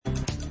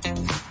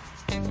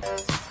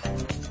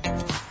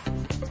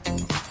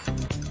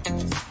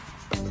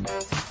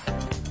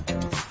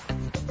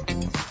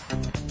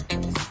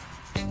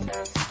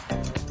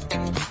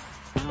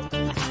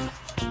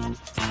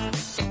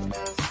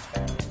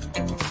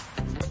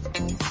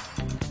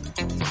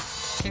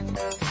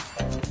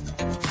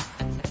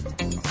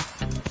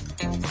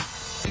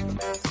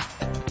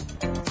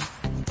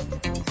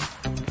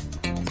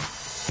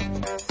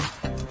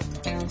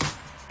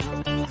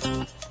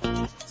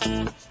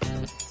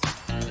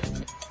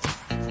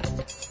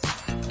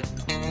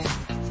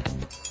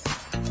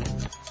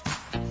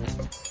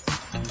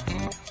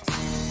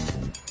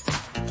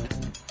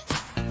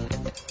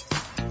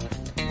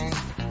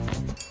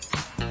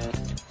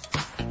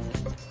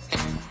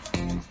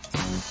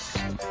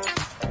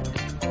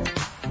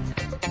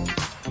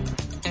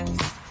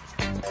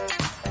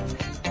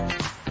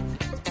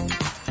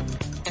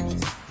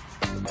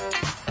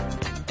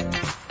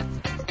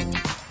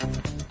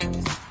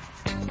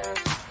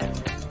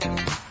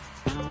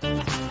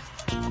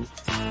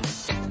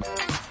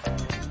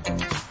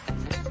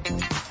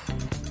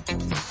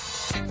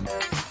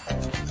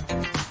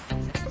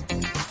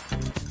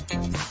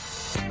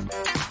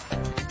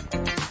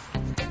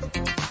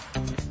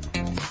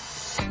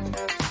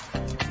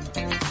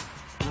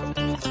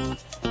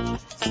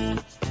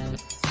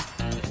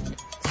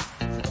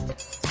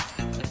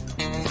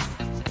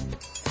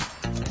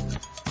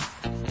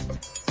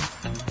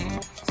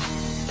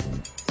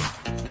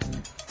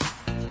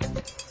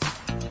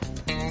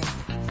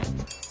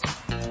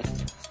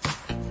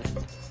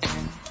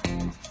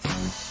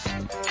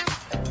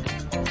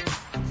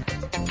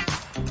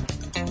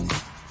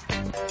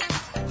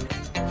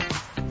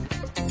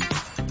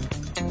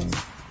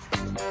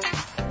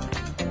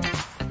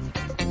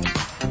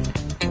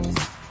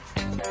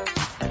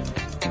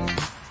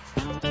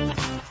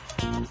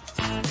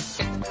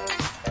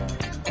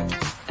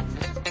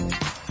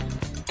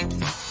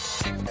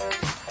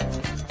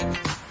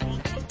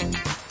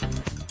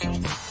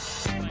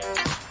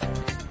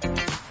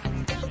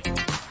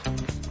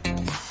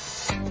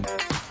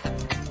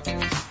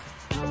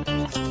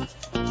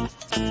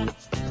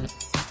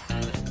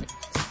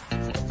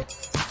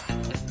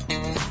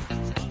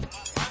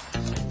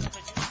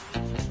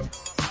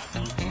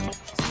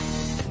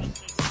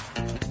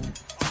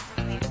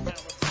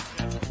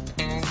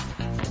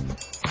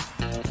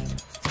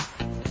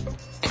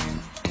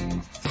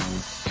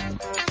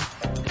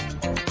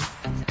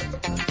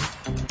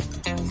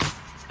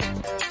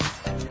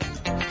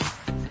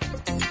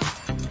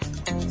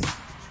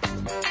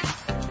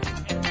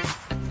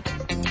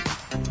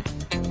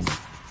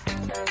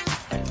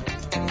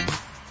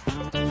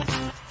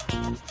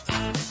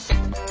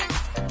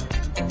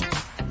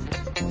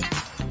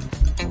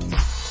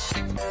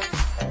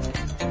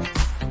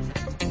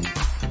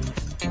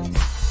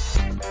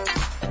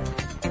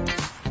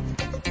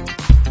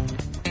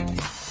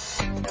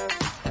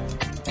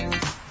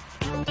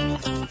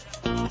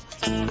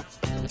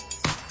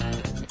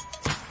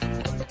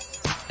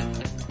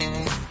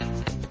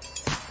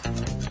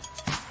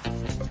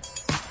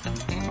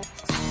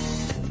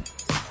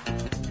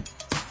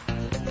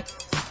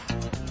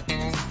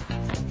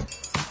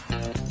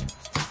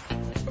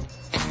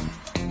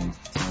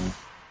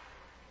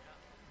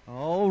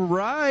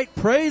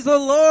Praise the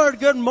Lord.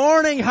 Good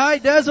morning, High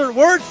Desert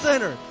Word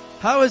Center.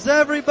 How is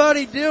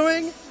everybody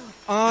doing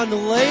on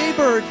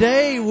Labor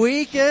Day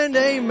weekend?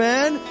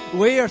 Amen.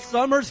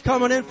 Summer's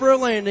coming in for a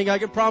landing. I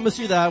can promise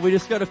you that. We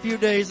just got a few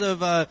days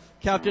of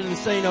Captain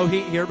Insano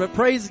heat here, but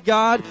praise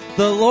God.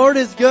 The Lord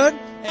is good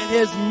and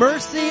His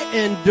mercy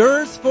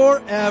endures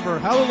forever.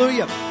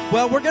 Hallelujah.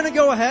 Well, we're going to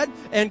go ahead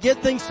and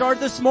get things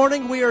started this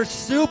morning. We are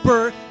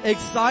super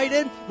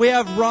excited. We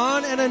have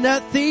Ron and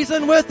Annette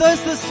Thiessen with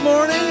us this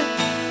morning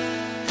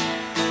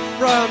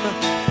from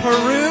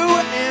Peru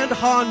and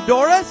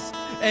Honduras,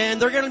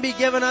 and they're going to be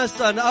giving us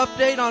an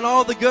update on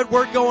all the good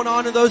work going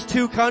on in those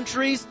two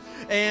countries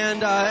and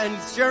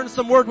sharing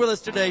some word with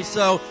us today.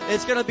 So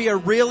it's going to be a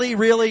really,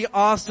 really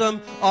awesome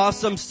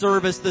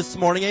service this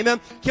morning. Amen.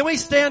 Can we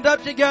stand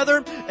up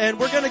together? And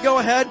we're going to go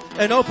ahead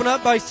and open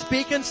up by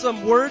speaking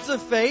some words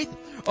of faith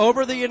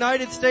over the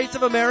United States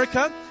of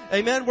America.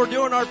 Amen. We're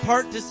doing our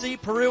part to see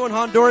Peru and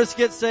Honduras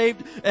get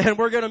saved, and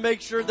we're going to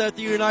make sure that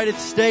the United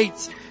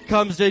States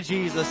comes to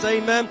Jesus.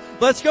 Amen.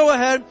 Let's go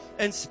ahead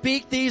and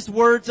speak these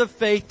words of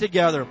faith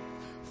together.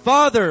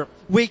 Father,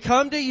 we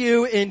come to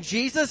you in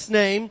Jesus'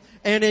 name,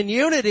 and in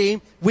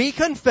unity we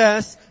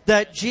confess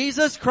that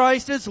Jesus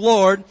Christ is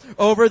Lord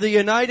over the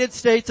United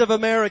States of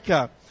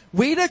America.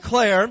 We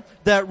declare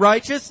that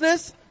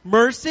righteousness,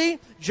 mercy,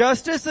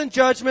 justice, and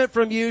judgment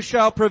from you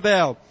shall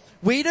prevail.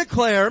 We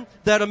declare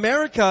that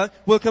America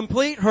will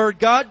complete her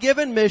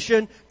God-given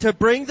mission to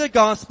bring the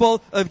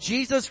gospel of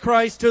Jesus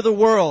Christ to the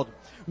world.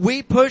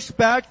 We push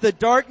back the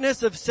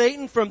darkness of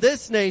Satan from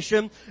this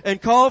nation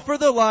and call for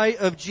the light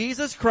of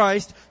Jesus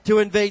Christ to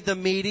invade the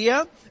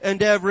media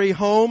and every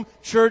home,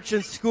 church,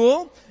 and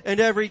school, and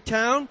every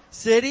town,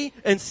 city,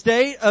 and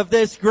state of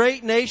this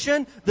great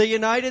nation, the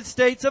United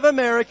States of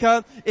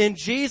America. In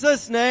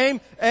Jesus' name,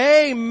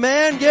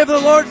 amen. Give the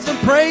Lord some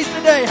praise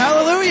today.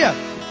 Hallelujah.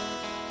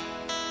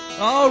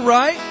 All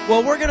right.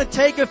 Well, we're going to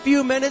take a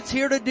few minutes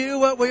here to do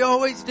what we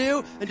always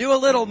do and do a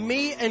little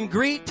meet and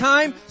greet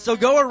time. So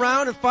go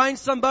around and find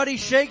somebody,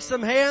 shake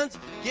some hands,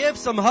 give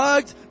some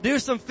hugs, do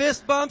some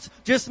fist bumps.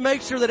 Just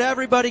make sure that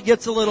everybody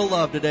gets a little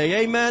love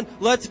today. Amen.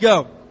 Let's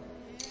go.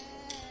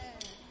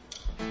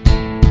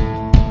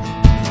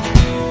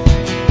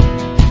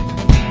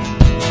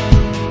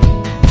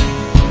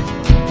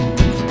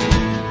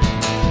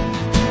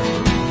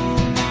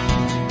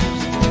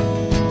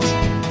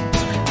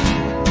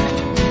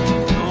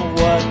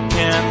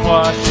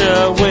 Wash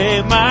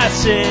away my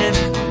sin,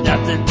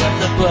 nothing but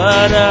the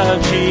blood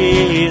of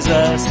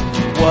Jesus.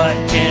 What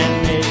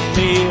can make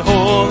me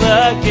whole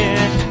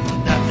again?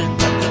 Nothing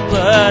but the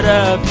blood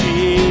of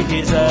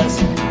Jesus.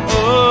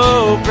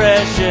 Oh,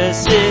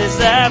 precious is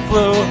that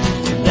flow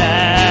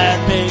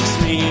that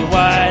makes me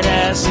white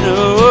as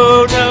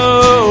snow.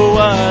 No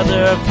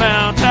other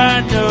fount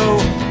I know,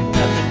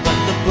 nothing but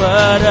the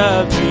blood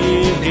of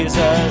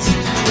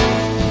Jesus.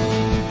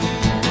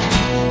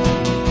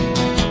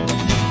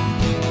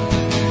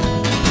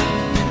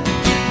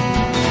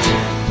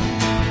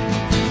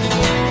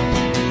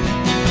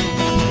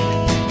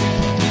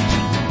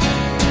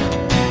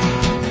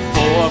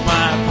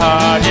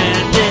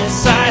 Pardon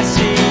this I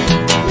see,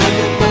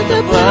 nothing but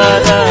the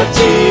blood of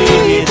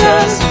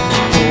Jesus.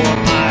 For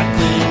my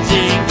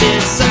cleansing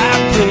this I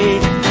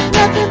plead,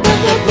 nothing but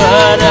the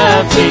blood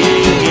of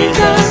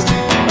Jesus.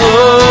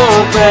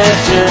 Oh,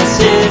 precious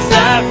is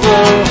that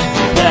flow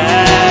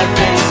that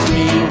makes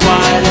me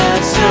white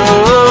as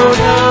snow.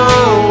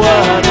 No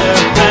other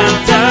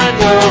fount I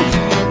know,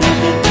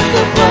 nothing but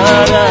the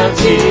blood of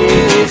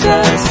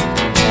Jesus.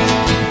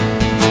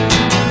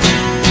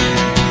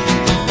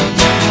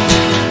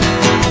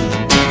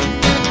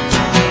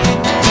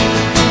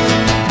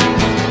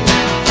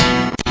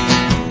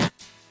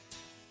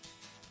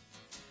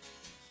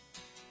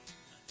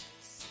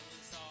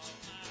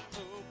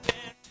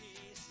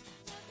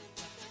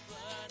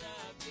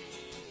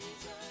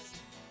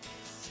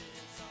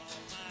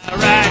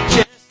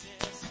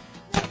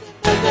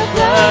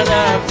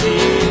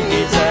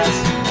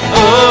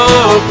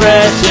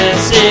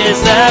 Precious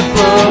is that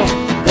flow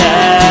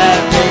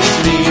that makes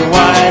me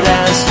white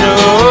as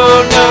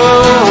snow. No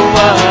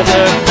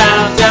other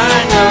fount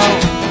I know,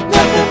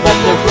 nothing but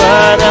the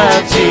blood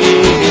of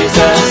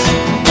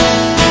Jesus.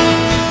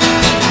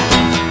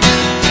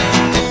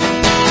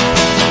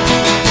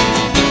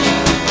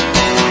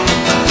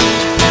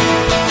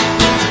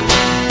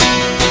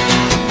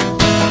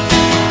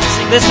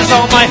 Sing, this is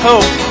all my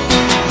hope.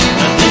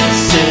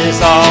 This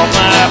is all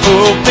my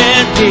hope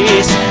and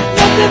peace.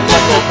 Nothing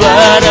but the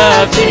blood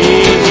of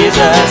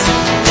Jesus.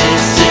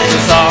 This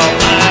is all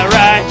my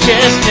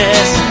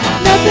righteousness.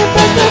 Nothing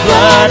but the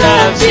blood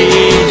of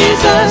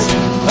Jesus.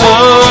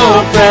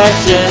 Oh,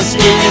 precious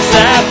is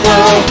that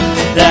flow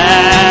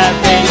that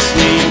makes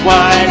me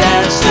white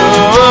as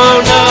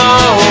snow. No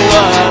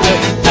other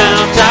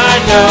fount I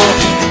know,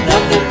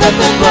 nothing but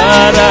the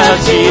blood of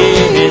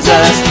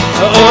Jesus.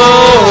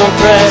 Oh,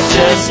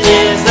 precious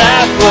is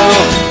that flow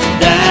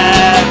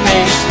that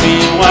makes me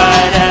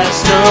white as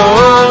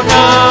snow.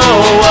 No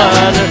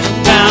other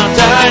fount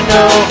I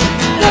know,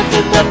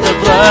 nothing but the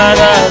blood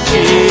of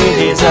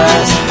Jesus.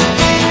 Jesus.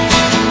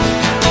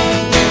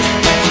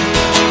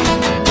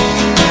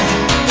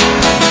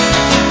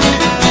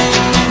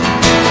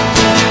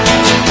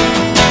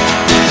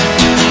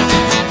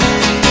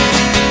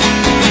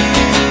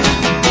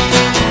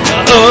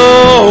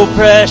 Oh,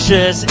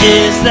 precious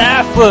is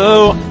that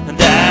flow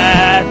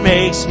that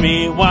makes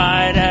me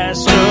white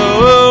as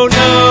snow.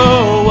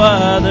 No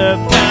other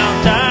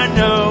fount I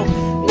know,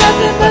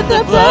 nothing but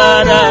the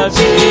blood of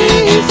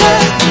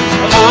Jesus.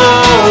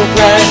 Oh,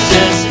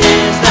 precious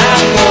is that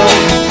flow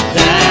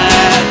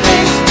that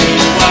makes me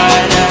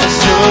white as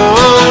snow.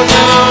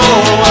 No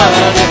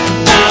other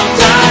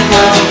fount I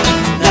know,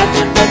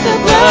 nothing but the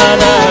blood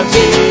of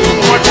Jesus.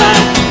 One more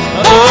time.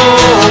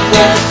 Oh,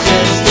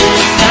 precious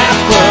is that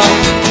flow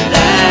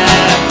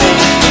that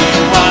makes me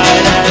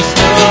white as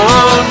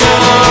snow. No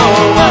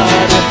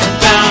other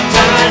fount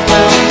I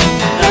know,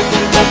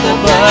 nothing but the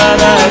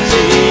blood of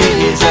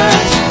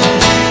Jesus.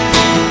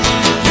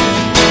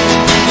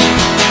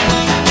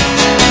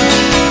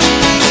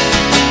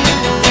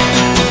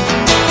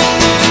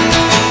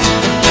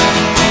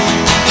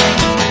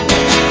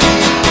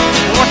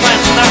 One more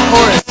time, so that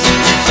chorus.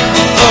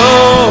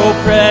 Oh,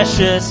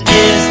 precious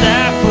is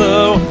that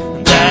flow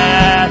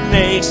that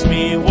makes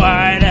me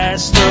white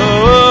as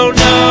snow.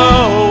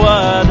 No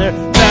other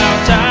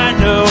fount I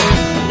know,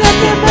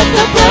 nothing but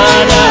the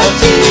blood of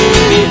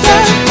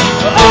Jesus.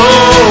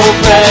 Oh,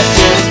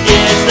 precious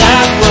is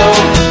that flow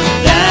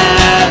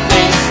that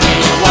makes me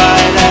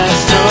white as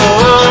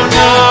snow.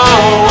 No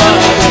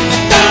other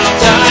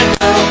fount I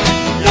know,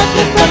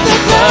 nothing but the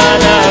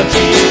blood of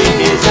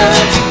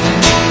Jesus.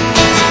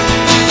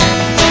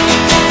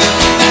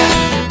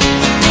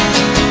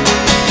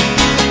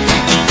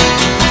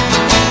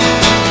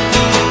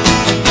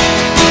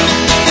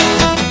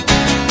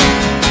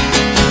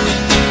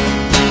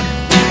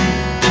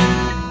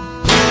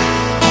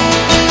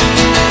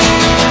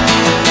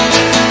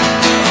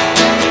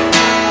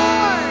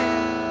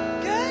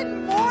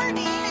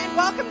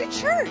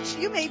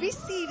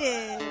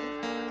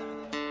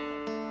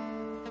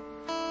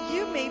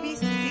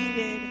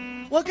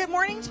 Well, good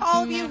morning to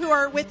all of you who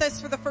are with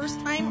us for the first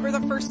time or the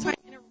first time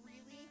in a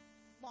really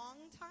long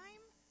time.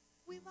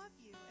 We love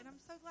you, and I'm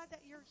so glad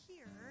that you're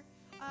here.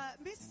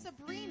 Miss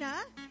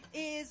Sabrina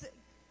is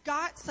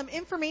got some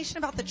information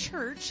about the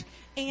church,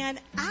 and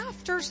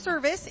after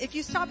service, if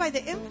you stop by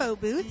the info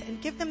booth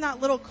and give them that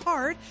little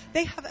card,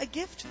 they have a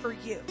gift for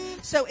you.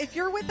 So if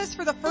you're with us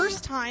for the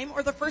first time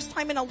or the first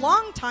time in a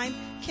long time,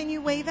 can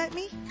you wave at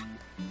me?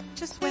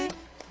 Just wave.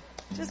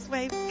 Just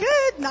wave.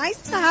 Good. Nice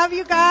to have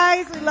you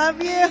guys. We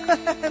love you.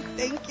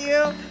 Thank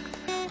you.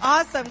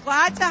 Awesome.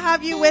 Glad to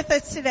have you with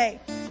us today.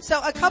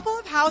 So a couple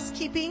of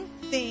housekeeping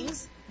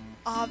things.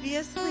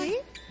 Obviously,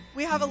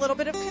 we have a little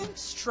bit of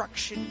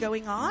construction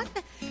going on,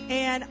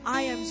 and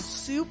I am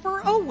super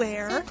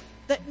aware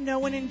that no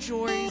one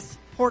enjoys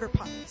porta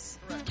potties.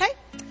 Okay?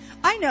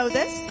 I know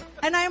this,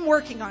 and I am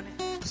working on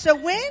it. So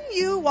when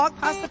you walk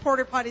past the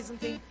porta potties and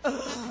think,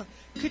 ugh,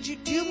 could you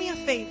do me a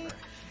favor?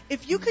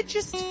 If you could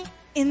just,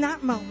 in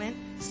that moment,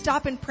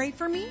 stop and pray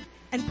for me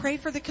and pray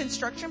for the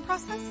construction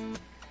process,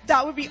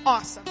 that would be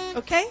awesome.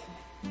 Okay?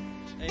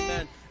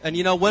 Amen. And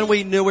you know, when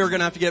we knew we were going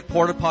to have to get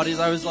porta potties,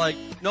 I was like,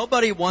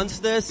 nobody wants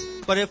this,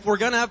 but if we're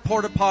going to have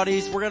porta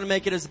potties, we're going to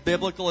make it as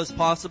biblical as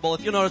possible.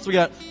 If you notice, we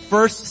got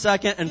 1st,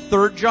 2nd, and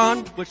 3rd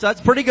John, which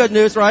that's pretty good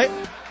news, right?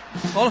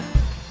 Hold on.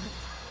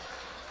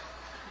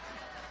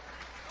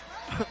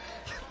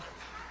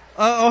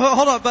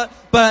 Hold on,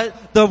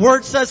 but the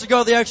word says to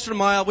go the extra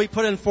mile. We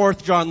put in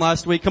 4th John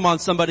last week. Come on,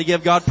 somebody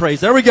give God praise.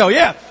 There we go.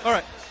 Yeah. All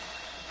right.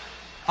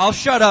 I'll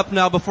shut up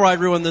now before I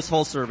ruin this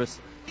whole service.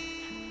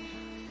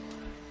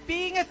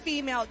 Being a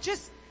female,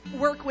 just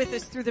work with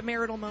us through the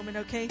marital moment,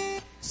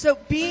 okay? So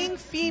being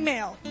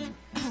female,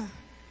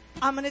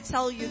 I'm going to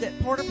tell you that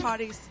porta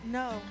potties,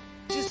 no,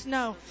 just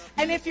no.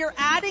 And if you're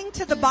adding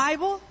to the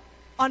Bible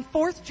on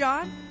 4th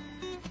John,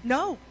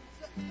 no,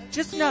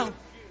 just no.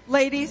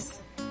 Ladies,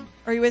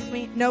 are you with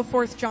me? No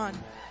 4th John.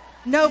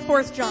 No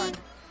 4th John.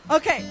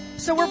 Okay,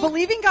 so we're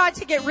believing God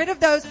to get rid of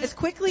those as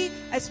quickly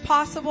as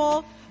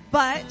possible,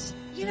 but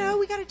you know,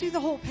 we got to do the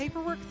whole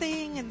paperwork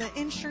thing and the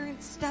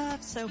insurance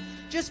stuff, so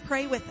just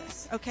pray with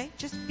us, okay?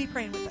 Just be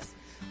praying with us.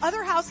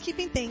 Other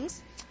housekeeping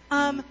things.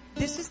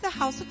 This is the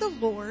house of the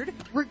Lord,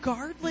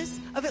 regardless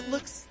of it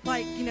looks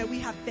like, you know, we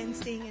have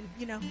fencing and,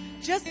 you know,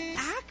 just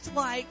act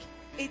like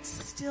it's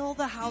still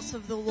the house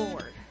of the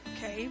Lord,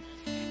 okay?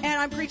 And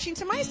I'm preaching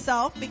to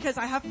myself because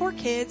I have 4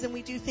 kids and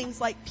we do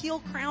things like peel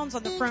crowns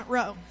on the front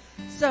row.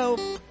 So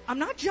I'm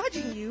not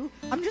judging you.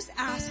 I'm just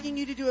asking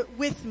you to do it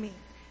with me.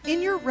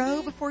 In your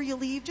row before you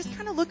leave, just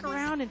kind of look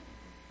around and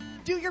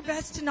do your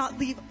best to not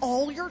leave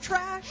all your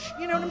trash.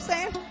 You know what I'm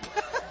saying?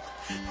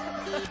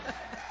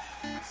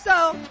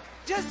 So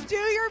just do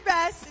your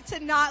best to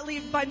not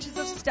leave bunches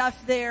of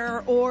stuff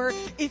there. Or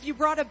if you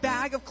brought a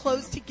bag of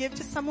clothes to give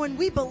to someone,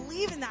 we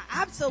believe in that.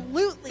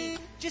 Absolutely.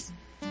 Just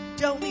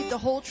don't leave the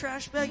whole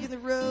trash bag in the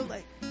row.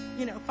 Like,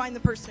 you know, find the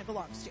person it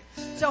belongs to.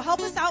 So help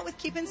us out with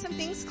keeping some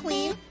things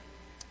clean.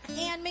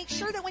 And make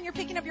sure that when you're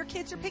picking up your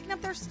kids, you're picking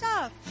up their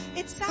stuff.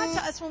 It's sad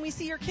to us when we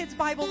see your kids'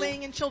 Bible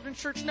laying in children's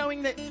church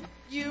knowing that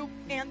you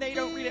and they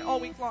don't read it all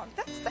week long.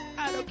 That's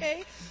sad,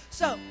 okay?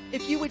 So,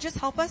 if you would just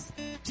help us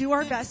do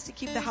our best to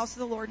keep the house of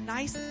the Lord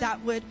nice,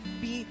 that would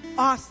be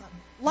awesome.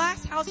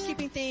 Last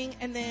housekeeping thing,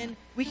 and then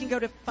we can go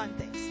to fun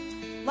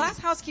things. Last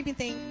housekeeping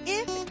thing,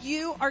 if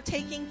you are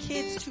taking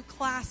kids to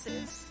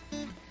classes,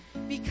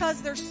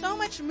 because there's so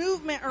much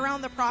movement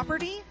around the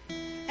property,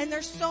 and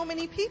there's so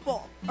many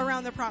people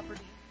around the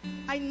property,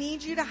 I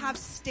need you to have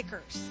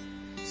stickers.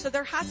 So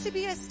there has to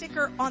be a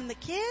sticker on the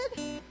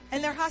kid,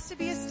 and there has to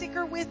be a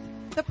sticker with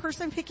the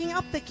person picking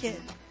up the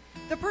kid.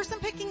 The person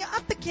picking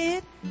up the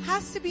kid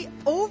has to be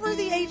over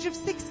the age of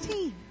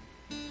 16.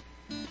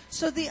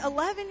 So the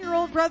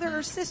 11-year-old brother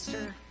or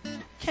sister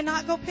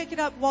cannot go pick it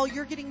up while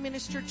you're getting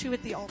ministered to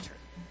at the altar.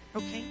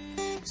 Okay?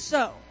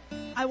 So,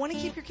 I want to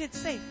keep your kids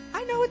safe.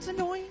 I know it's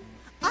annoying.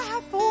 I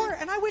have 4,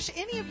 and I wish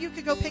any of you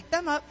could go pick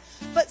them up.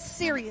 But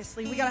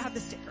seriously, we gotta have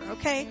the sticker,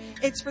 okay?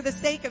 It's for the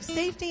sake of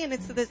safety, and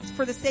it's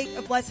for the sake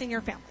of blessing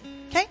your family.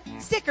 Okay?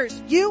 Stickers,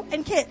 you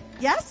and kid.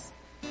 Yes?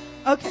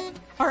 Okay.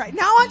 Alright,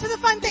 now on to the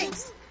fun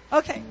things.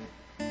 Okay.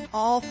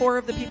 All 4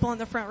 of the people in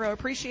the front row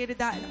appreciated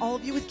that, and all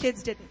of you with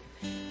kids didn't.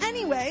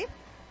 Anyway,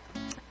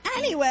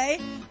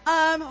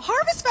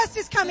 Harvest Fest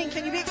is coming.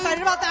 Can you be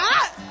excited about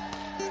that?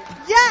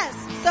 Yes.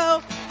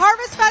 So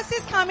Harvest Fest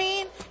is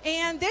coming,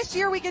 and this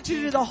year we get to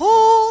do the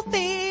whole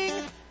thing.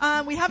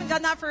 We haven't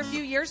done that for a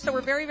few years, so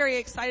we're very, very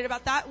excited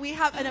about that. We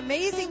have an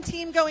amazing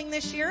team going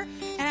this year,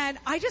 and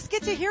I just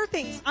get to hear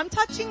things. I'm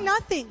touching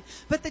nothing,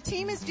 but the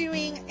team is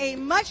doing a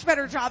much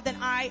better job than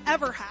I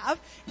ever have,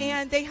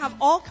 and they have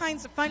all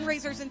kinds of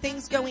fundraisers and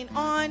things going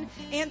on,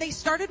 and they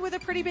started with a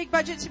pretty big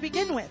budget to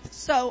begin with.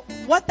 So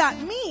what that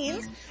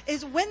means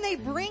is when they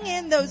bring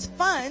in those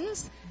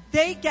funds,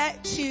 they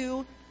get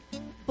to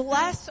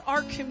bless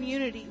our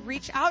community,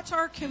 reach out to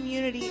our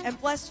community, and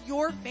bless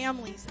your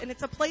families. And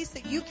it's a place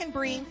that you can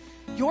bring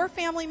your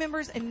family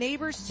members and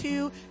neighbors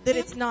to, that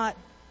it's not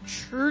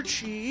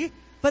churchy,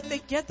 but they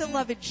get the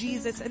love of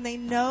Jesus and they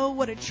know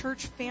what a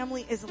church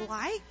family is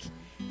like,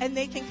 and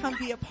they can come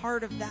be a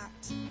part of that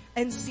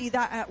and see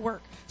that at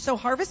work. So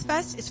Harvest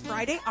Fest is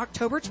Friday,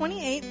 October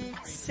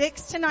 28th,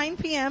 6 to 9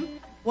 p.m.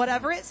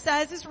 Whatever it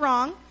says is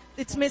wrong.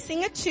 It's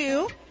missing a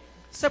 2.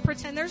 So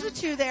pretend there's a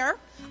 2 there.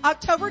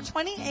 October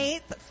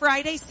 28th,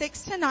 Friday,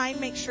 6 to 9.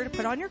 Make sure to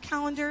put on your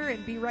calendar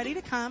and be ready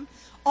to come.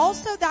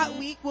 Also that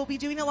week, we'll be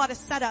doing a lot of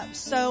setups.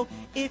 So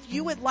if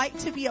you would like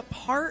to be a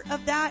part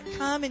of that,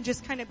 come and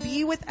just kind of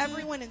be with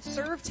everyone and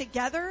serve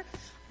together.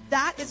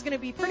 That is going to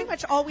be pretty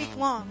much all week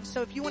long.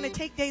 So if you want to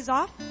take days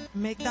off,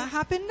 make that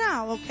happen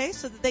now, okay?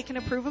 So that they can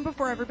approve them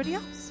before everybody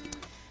else.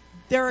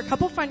 There are a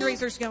couple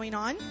fundraisers going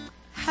on.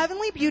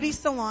 Heavenly Beauty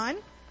Salon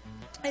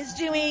is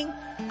doing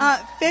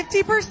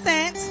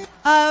 50%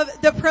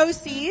 of the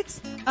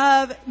proceeds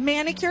of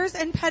manicures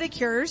and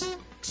pedicures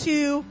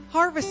to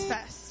Harvest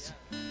Fest.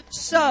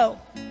 So,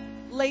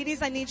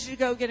 ladies, I need you to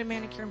go get a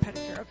manicure and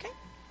pedicure, okay?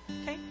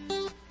 Okay?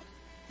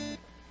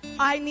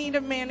 I need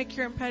a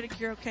manicure and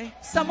pedicure, okay?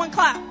 Someone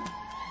clap.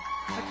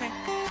 Okay.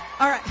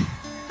 All right.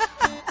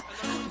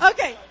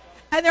 Okay.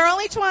 And they're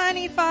only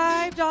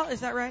 $25.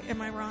 Is that right?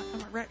 Am I wrong?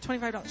 Am I right?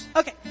 $25.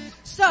 Okay.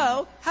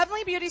 So,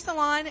 Heavenly Beauty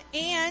Salon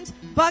and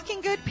Buck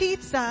and Good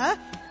Pizza.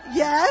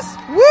 Yes.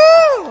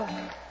 Woo!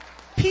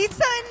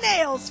 Pizza and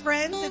nails,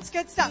 friends. It's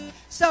good stuff.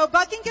 So,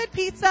 Buck and Good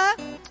Pizza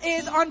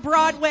is on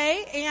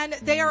Broadway, and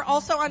they are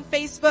also on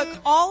Facebook.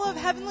 All of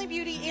Heavenly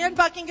Beauty and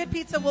Buck and Good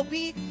Pizza will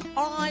be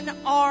on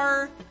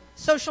our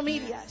social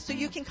media. So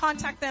you can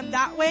contact them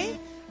that way.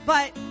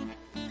 But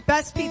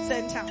best pizza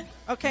in town.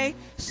 Okay?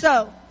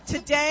 So,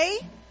 today,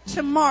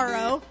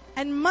 tomorrow,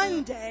 and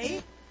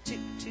Monday,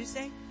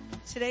 Tuesday?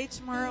 Today,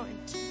 tomorrow,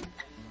 and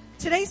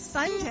today's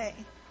Sunday.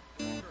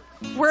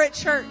 We're at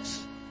church.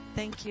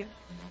 Thank you.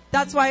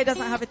 That's why it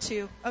doesn't have a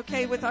 2,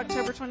 okay, with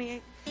October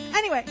 28th.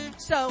 Anyway,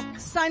 so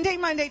Sunday,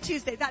 Monday,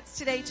 Tuesday. That's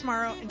today,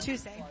 tomorrow, and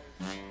Tuesday.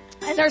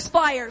 And there's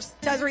flyers.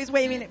 Desiree's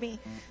waving at me.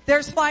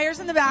 There's flyers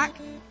in the back,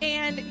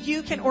 and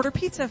you can order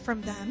pizza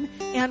from them,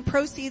 and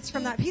proceeds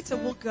from that pizza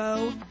will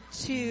go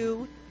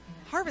to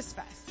Harvest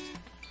Fest.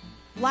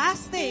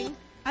 Last thing,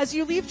 as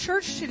you leave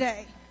church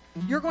today,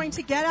 you're going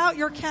to get out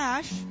your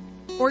cash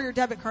or your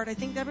debit card. I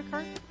think debit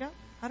card? Yeah,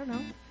 I don't know.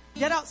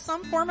 Get out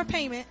some form of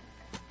payment,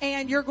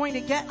 and you're going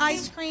to get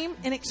ice cream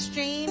in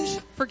exchange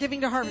for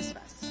giving to Harvest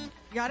Fest.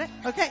 You got it?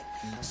 Okay.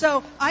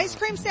 So, ice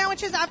cream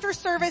sandwiches after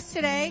service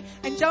today,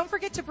 and don't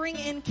forget to bring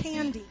in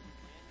candy.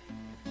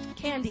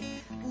 Candy.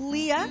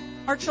 Leah,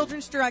 our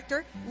children's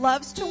director,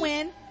 loves to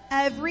win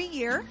every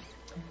year.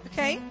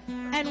 Okay?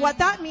 And what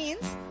that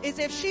means is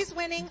if she's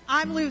winning,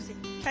 I'm losing.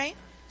 Okay?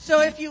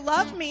 So if you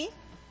love me,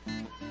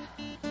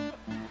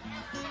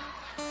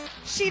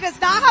 she does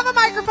not have a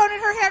microphone in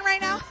her hand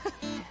right now.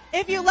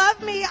 If you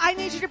love me, I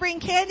need you to bring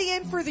candy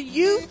in for the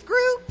youth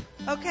group.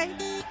 Okay?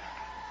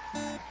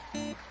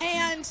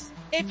 And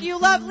if you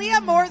love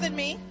Leah more than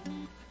me,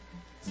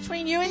 it's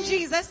between you and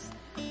Jesus,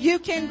 you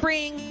can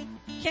bring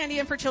candy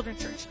in for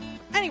children's church.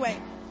 Anyway,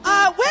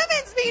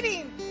 Women's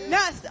meeting.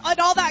 Yes, and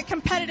all that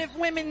competitive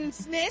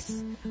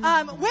womensness.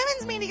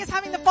 Women's meeting is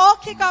having the fall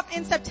kickoff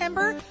in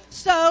September.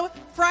 So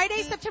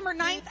Friday, September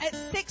 9th at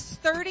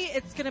 6:30.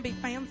 It's going to be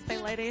fancy,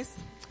 ladies.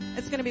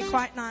 It's going to be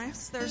quite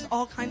nice. There's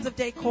all kinds of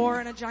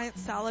decor and a giant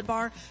salad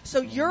bar.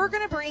 So you're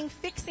going to bring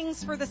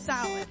fixings for the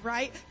salad,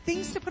 right?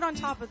 Things to put on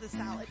top of the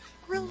salad.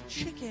 Grilled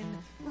chicken,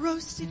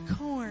 roasted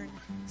corn,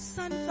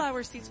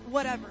 sunflower seeds,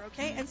 whatever,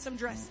 okay? And some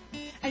dressing.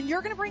 And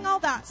you're going to bring all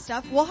that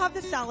stuff. We'll have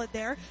the salad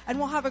there, and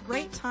we'll have a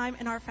great time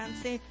in our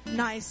fancy,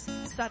 nice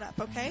setup,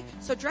 okay?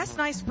 So dress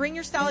nice, bring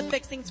your salad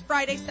fixings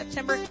Friday,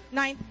 September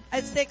 9th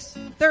at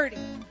 6:30.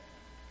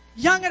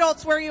 Young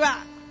adults, where are you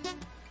at?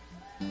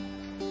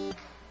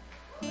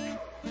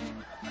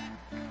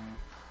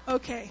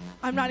 Okay,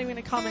 I'm not even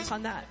going to comment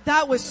on that.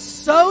 That was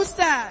so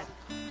sad.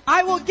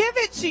 I will give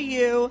it to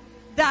you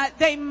that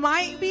they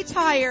might be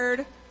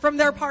tired from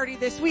their party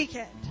this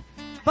weekend.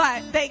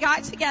 But they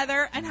got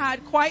together and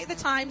had quite the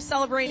time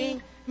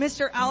celebrating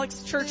Mr.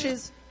 Alex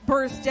Church's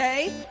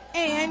birthday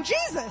and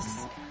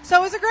Jesus. So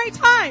it was a great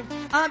time.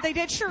 They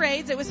did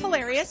charades. It was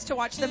hilarious to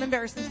watch them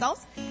embarrass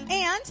themselves.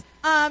 And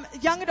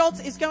Young Adults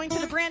is going to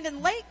the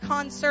Brandon Lake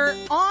concert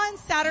on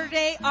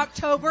Saturday,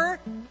 October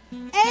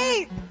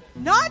 8th.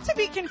 Not to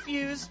be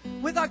confused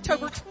with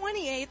October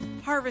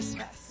 28th, Harvest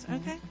Fest.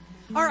 Okay?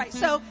 All right,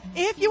 so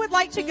if you would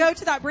like to go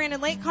to that Brandon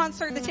Lake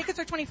concert, the tickets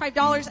are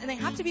 $25 and they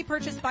have to be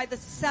purchased by the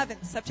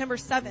 7th, September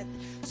 7th.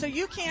 So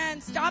you can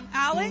stop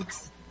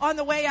Alex on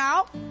the way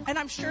out, and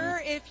I'm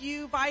sure if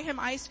you buy him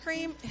ice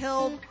cream,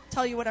 he'll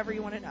tell you whatever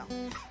you want to know.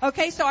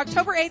 Okay, so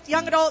October 8th,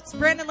 Young Adults,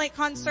 Brandon Lake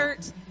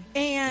concert,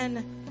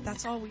 and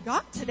that's all we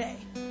got today.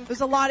 It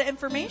was a lot of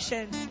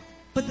information,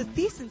 but the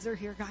Thesons are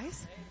here,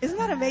 guys. Isn't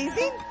that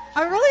amazing?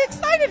 I'm really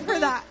excited for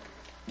that.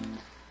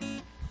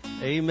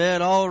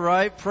 Amen. All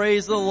right.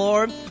 Praise the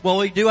Lord. Well,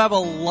 we do have a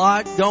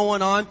lot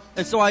going on.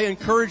 And so I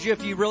encourage you,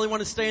 if you really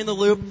want to stay in the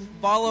loop,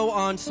 follow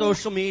on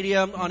social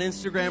media, on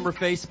Instagram or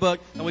Facebook.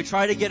 And we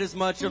try to get as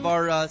much of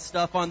our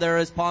stuff on there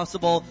as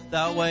possible.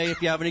 That way,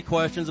 if you have any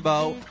questions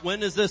about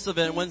when is this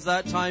event, when's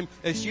that time,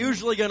 it's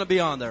usually going to be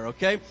on there.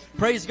 Okay.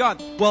 Praise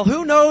God. Well,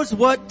 who knows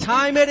what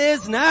time it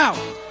is now?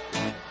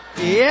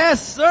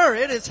 Yes, sir.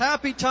 It is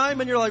happy time.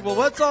 And you're like, well,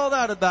 what's all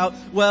that about?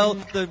 Well,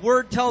 the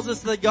word tells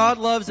us that God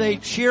loves a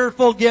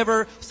cheerful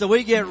giver. So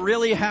we get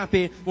really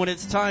happy when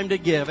it's time to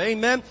give.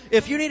 Amen.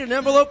 If you need an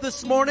envelope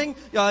this morning,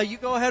 you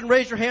go ahead and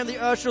raise your hand.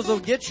 The ushers will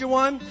get you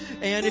one.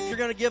 And if you're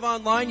going to give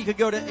online, you could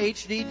go to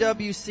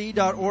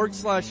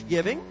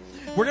hdwc.org/giving.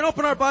 We're going to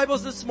open our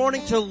Bibles this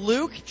morning to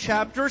Luke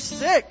chapter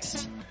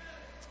 6.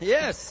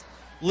 Yes.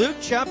 Luke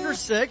chapter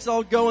 6,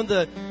 I'll go in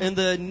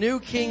the New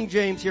King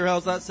James here.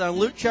 How's that sound?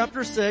 Luke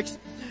chapter 6,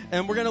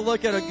 and we're going to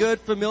look at a good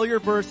familiar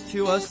verse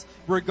to us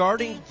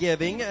regarding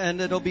giving, and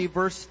it'll be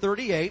verse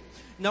 38.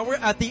 Now we're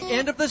at the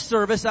end of the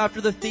service after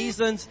the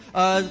Thesons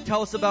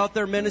tell us about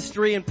their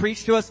ministry and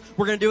preach to us.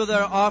 We're going to do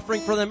their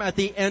offering for them at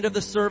the end of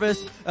the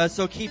service,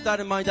 so keep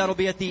that in mind. That'll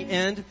be at the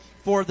end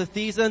for the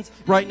Thesons.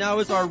 Right now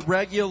is our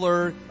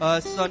regular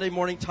Sunday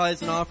morning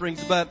tithes and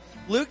offerings, but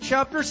Luke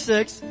chapter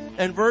 6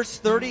 and verse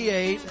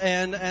 38,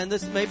 and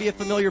this may be a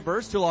familiar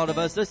verse to a lot of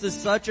us. This is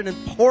such an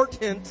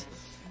important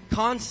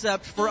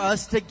concept for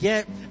us to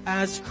get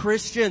as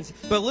Christians.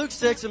 But Luke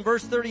 6 and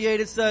verse 38,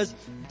 it says,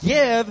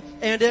 give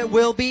and it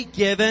will be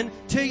given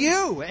to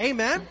you.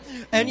 Amen.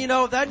 And you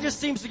know, that just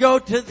seems to go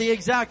to the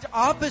exact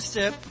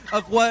opposite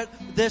of what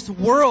this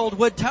world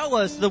would tell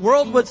us. The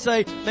world would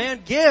say,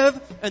 man, give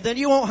and then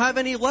you won't have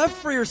any left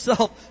for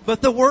yourself.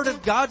 But the Word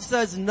of God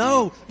says,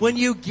 no, when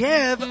you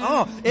give,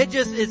 it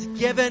just is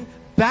given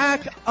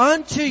back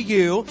unto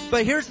you.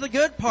 But here's the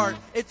good part.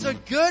 It's a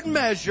good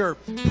measure,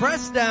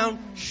 pressed down,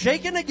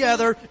 shaken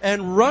together,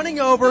 and running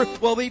over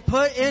will be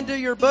put into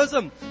your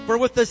bosom. For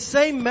with the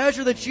same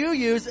measure that you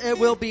use, it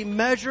will be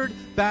measured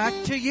back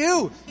to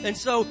you. And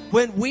so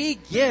when we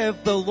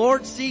give, the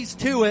Lord sees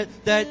to it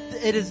that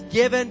it is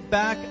given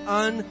back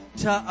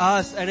unto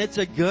us. And it's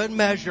a good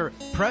measure,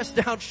 pressed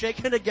down,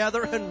 shaken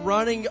together, and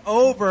running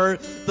over.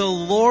 The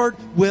Lord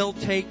will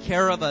take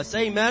care of us.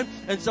 Amen.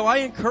 And so I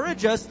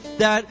encourage us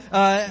that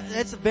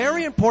it's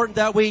very important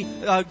that we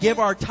give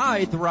our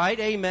tithe, right?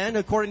 Amen.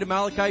 According to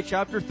Malachi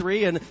chapter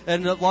 3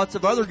 and lots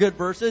of other good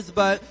verses.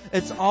 But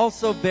it's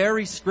also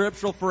very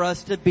scriptural for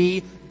us to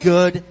be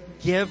good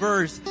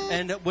givers.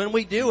 And when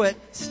we do it,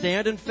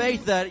 stand in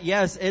faith that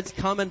yes, it's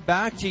coming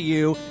back to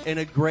you in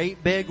a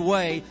great big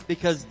way,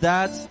 because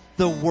that's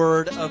the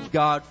Word of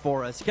God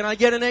for us. Can I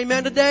get an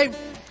amen today?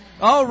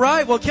 All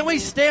right. Well, can we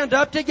stand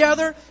up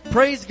together?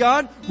 Praise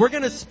God. We're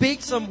going to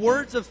speak some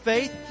words of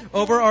faith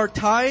over our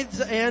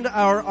tithes and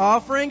our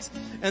offerings.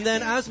 And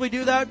then as we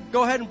do that,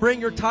 go ahead and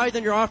bring your tithe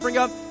and your offering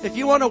up. If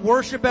you want to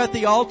worship at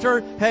the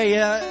altar,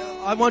 hey,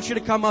 I want you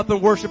to come up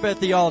and worship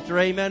at the altar.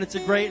 Amen. It's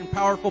a great and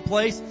powerful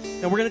place.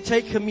 And we're going to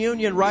take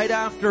communion right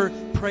after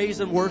praise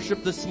and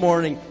worship this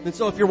morning. And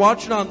so if you're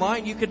watching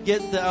online, you could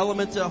get the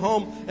elements at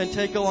home and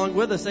take along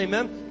with us.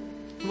 Amen.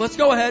 Let's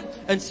go ahead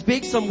and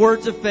speak some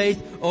words of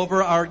faith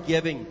over our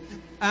giving.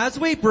 As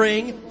we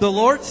bring the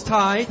Lord's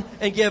tithe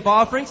and give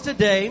offerings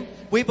today,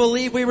 We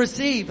believe we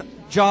receive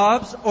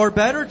jobs or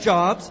better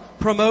jobs,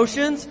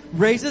 promotions,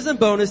 raises and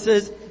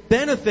bonuses,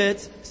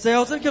 benefits,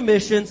 sales and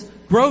commissions,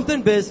 growth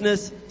in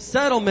business,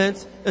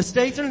 settlements,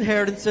 estates and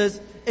inheritances,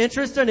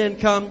 interest and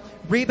income,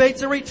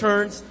 rebates and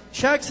returns,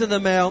 checks in the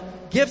mail,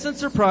 gifts and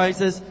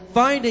surprises,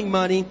 finding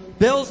money,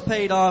 bills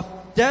paid off,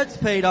 debts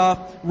paid off,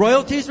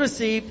 royalties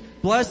received,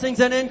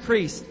 blessings and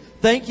increase.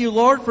 Thank you,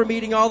 Lord, for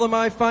meeting all of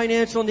my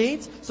financial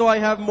needs, so I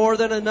have more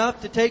than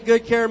enough to take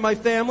good care of my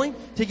family,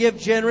 to give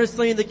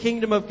generously in the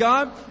kingdom of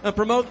God, and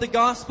promote the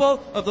gospel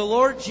of the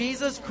Lord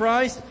Jesus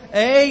Christ.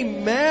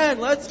 Amen.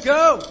 Let's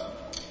go.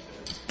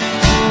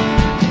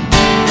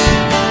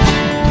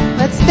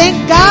 Let's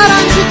thank God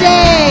on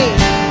today.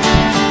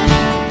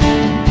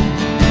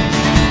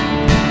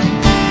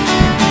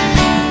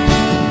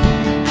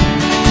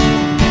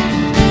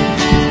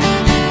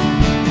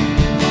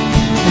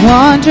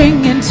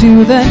 Wandering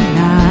into the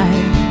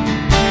night,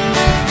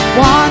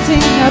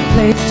 wanting a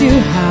place to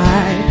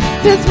hide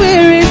this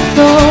weary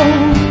soul,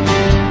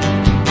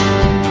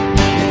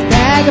 this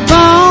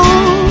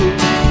vagabond.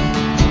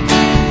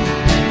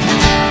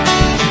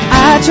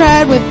 I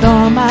tried with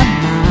all my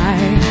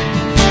might,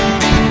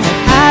 but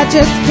I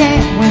just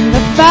can't win the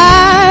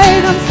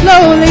fight. I'm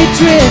slowly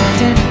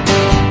drifting,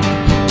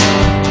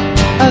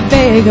 a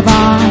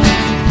vagabond.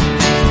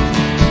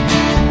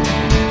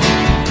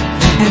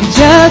 And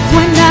just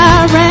when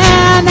I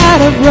ran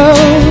out of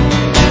road,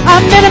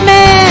 I met a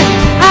man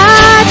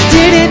I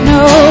didn't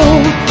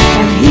know,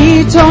 and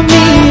he told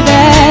me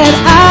that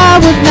I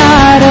was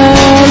not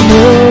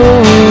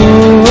alone.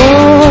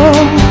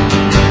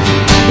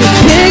 He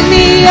picked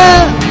me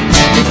up,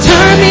 he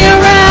turned me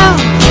around,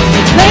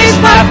 he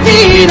placed my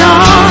feet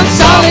on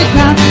solid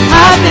ground.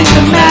 I thank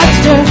the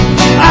Master,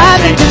 I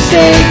thank the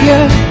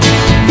Savior,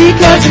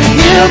 because he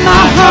healed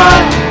my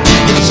heart,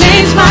 he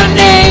changed my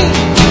name.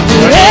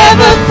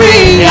 Forever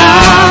free,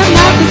 I'm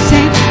not the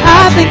same.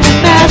 I thank the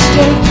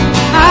Master,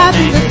 I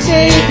thank the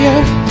Savior,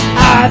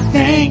 I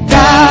thank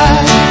God.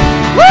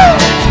 Woo!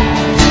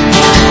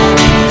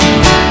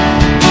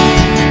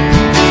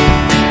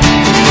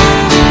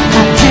 I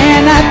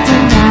cannot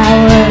deny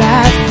what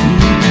I see.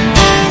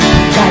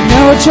 Got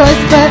no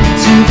choice but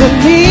to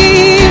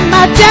believe.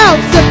 My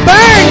doubts are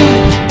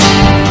burning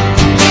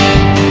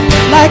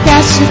like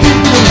ashes in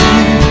the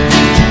wind.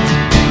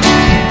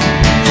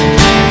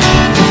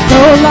 So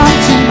long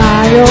to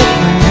my old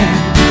friend,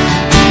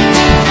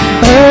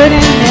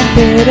 burden and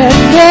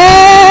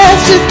bitterness,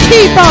 just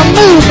keep on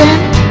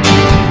moving.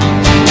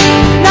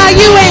 Now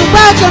you ain't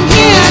welcome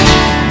here.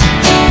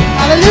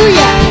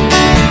 Hallelujah.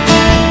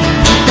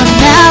 From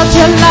now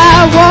till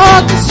I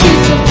walk the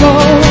streets of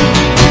gold,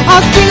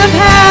 I'll sing of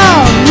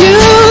how you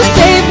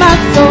saved my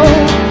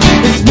soul.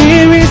 This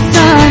weary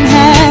son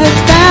has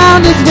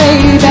found his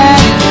way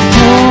back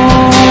home.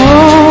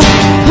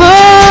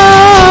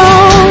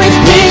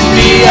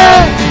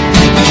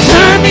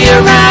 Turn me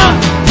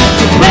around,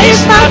 place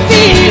my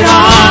feet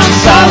on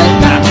solid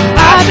ground.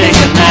 I thank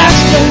the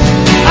Master,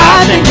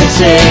 I thank the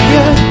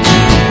Savior,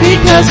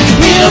 because he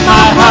healed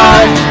my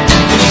heart,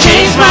 he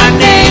changed my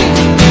name.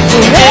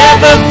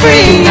 Forever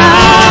free,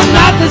 I'm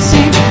not the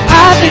same.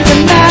 I thank the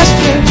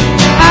Master,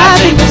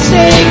 I thank the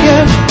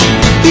Savior,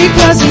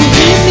 because he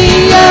picked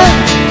me up,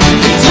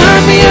 he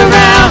turned me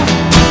around,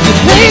 he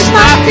placed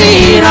my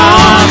feet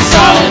on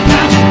solid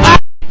ground.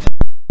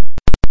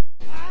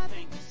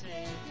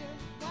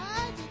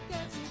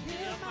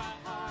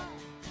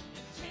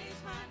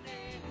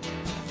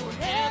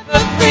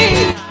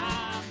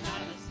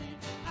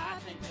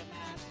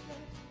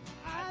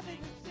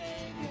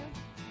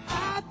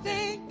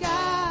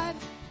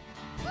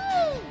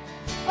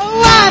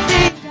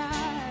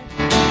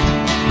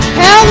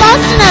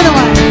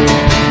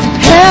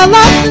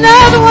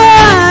 Another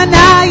one,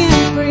 I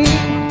am free,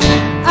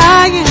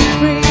 I am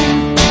free,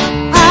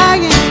 I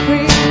am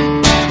free.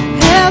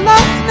 Hell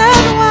lost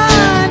another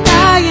one,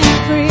 I am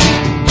free,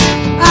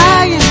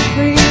 I am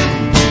free,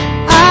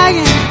 I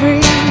am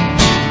free.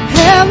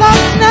 Hell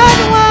lost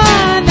another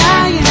one,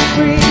 I am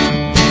free,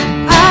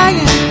 I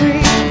am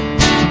free,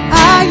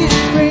 I am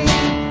free.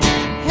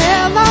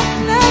 Hell lost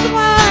another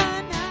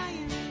one, I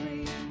am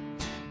free,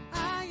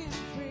 I am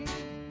free,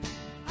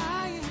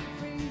 I am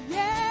free.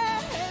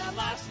 Yeah, hell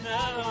lost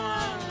another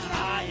one.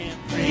 I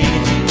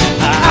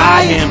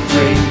am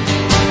free,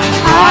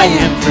 I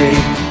am free.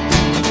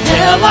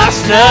 Hell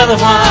lost another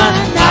one.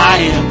 I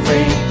am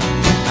free,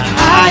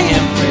 I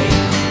am free,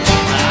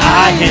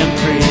 I am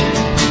free.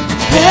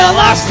 Hell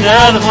lost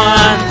another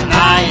one.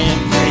 I am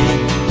free,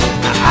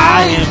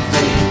 I am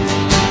free,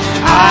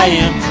 I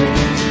am free.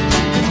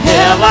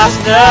 Hell lost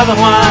another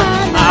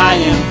one.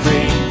 I am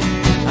free,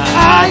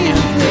 I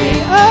am free.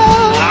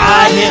 Oh,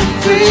 I am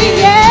free.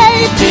 Yeah,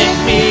 he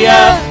picked me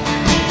up,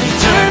 he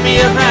turned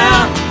me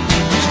around,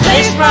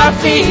 placed my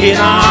feet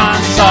on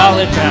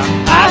solid ground.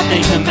 I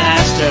thank the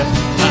Master,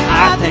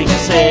 I thank the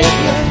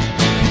Savior,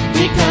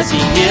 because he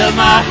healed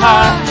my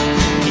heart,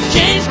 he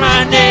changed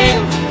my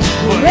name.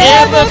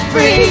 Forever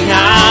free,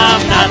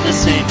 I'm not the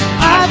same.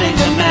 I thank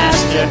the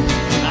Master,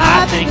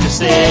 I thank the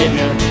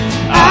Savior,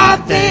 I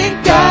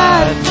thank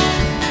God.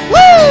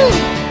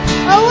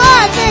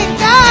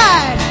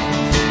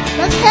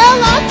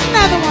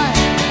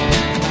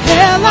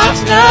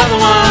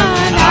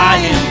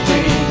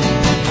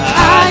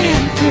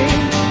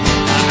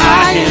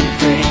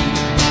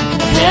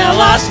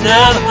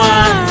 another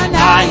one.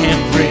 I am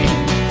free.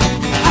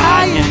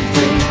 I am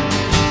free.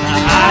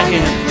 I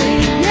am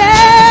free.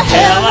 Yeah.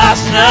 Hell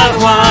lost another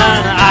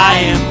one.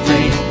 I am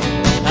free.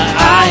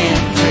 I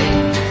am free.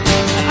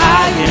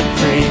 I am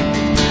free.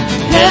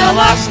 Hell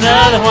lost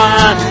another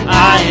one.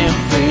 I am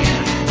free.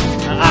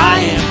 I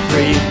am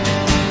free.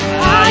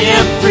 I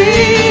am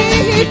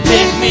free. He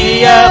picked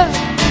me up.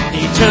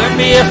 He turned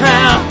me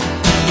around.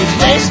 He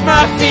placed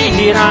my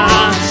feet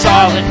on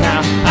solid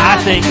ground. I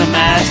thank the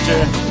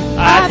Master.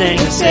 I thank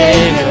the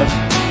Savior.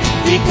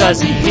 Because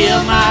He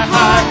healed my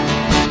heart.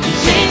 He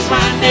changed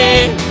my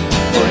name.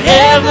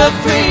 Forever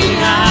free.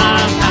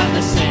 I'm not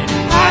the same.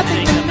 I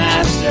thank the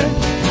Master.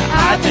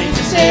 I thank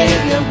the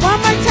Savior. One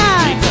more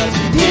time. Because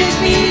He picked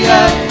me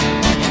up.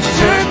 He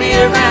turned me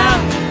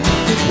around.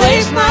 He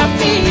placed my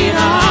feet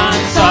on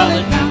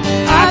solid ground.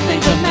 I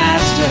thank the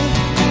Master.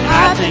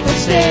 I thank the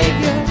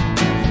Savior.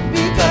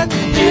 Because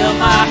He healed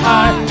my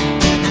heart.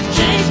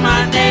 Changed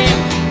my name.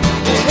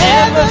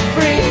 Forever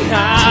free.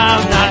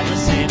 I'm not the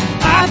same.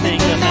 I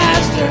thank the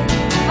Master.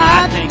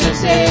 I thank the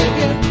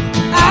Savior.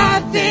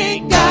 I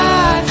thank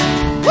God.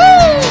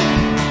 Woo!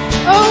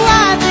 Oh,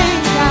 I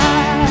thank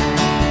God.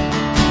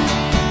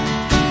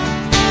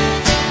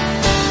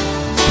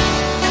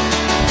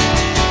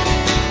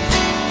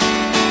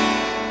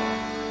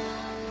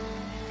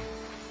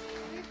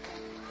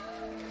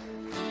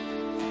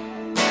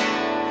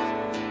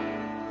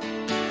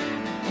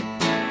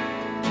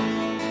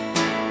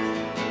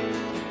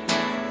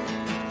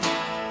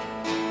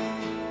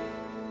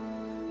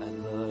 I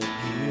love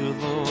you,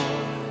 Lord.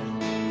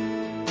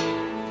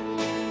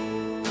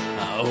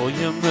 Oh,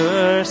 your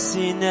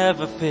mercy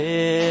never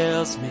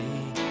fails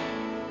me.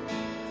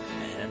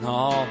 And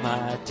all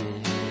my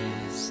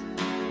days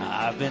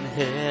I've been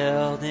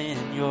held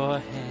in your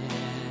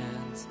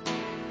hands.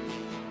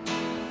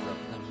 From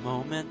the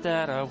moment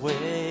that I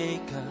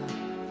wake up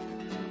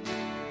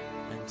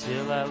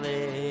until I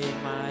lay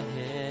my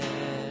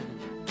head,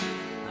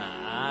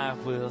 I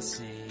will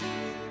sing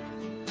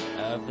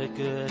of the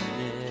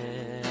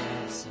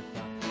goodness of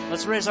God.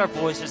 Let's raise our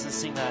voices and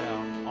sing that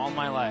out. All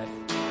my life.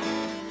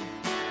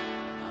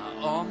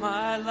 All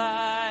my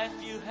life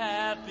you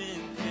have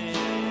been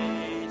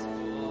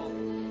faithful.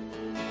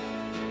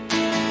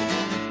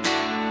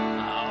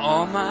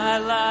 All my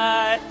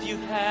life you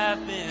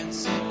have been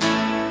so,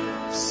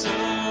 so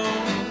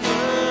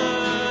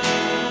good.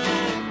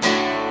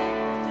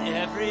 With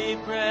every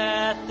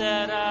breath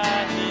that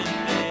I've been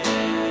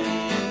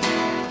made,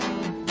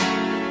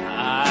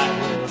 I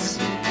will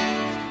sing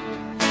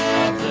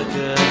of the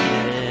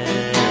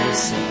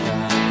goodness of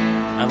God.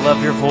 I love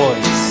your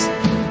voice.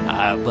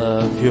 I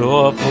love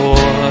your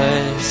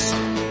voice.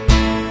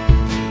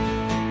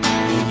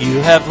 You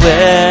have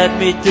led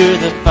me through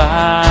the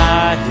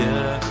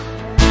fire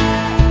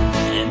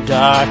and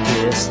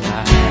darkest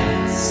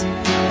nights.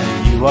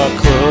 You are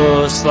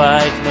close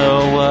like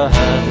no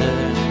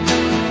other.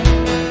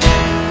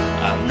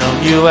 I've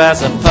known you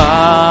as a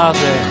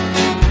father.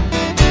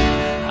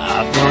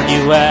 I've known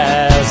you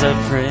as a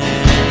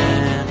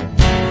friend.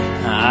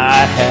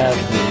 I have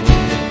lived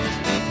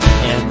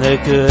in the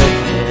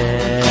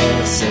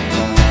goodness of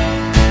God.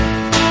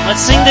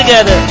 Let's sing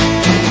together.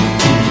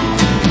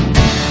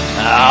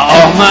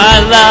 All my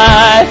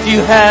life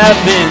you have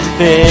been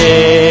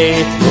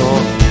faithful.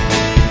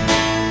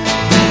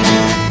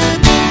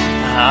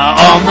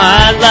 All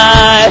my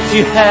life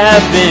you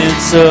have been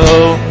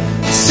so,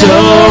 so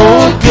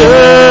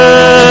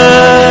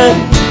good.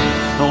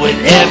 With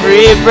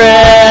every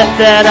breath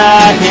that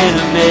I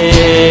am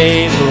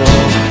able,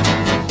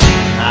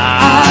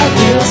 I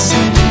will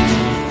sing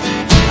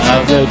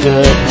of the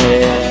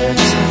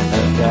goodness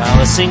of God.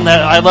 Let's sing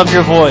that. I love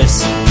your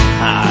voice.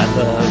 I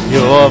love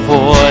your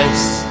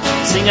voice.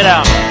 Sing it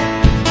out.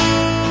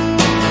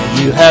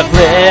 You have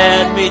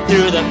led me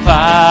through the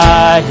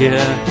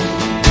fire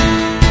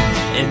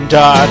in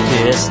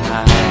darkest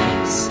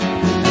nights.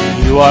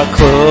 You are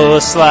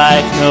close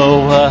like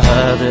no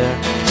other.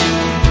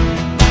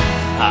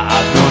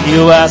 I've known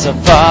you as a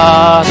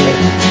father.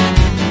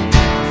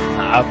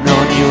 I've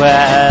known you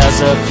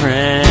as a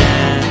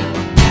friend.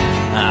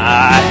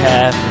 I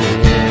have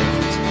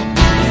lived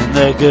in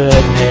the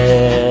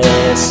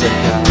goodness of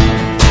God.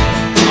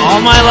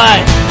 All my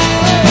life.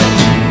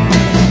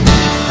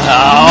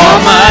 All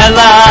my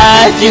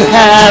life you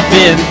have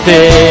been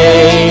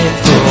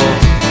faithful.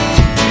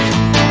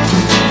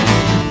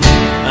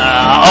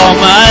 All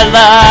my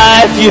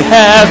life you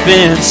have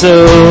been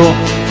so,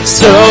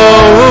 so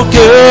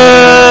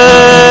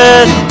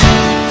good.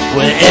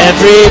 With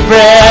every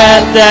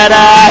breath that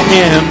I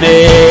am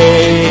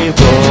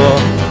able,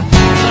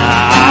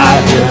 I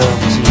will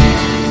sing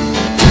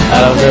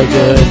of the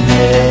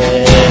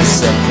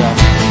goodness of God.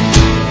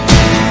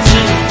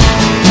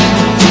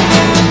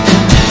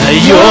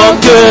 Your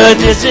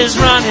goodness is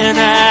running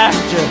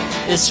after,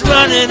 it's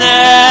running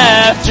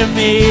after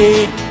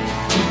me.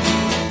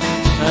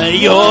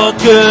 Your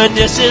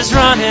goodness is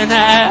running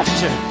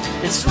after,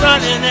 it's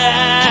running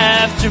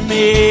after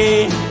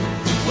me.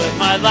 With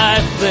my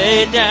life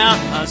laid down,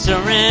 I'm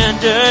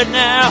surrendered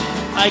now.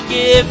 I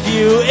give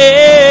you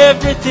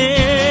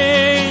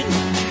everything.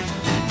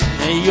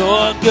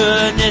 Your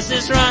goodness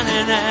is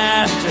running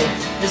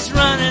after, it's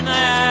running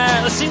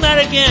after. Let's sing that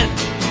again.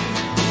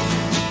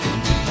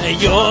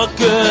 Your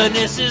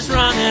goodness is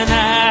running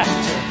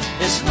after,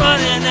 it's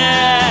running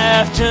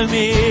after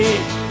me.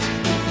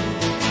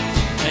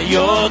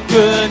 Your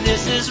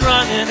goodness is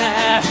running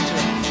after,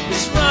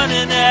 it's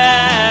running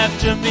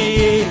after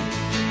me.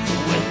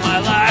 With my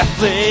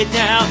life laid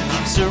down,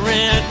 I'm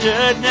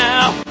surrendered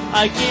now.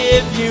 I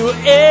give you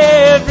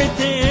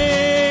everything.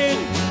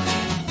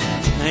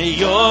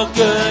 Your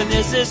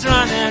goodness is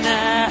running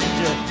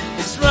after,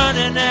 it's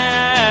running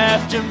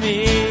after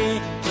me.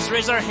 Let's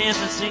raise our hands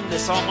and sing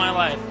this all my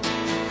life.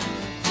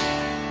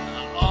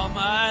 All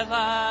my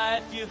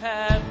life you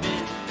have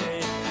been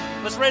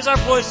faithful. Let's raise our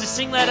voice to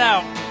sing that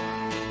out.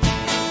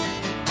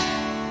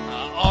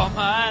 All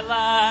my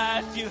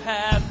life you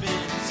have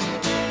been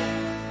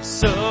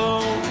so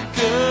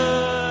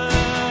good.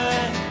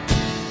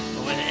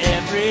 With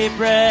every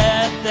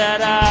breath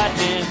that I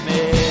am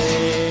able,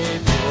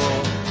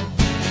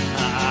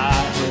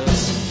 I will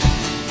sing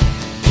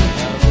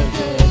of the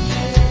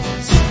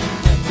goodness.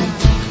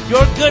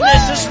 Your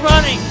goodness is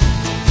running.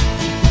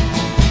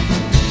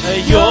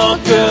 Your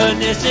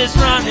goodness is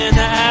running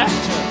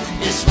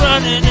after, it's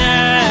running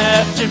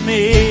after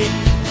me.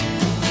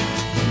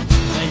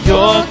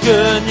 Your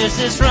goodness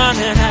is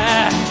running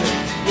after,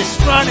 it's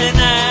running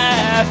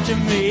after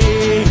me.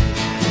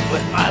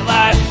 With my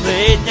life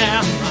laid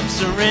down, I'm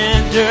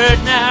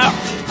surrendered now.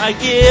 I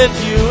give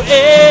you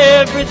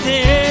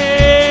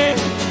everything.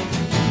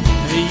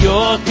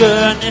 Your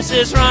goodness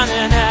is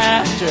running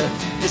after,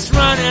 it's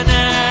running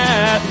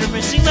after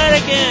me. Sing that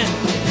again.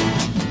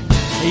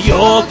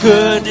 Your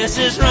goodness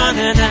is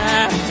running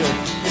after,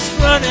 it's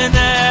running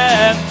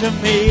after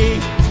me.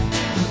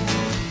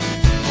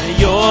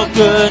 Your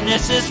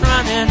goodness is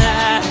running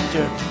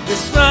after,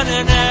 it's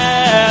running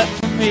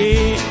after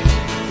me.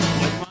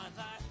 With my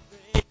life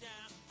laid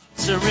down,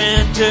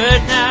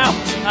 surrendered now,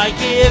 I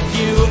give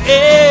you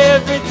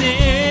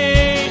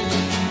everything.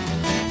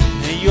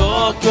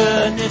 Your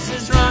goodness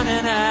is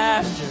running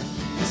after,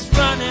 it's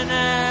running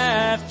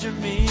after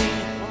me.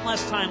 One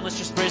last time, let's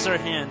just raise our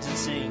hands and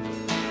sing.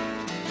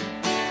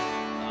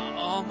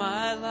 All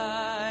my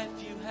life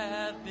you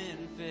have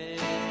been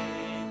faithful.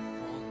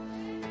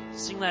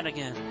 Sing that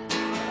again.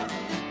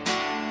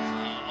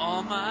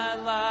 All my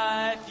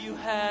life you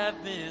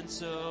have been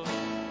so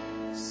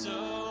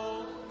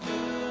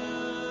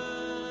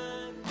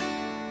good.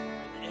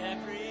 With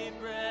every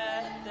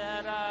breath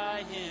that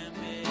I am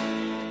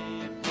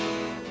able,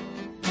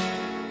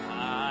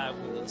 I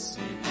will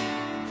sing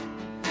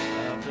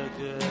of the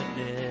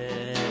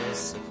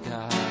goodness of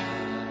God.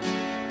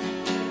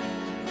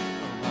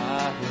 Oh,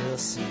 I will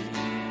sing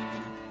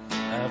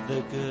of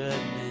the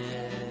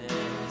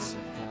goodness of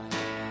God.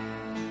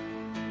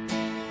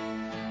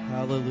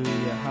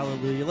 Hallelujah,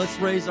 hallelujah. Let's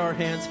raise our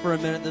hands for a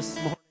minute this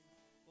morning.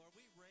 Lord,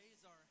 we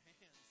raise our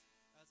hands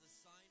as a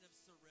sign of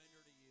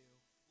surrender to you.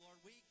 Lord,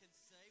 we can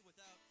say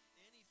without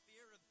any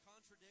fear of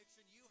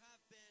contradiction, you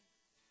have been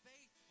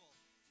faithful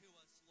to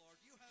us, Lord.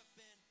 You have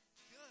been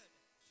good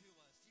to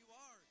us. You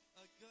are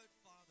a good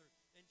Father.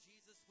 And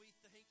Jesus, we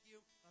thank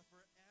you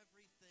for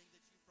everything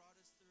that you brought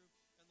us through.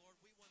 And Lord,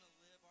 we want to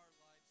live our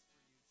lives for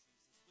you,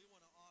 Jesus. We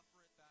want to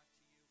offer it back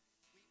to you.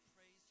 We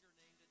praise your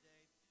name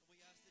today. And we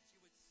ask that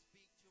you would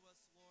speak to us,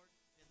 Lord,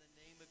 in the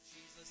name of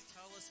Jesus.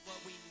 Tell us what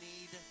we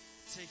need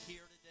to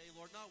hear today,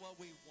 Lord. Not what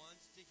we want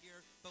to hear,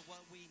 but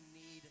what we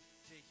need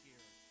to hear.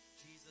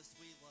 Jesus,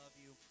 we love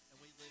you, and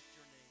we lift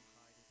your name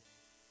high today.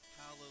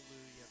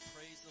 Hallelujah.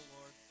 Praise the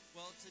Lord.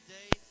 Well,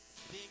 today,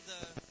 being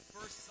the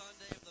first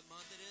Sunday of the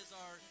month, it is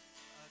our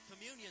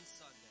Communion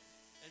Sunday.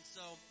 And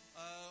so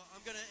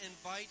I'm going to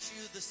invite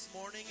you this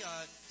morning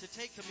to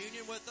take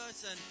communion with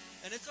us.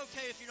 And it's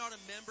okay if you're not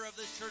a member of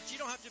this church. You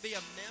don't have to be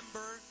a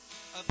member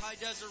of High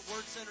Desert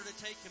Word Center to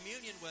take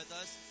communion with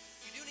us.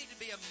 You do need to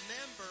be a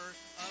member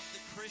of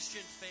the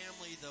Christian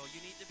family, though. You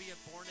need to be a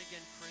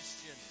born-again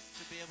Christian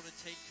to be able to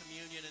take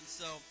communion. And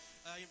so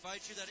I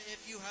invite you that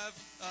if you have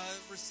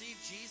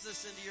received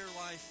Jesus into your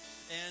life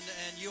and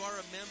you are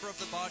a member of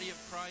the body of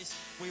Christ,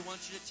 we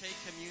want you to take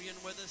communion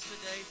with us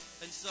today.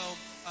 And so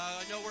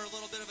I know we're a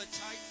little bit of a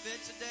tight fit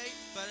today,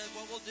 but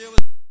what we'll do is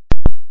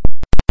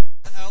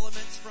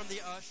elements from the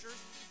ushers.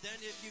 Then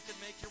if you can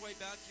make your way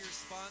back to your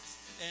spots,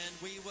 and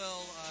we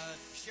will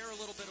share a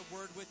little bit of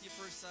word with you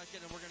for a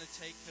second, and we're going to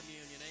take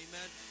communion.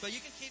 Amen. But you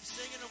can keep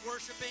singing and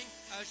worshiping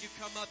as you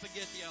come up and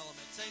get the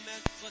elements.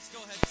 Amen. Let's go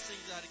ahead and sing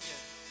that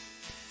again.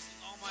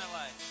 All my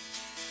life.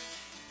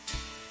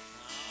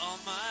 All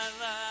my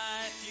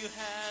life you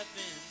have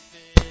been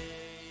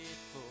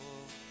faithful.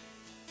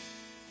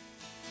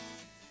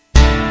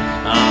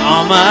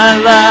 All my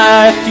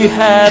life you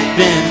have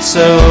been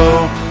so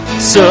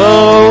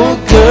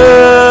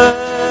good.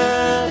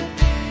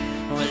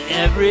 With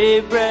every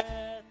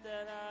breath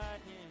that I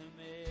am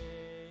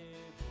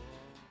able,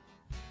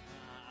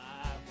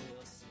 I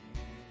will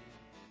sing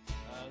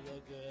of the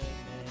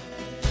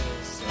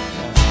goodness of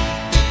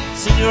God.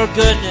 Sing your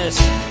goodness.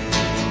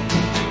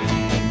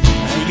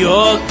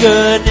 Your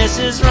goodness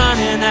is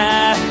running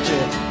after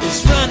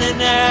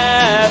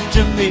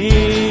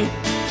me.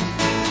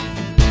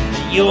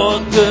 Your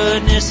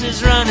goodness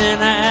is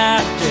running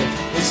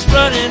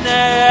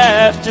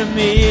after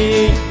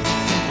me.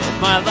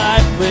 With my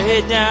life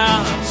laid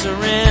down, I'm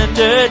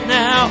surrendered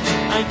now.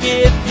 I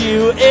give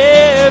you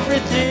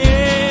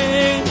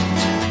everything.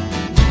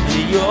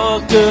 Your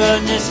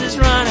goodness is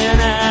running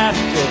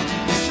after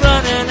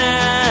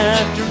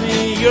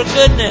me.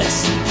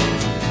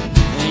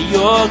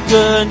 Your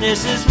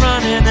goodness is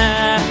running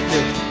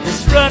after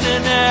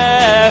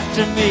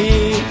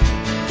me.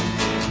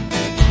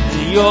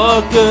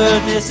 Your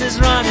goodness is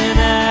running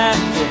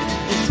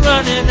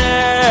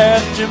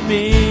after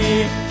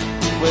me.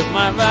 With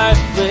my life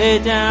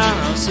laid down,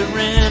 I'm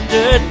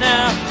surrendered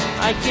now.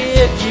 I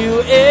give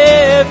you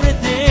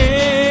everything.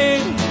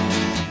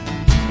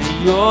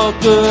 Your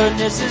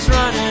goodness is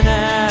running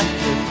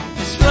after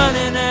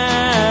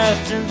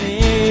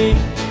me.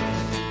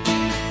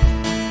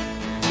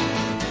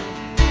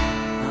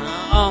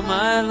 All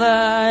my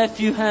life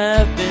you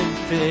have been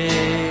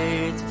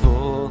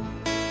faithful.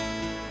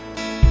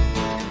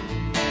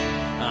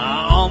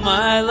 All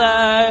my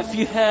life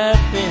you have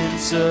been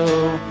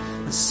so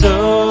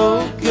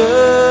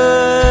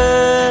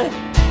good.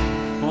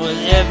 With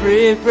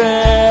every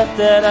breath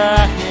that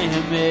I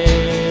am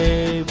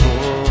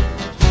able,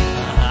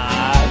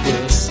 I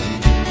will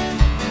sing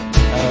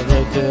of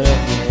the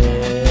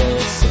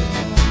goodness of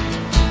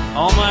God.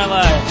 All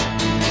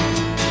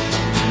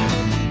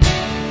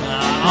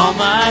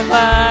my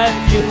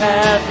life you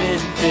have been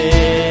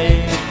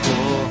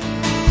faithful.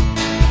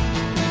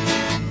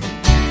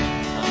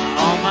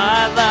 All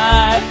my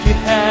life you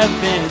have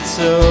been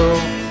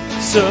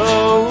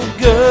so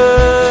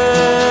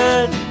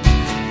good.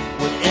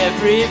 With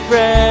every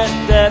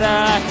breath that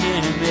I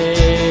am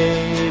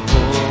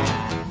able,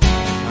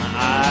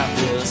 I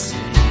will sing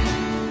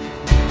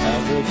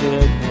of the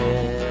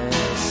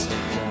goodness of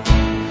God.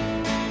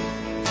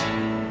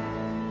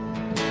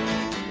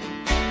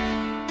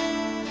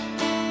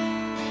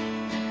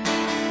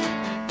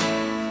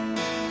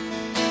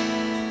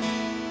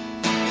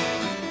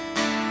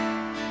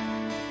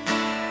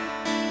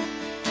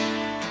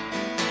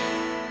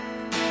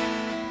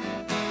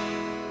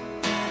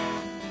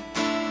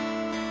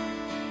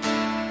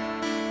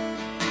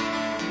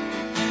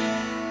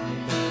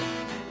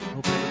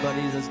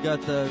 Has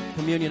got the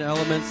communion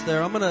elements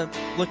there. I'm going to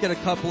look at a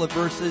couple of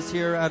verses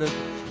here out of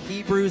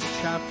Hebrews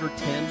chapter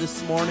 10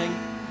 this morning.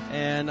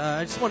 And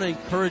I just want to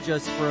encourage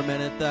us for a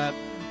minute that,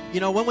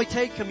 when we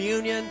take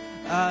communion,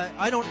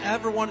 I don't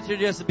ever want it to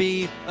just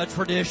be a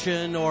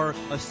tradition or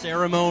a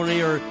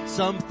ceremony or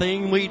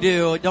something we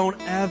do.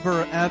 Don't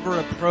ever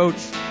approach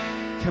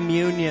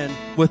communion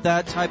with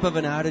that type of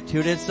an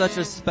attitude. It's such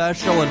a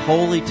special and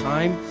holy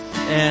time.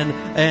 And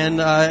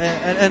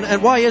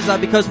why is that?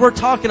 Because we're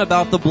talking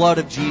about the blood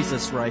of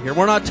Jesus right here.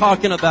 We're not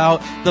talking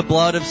about the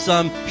blood of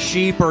some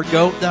sheep or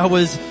goat that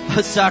was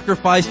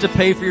sacrificed to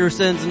pay for your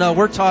sins. No,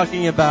 we're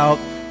talking about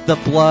the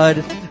blood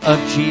of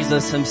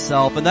Jesus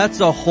himself. And that's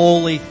a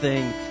holy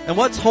thing. And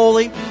what's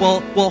holy?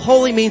 Well,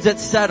 holy means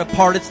it's set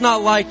apart. It's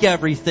not like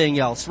everything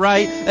else,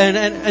 right?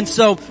 And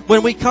so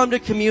when we come to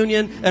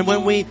communion and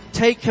when we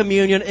take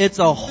communion, it's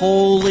a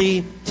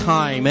holy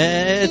time.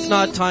 It's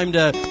not time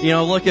to,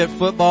 look at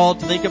football,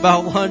 to think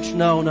about lunch.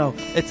 No.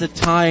 It's a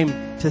time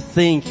to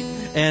think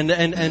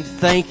and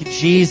thank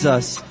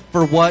Jesus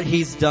for what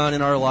he's done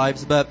in our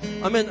lives. But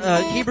I'm in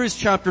Hebrews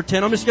chapter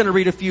 10. I'm just going to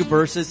read a few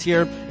verses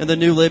here in the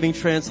New Living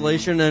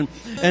Translation. And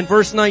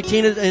verse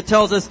 19, it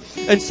tells us,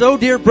 "And so,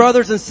 dear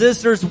brothers and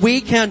sisters,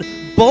 we can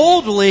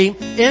boldly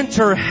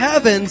enter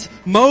heaven's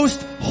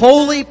most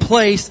holy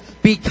place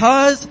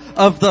because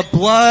of the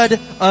blood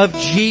of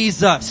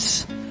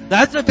Jesus."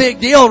 That's a big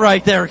deal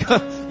right there.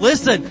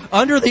 Listen,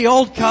 under the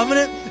Old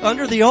Covenant,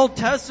 under the Old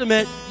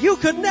Testament, you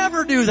could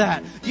never do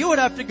that. You would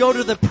have to go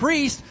to the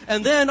priest,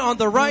 and then on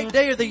the right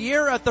day of the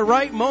year, at the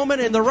right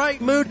moment, in the right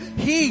mood,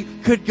 he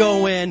could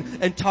go in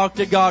and talk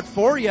to God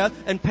for you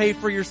and pay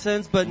for your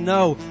sins. But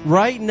no,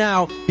 right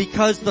now,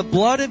 because the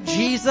blood of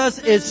Jesus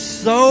is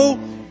so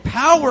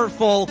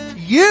powerful,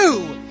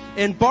 you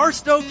in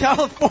Barstow,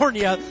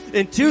 California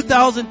in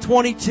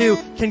 2022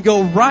 can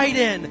go right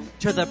in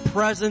to the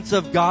presence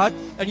of God,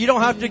 and you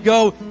don't have to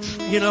go,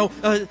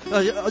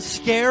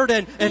 scared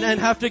and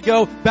have to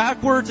go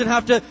backwards and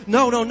have to,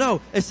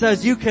 no. It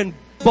says you can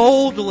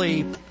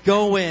boldly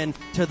go in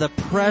to the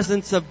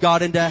presence of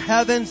God, into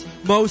heaven's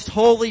most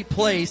holy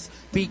place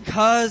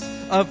because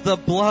of the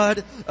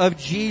blood of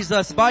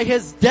Jesus. By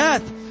his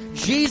death,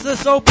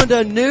 Jesus opened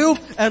a new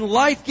and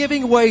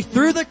life-giving way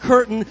through the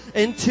curtain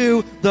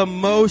into the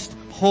most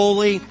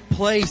holy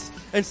place.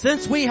 And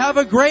since we have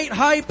a great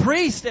high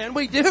priest, and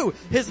we do,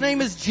 his name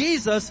is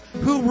Jesus,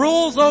 who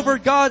rules over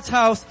God's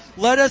house,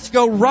 let us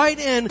go right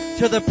in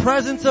to the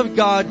presence of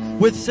God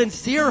with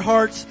sincere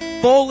hearts,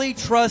 fully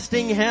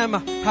trusting him.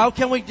 How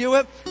can we do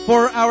it?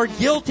 For our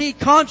guilty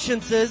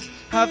consciences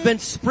have been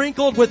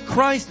sprinkled with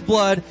Christ's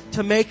blood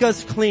to make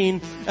us clean,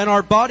 and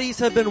our bodies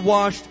have been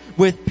washed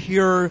with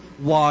pure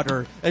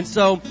water. And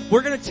so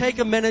we're going to take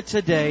a minute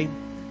today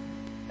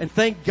and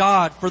thank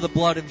God for the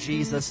blood of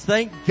Jesus.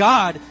 Thank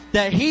God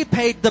that He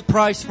paid the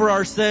price for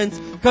our sins,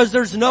 because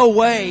there's no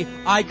way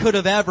I could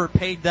have ever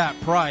paid that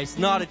price.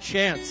 Not a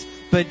chance.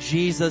 But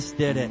Jesus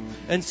did it.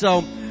 And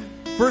so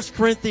 1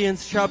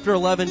 Corinthians chapter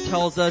 11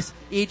 tells us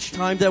each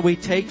time that we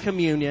take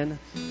communion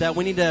that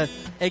we need to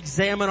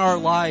examine our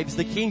lives.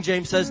 The King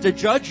James says to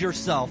judge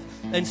yourself.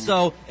 And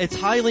so it's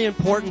highly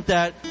important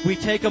that we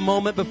take a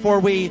moment before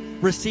we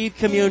receive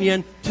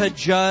communion to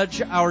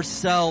judge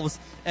ourselves.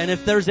 And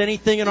if there's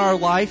anything in our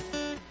life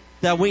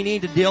that we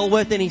need to deal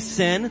with, any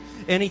sin,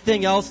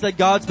 anything else that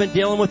God's been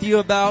dealing with you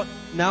about,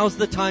 now's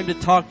the time to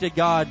talk to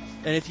God.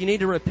 And if you need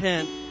to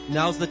repent,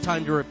 now's the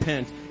time to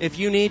repent. If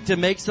you need to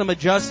make some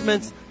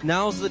adjustments,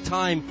 now's the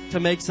time to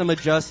make some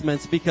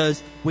adjustments,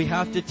 because we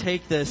have to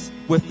take this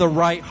with the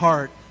right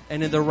heart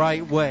and in the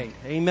right way.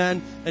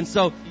 Amen? And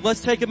so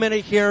let's take a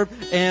minute here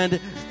and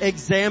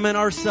examine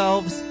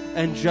ourselves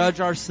and judge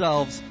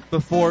ourselves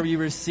before we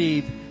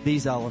receive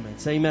these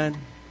elements. Amen?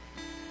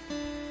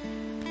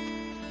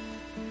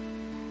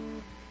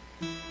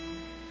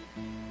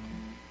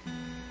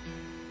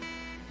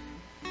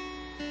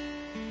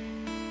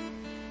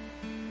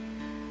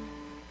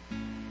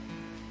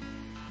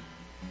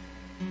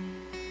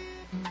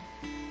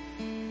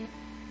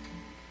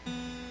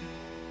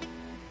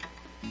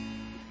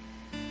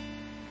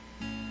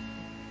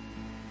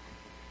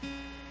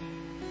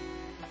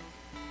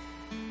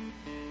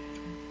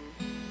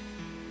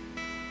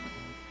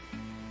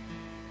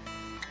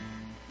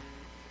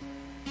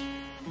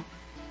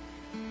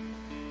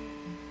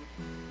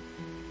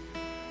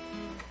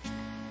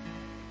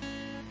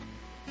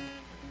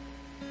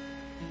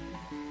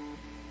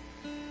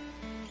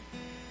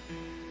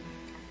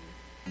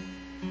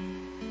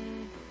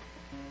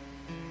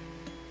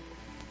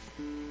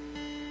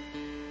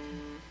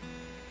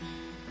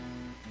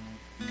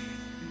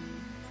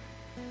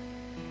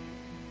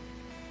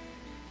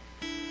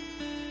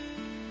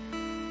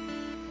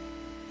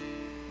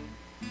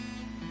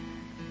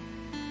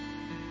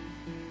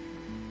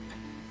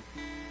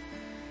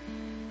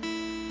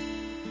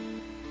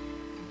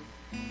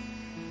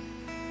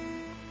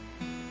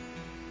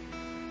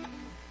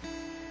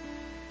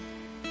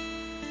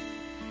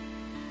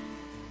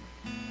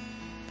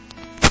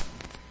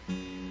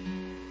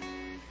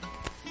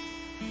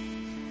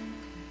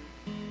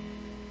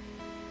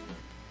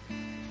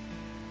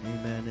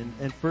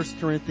 In 1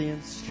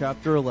 Corinthians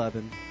chapter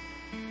 11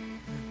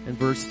 and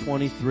verse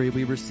 23,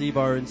 we receive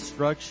our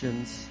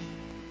instructions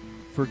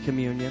for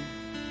communion.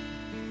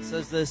 It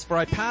says this, "For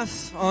I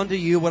pass on to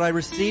you what I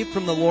received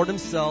from the Lord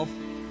Himself.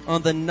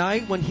 On the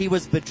night when He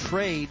was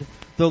betrayed,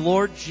 the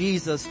Lord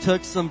Jesus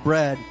took some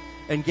bread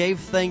and gave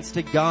thanks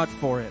to God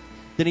for it.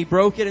 Then He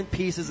broke it in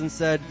pieces and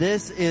said,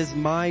 'This is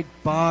my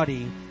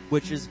body,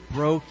 which is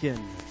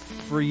broken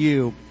for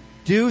you.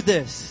 Do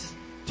this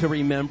to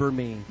remember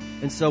me.'"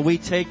 And so we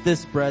take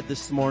this bread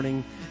this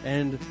morning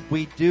and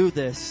we do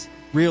this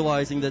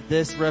realizing that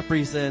this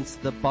represents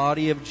the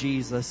body of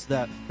Jesus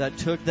that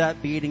took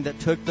that beating, that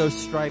took those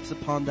stripes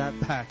upon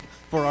that back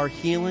for our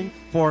healing,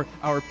 for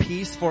our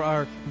peace, for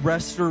our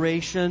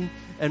restoration.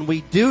 And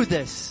we do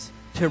this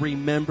to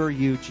remember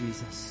you,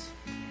 Jesus.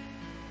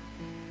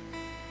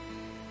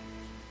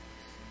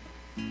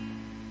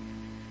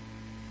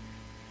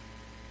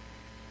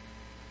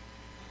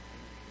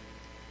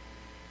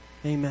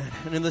 Amen.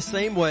 And in the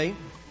same way,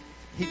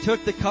 He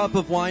took the cup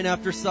of wine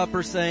after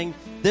supper, saying,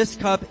 "This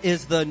cup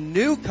is the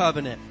new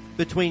covenant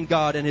between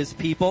God and His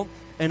people,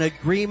 an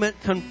agreement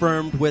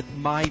confirmed with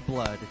my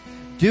blood.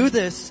 Do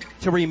this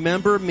to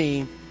remember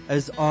me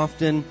as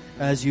often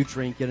as you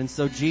drink it." And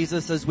so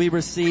Jesus, as we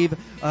receive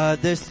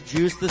this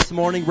juice this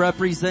morning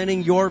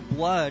representing your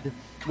blood,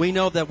 we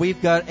know that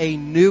we've got a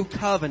new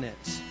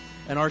covenant.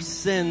 And our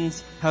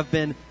sins have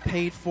been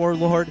paid for,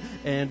 Lord,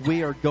 and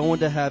we are going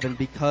to heaven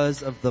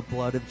because of the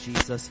blood of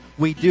Jesus.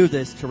 We do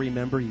this to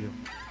remember you.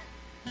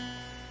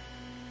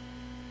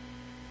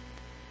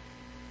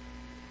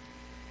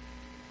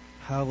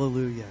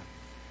 Hallelujah.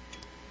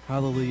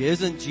 Hallelujah.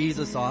 Isn't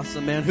Jesus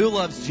awesome, man? Who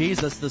loves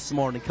Jesus this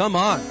morning? Come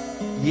on.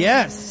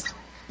 Yes.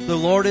 The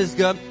Lord is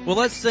good. Well,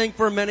 let's sing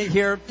for a minute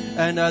here,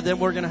 and then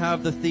we're going to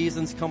have the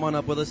Thesans come on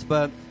up with us.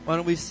 But why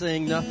don't we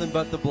sing Nothing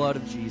But the Blood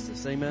of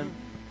Jesus? Amen.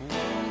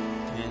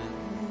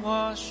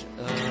 Wash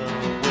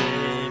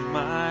away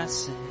my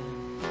sin.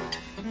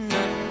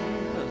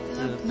 None but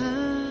the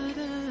blood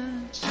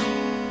of Jesus.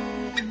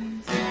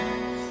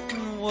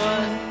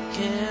 What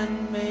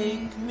can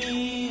make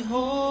me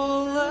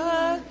whole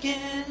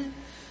again?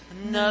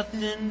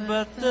 Nothing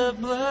but the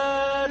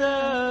blood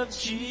of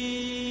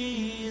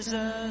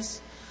Jesus.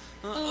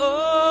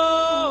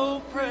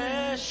 Oh,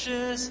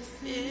 precious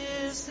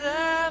is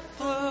that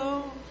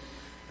flow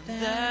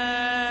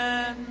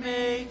that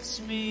makes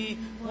me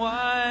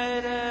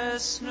white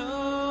as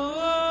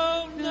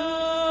snow.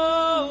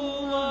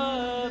 No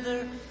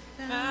other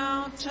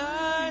fount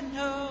I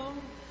know.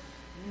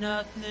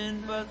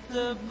 Nothing but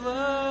the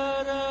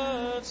blood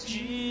of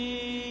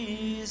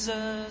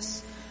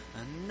Jesus.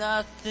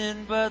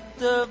 nothing but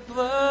the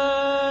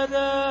blood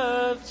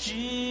of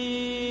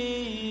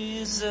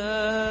Jesus.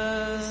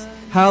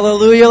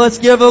 Hallelujah. Let's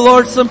give the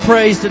Lord some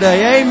praise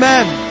today.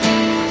 Amen.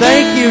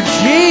 Thank you,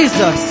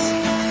 Jesus.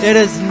 It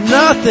is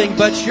nothing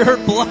but your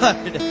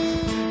blood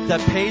that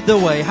paid the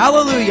way.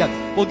 Hallelujah.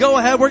 Well, go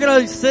ahead. We're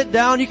going to sit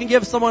down. You can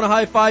give someone a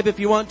high five if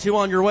you want to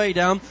on your way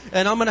down.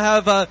 And I'm going to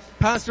have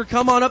Pastor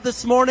come on up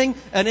this morning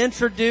and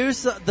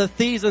introduce the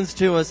Thesans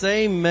to us.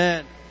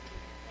 Amen.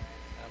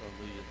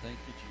 Hallelujah. Thank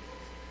you, Jesus.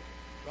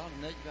 Ron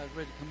and Nate, you guys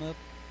ready to come up?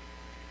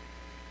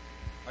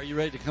 Are you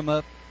ready to come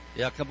up?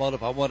 Yeah, come on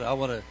up. I want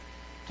to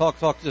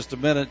talk just a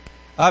minute.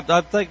 I'm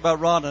thinking about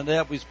Ron and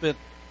Nate. We spent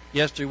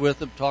yesterday with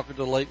them, talking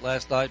to late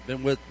last night.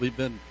 We've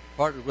been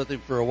partnered with him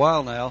for a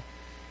while now.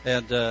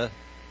 And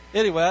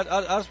anyway,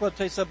 I just want to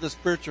tell you something of the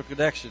spiritual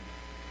connection.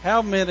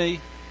 How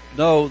many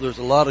know there's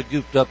a lot of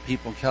goofed up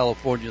people in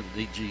California that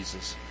need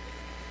Jesus?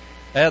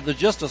 And there's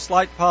just a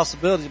slight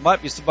possibility it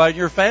might be somebody in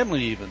your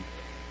family even.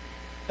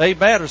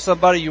 Amen, or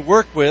somebody you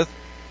work with.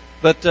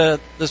 But the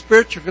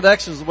spiritual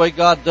connection is the way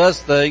God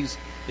does things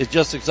is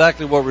just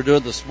exactly what we're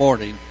doing this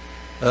morning.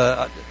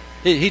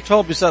 He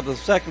told me something a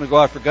second ago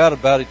I forgot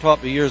about. He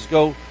taught me years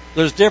ago.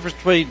 There's a difference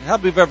between, how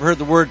many of you have ever heard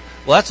the word,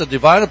 well, that's a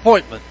divine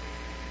appointment.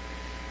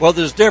 Well,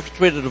 there's a difference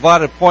between a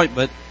divine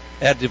appointment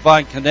and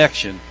divine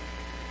connection.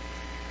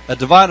 A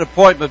divine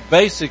appointment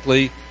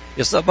basically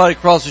is somebody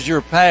crosses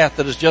your path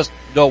that is just,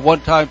 a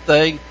one-time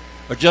thing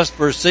or just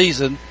for a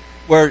season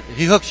where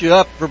he hooks you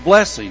up for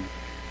blessing.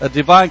 A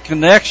divine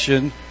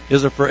connection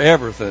is a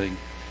forever thing.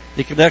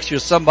 He connects you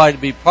with somebody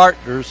to be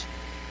partners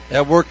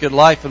that work in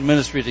life and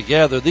ministry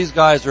together. These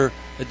guys are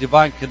a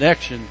divine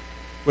connection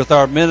with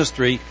our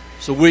ministry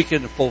so we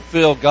can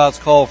fulfill God's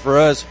call for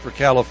us for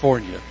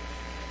California.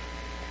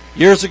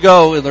 Years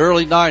ago in the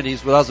early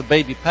 90s when I was a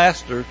baby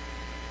pastor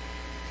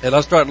and I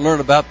started to learn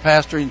about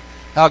pastoring,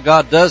 how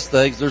God does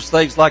things, there's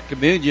things like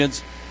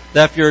communions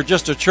that if you're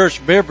just a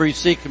church member, you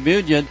see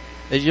communion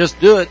and you just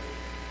do it.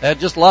 And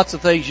just lots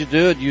of things you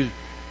do, and you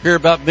hear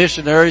about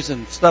missionaries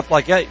and stuff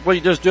like that. Well,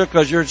 you just do it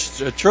because you're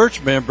a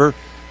church member.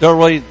 Don't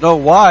really know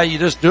why. You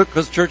just do it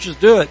because churches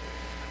do it.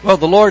 Well,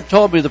 the Lord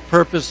told me the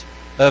purpose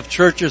of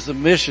churches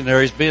and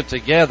missionaries being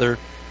together.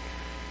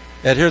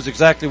 And here's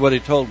exactly what he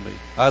told me.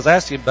 I was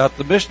asking about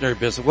the missionary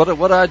business. What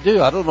do I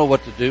do? I don't know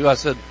what to do. I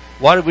said,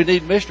 why do we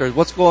need missionaries?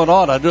 What's going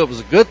on? I knew it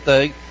was a good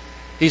thing.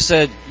 He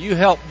said, you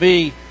help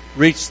me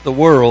reach the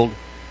world.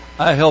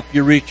 I help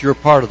you reach your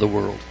part of the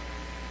world.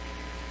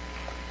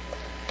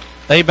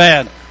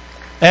 Amen.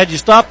 And you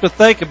stop to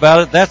think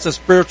about it, that's a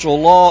spiritual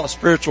law, a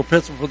spiritual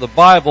principle from the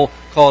Bible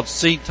called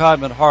seed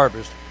time and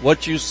harvest.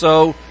 What you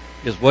sow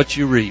is what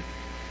you reap.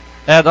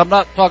 And I'm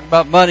not talking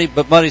about money,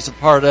 but money's a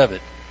part of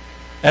it.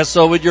 And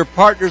so when you're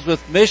partners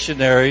with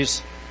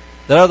missionaries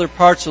in other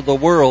parts of the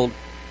world,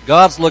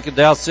 God's looking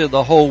down, seeing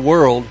the whole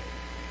world,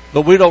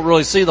 but we don't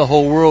really see the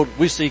whole world.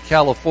 We see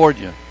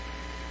California.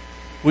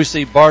 We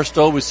see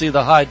Barstow. We see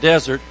the high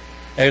desert.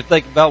 And you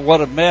think about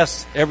what a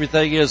mess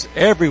everything is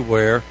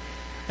everywhere.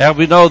 And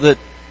we know that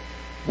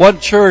one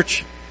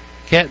church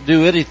can't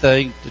do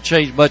anything to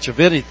change much of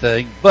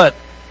anything, but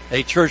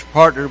a church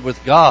partnered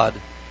with God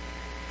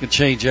can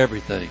change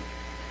everything.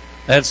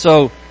 And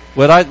so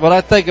when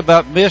I think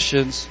about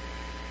missions,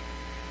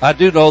 I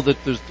do know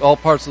that there's all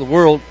parts of the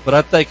world, but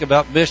I think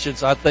about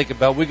missions, I think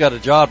about we got a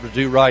job to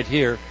do right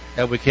here,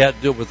 and we can't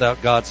do it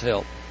without God's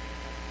help.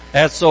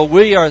 And so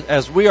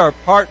as we are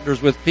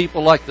partners with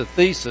people like the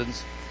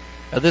Thesans,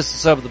 and this is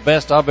some of the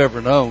best I've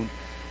ever known,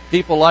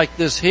 people like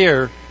this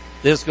here,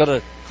 this is going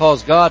to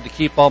cause God to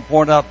keep on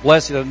pouring out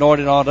blessing and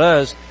anointing on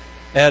us.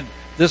 And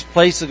this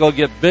place is going to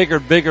get bigger,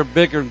 bigger,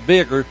 bigger, and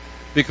bigger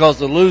because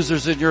the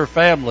losers in your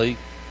family,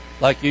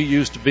 like you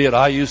used to be and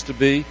I used to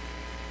be,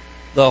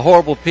 the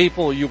horrible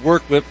people you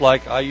work with,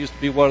 like I used to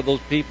be one of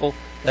those people,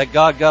 that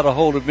God got a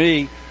hold of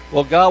me.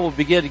 Well, God will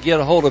begin to get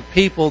a hold of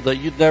people that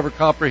you'd never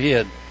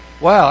comprehend.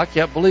 Wow, I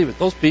can't believe it.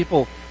 Those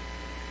people,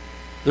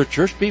 they're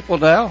church people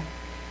now.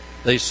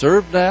 They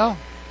serve now.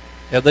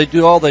 And they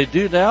do all they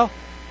do now.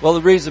 Well,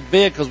 the reason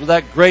being, because with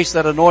that grace,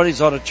 that anointing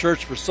is on a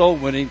church for soul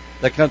winning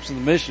that comes from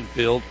the mission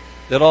field,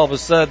 then all of a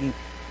sudden,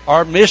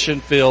 our mission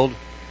field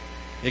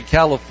in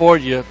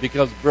California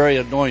becomes very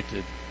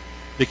anointed,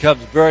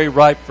 becomes very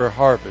ripe for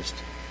harvest.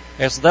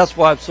 And so that's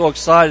why I'm so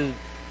excited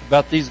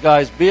about these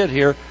guys being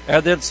here.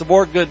 And then some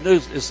more good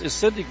news. Is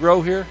Cindy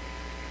Grow here?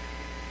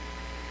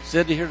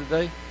 Cindy here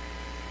today?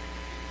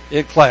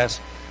 In class.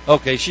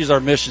 Okay, she's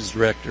our missions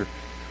director.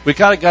 We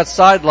kind of got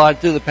sidelined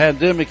through the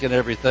pandemic and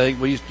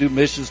everything. We used to do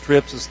missions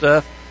trips and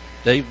stuff.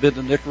 Dave's been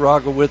to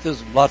Nicaragua with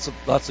us, and lots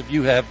of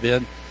you have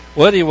been.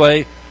 Well,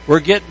 anyway, we're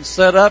getting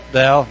set up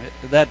now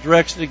in that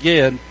direction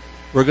again.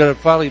 We're going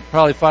to probably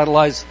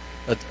finalize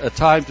a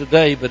time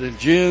today, but in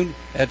June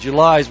and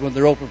July is when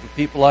they're open for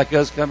people like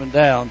us coming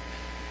down.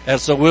 And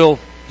so we'll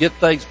get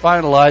things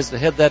finalized to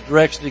head that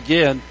direction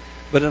again.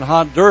 But in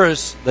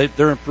Honduras,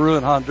 they're in Peru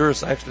and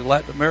Honduras, actually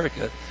Latin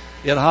America.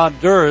 In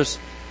Honduras,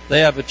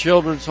 they have a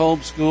children's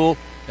home school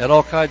and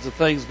all kinds of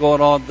things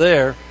going on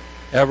there.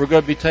 And we're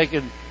going to be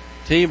taking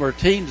team or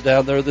teams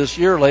down there this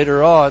year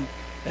later on,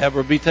 and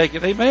we'll be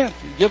taking, amen,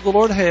 give the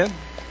Lord a hand.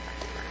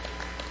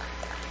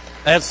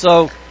 And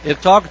so, in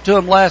talking to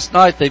them last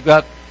night, they've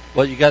got,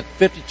 you got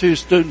 52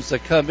 students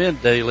that come in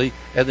daily,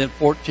 and then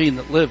 14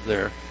 that live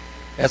there.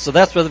 And so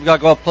that's what they've got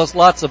going, plus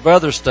lots of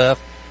other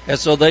stuff. And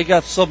so they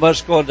got so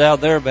much going down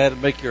there, man, to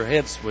make your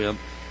head swim.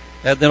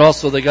 And then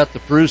also they got the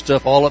Peru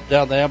stuff all up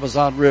down the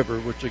Amazon River,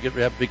 which we're going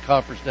to have a big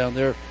conference down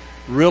there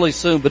really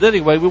soon. But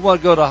anyway, we want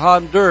to go to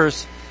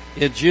Honduras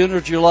in June or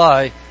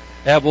July,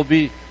 and we'll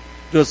be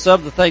doing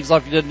some of the things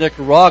like we did in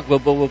Nicaragua,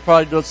 but we'll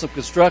probably do some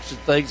construction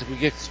things if we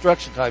get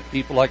construction type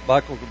people like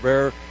Michael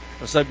Cabrera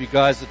or some of you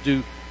guys that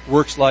do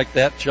works like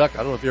that. Chuck, I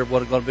don't know if you ever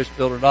want to go to mission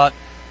field or not.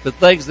 The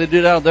things they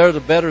do down there, the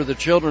better the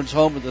children's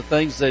home and the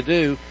things they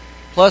do.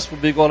 Plus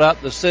we'll be going out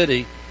in the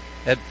city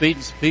and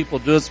feeding some people,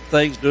 doing some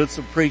things, doing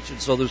some preaching.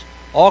 So there's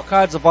all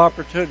kinds of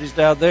opportunities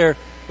down there.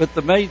 But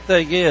the main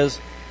thing is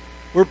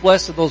we're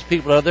blessing those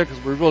people down there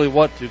because we really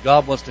want to.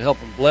 God wants to help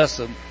them bless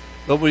them.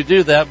 But when we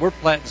do that, we're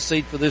planting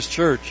seed for this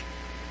church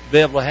to be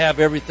able to have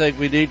everything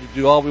we need to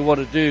do all we want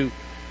to do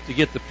to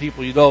get the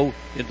people,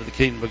 into the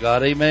kingdom of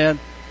God. Amen.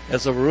 And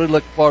so we're really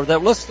looking forward to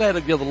that. Let's stand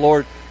and give the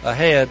Lord a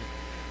hand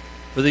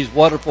for these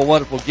wonderful,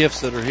 wonderful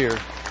gifts that are here.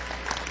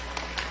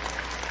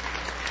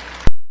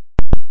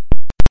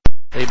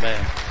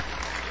 Amen.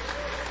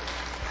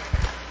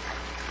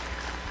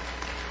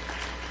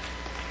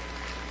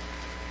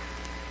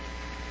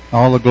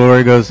 All the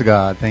glory goes to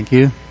God. Thank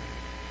you.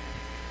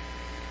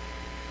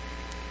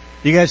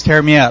 You guys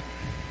tear me up.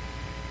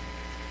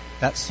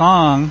 That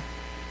song,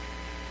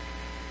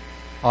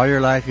 all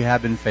your life you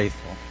have been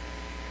faithful.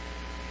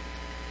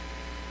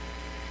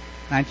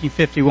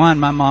 1951,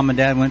 my mom and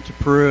dad went to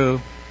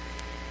Peru,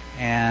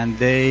 and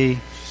they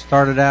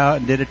started out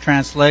and did a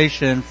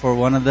translation for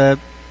one of the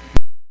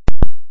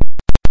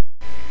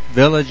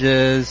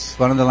villages,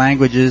 one of the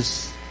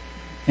languages,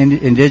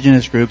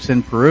 indigenous groups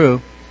in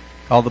Peru,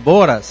 called the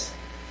Boras.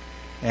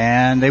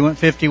 And they went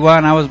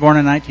 51. I was born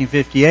in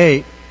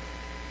 1958.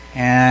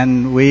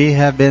 And we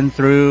have been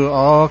through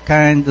all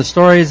kinds of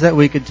stories that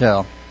we could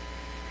tell.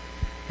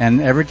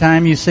 And every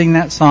time you sing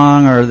that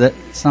song or that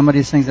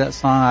somebody sings that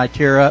song, I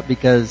tear up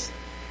because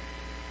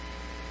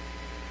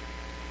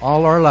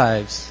all our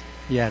lives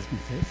He has been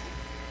faithful.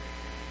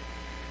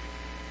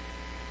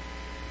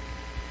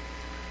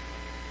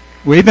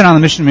 We've been on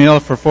the mission meal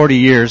for 40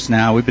 years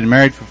now. We've been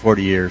married for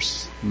 40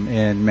 years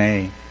in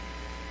May.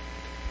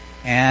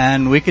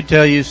 And we could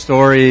tell you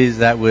stories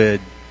that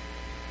would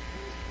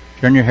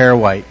turn your hair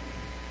white.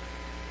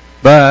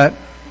 But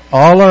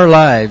all our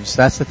lives,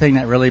 that's the thing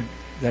that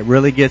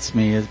really gets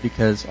me, is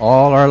because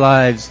all our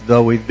lives,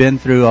 though we've been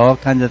through all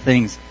kinds of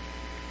things,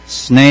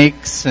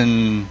 snakes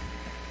and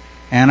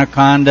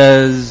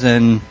anacondas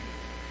and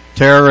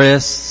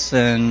terrorists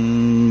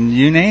and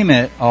you name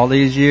it, all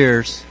these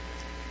years,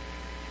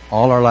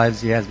 all our lives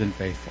He has been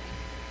faithful.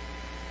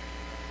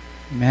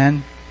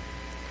 Amen.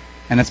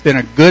 And it's been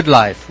a good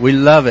life. We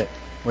love it.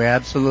 We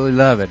absolutely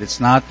love it. It's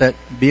not that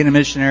being a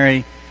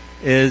missionary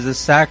is a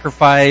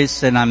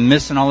sacrifice and I'm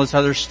missing all this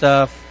other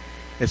stuff.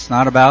 It's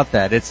not about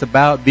that. It's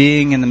about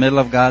being in the middle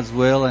of God's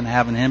will and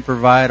having Him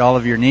provide all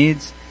of your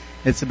needs.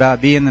 It's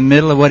about being in the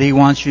middle of what He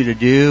wants you to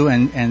do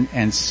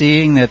and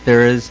seeing that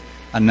there is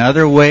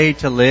another way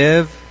to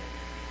live.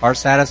 Our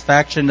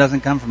satisfaction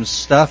doesn't come from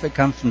stuff. It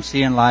comes from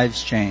seeing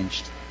lives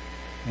changed.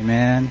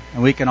 Amen.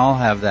 And we can all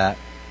have that.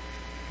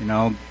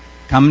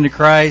 Coming to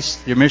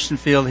Christ, your mission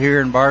field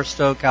here in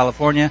Barstow,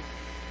 California,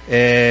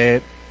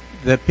 the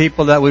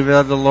people that we've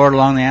loved the Lord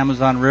along the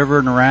Amazon River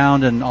and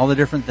around and all the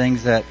different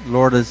things that the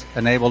Lord has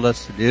enabled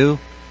us to do.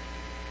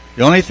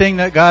 The only thing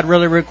that God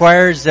really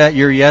requires is that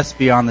your yes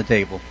be on the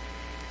table.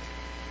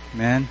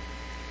 Amen.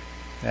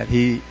 That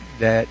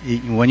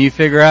when you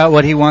figure out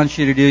what He wants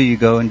you to do, you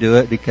go and do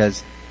it,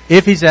 because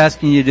if He's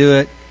asking you to do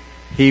it,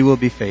 He will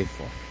be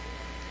faithful.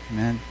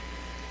 Amen.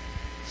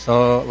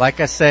 So,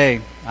 like I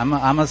say,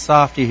 I'm a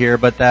softie here,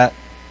 but that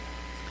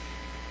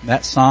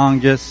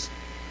song just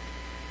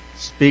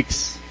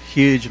speaks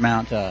huge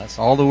amount to us.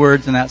 All the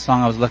words in that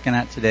song I was looking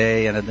at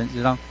today,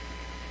 and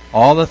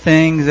all the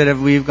things that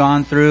we've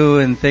gone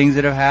through and things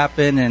that have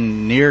happened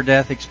and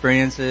near-death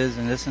experiences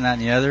and this and that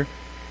and the other,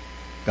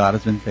 God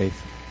has been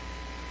faithful.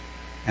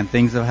 And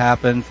things have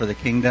happened for the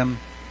kingdom,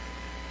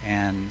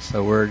 and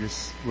so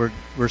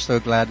we're so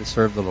glad to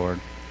serve the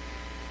Lord.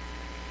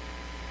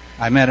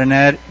 I met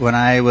Annette when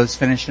I was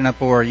finishing up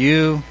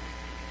ORU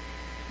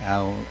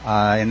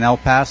in El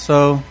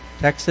Paso,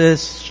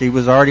 Texas. She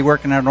was already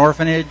working at an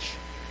orphanage,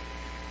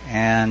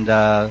 and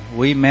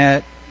we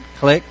met,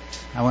 clicked.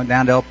 I went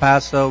down to El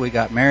Paso, we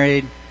got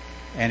married,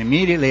 and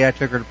immediately I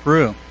took her to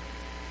Peru,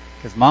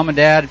 because Mom and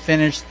Dad had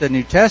finished the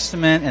New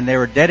Testament and they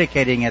were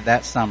dedicating it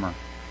that summer.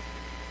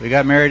 We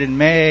got married in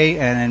May,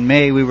 and in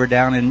May we were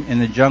down in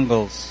the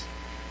jungles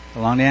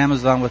along the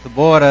Amazon with the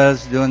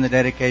Boras doing the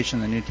dedication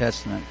of the New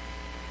Testament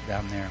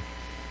down there.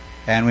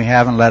 And we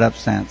haven't let up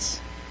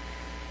since.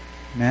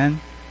 Amen.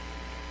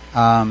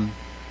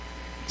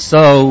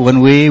 So when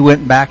we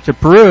went back to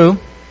Peru,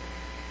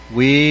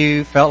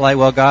 we felt like,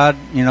 well, God,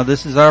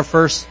 this is our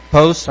first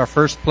post, our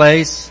first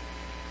place.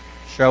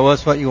 Show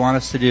us what you want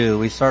us to do.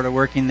 We started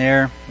working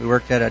there. We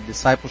worked at a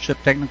discipleship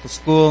technical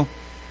school.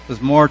 It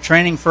was more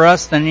training for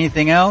us than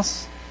anything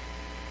else.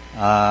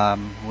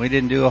 We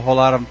didn't do a whole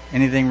lot of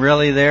anything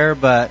really there,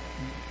 but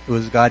it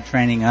was God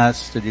training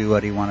us to do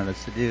what He wanted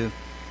us to do.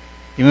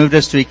 He moved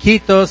us to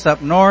Iquitos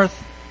up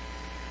north.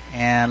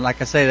 And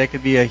like I say, there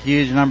could be a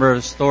huge number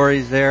of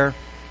stories there.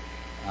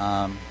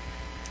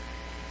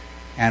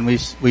 And we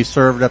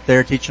served up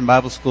there teaching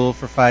Bible school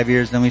for 5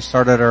 years. Then we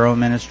started our own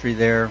ministry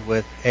there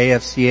with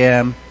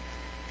AFCM,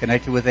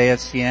 connected with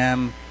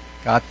AFCM,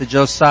 got the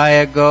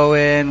Josiah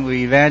going.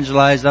 We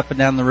evangelized up and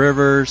down the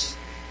rivers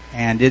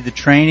and did the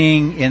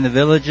training in the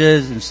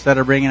villages. Instead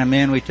of bringing them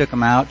in, we took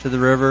them out to the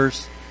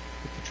rivers,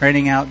 put the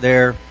training out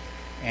there,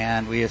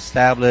 and we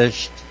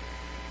established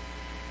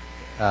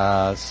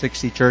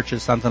 60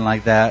 churches, something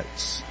like that,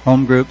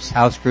 home groups,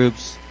 house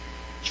groups,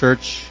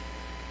 church,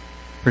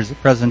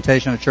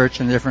 presentation of church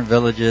in different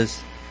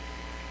villages.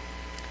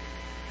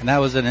 And that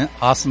was an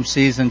awesome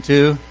season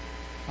too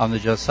on the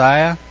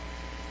Josiah,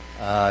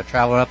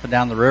 traveling up and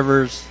down the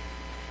rivers.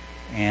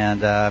 And,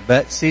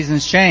 but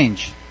seasons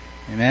change.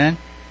 Amen.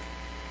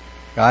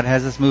 God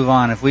has us move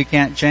on. If we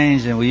can't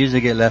change, then we usually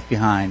get left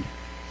behind.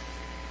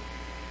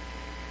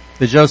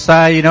 The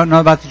Josiah, you don't know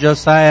about the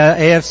Josiah,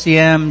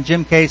 AFCM,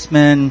 Jim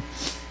Caseman,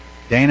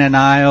 Dana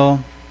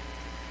Nile.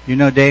 You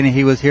know Dana,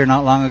 he was here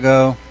not long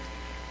ago.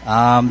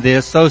 The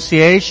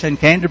association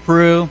came to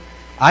Peru.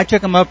 I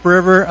took him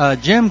upriver.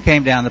 Jim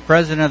came down. The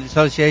president of the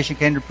association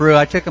came to Peru.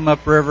 I took him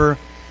upriver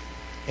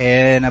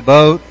in a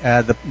boat.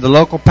 The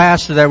local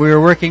pastor that we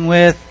were working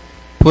with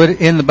put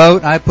in the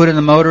boat. I put in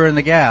the motor and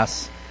the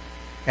gas.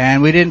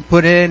 And he didn't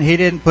put in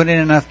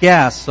enough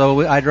gas.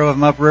 So I drove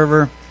him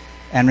upriver,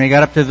 and we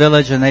got up to the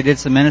village, and they did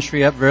some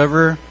ministry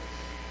upriver.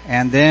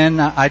 And then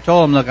I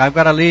told him, look, I've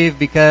got to leave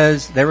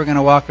because they were going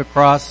to walk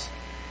across,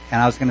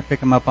 and I was going to pick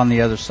them up on the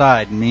other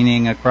side,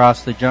 meaning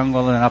across the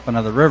jungle and up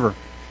another river.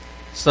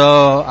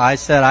 So I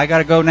said, I got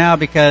to go now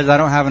because I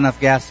don't have enough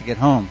gas to get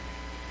home.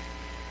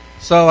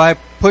 So I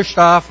pushed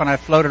off and I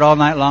floated all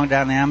night long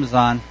down the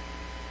Amazon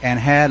and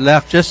had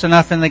left just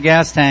enough in the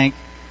gas tank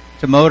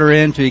to motor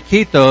into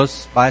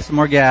Iquitos, buy some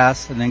more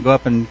gas, and then go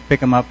up and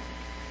pick them up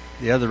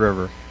the other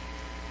river.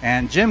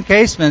 And Jim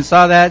Caseman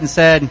saw that and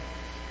said,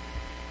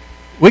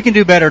 we can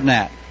do better than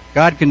that.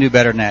 God can do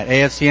better than that.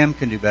 AFCM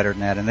can do better than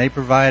that. And they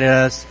provided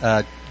us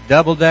a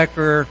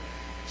double-decker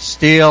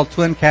steel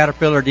twin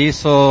Caterpillar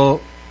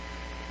diesel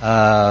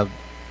boat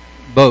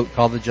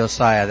called the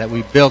Josiah that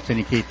we built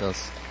in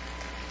Iquitos.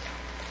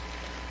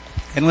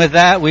 And with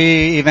that,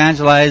 we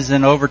evangelized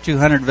in over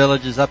 200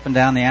 villages up and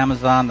down the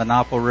Amazon, the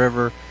Napo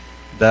River,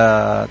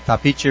 the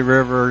Tapiche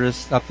River,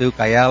 just up the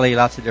Ucayali,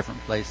 lots of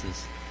different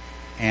places.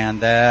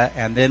 And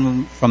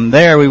then from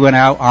there we went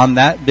out on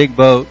that big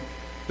boat.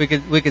 We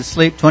could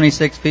sleep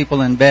 26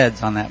 people in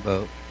beds on that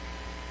boat.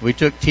 We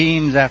took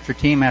teams after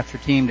team after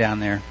team down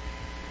there.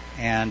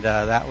 And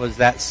that was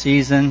that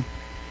season.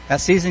 That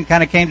season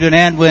kind of came to an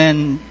end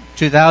when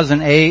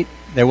 2008,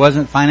 there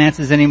wasn't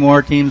finances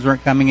anymore, teams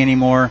weren't coming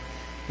anymore.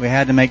 We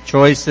had to make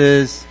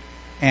choices.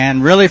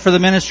 And really for the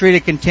ministry to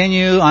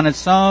continue on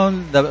its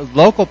own, the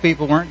local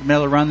people weren't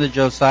able to run the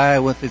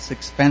Josiah with its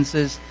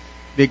expenses,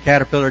 big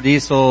Caterpillar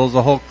diesels,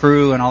 a whole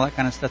crew and all that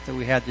kind of stuff that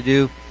we had to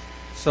do.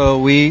 So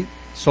we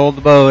sold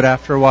the boat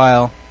after a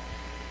while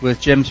with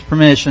Jim's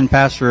permission,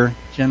 Pastor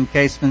Jim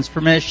Caseman's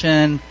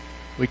permission.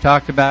 We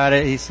talked about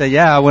it. He said,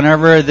 yeah,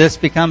 whenever this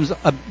becomes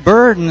a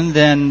burden,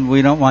 then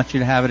we don't want you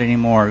to have it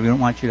anymore. We don't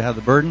want you to have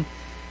the burden.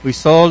 We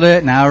sold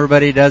it. Now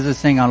everybody does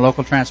this thing on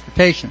local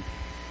transportation.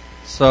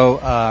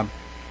 So,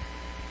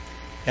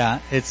 yeah,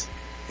 it's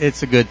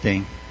a good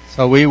thing.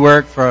 So we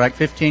worked for like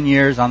 15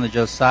 years on the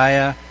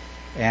Josiah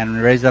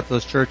and raised up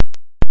those churches.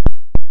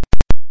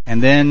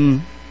 And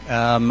then,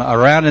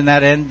 around in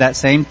that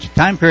same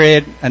time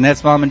period,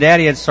 Annette's mom and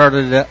daddy had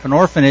started an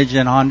orphanage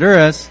in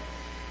Honduras.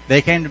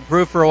 They came to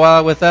Peru for a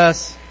while with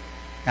us.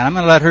 And I'm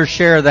going to let her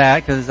share that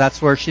because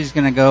that's where she's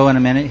going to go in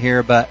a minute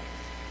here. But,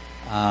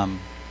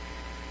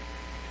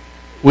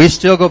 we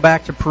still go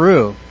back to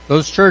Peru.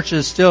 Those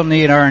churches still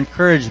need our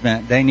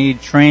encouragement. They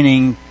need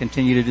training,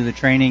 continue to do the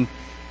training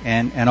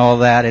and all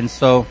that. And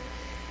so,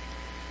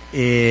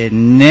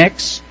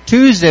 next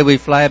Tuesday we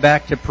fly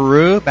back to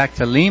Peru, back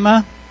to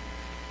Lima.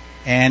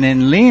 And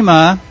in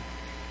Lima,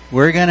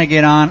 we're going to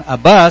get on a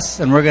bus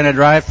and we're going to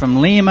drive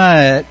from Lima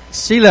at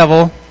sea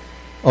level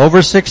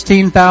over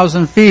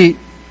 16,000 feet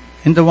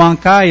into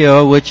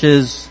Huancayo, which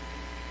is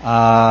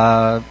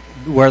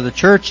where the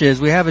church is.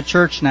 We have a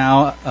church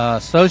now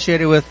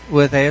associated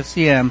with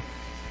AFCM.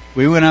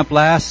 We went up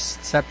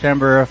last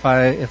September, if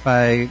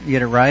I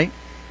get it right,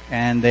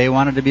 and they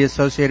wanted to be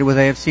associated with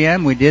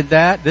AFCM. We did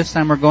that. This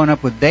time we're going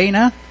up with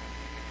Dana.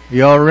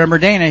 You all remember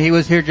Dana? He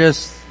was here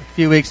just a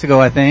few weeks ago,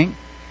 I think.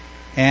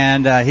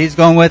 And he's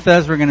going with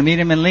us. We're going to meet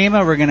him in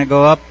Lima. We're going to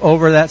go up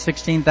over that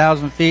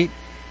 16,000 feet,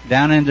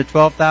 down into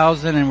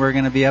 12,000, and we're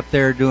going to be up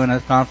there doing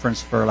a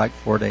conference for like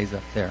 4 days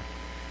up there.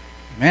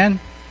 Amen?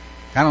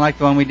 Kind of like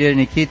the one we did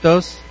in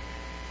Iquitos.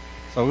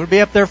 So we'll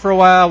be up there for a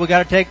while. We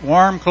got to take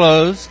warm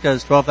clothes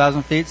because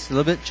 12,000 feet is a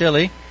little bit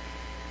chilly.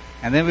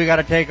 And then we got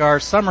to take our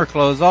summer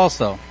clothes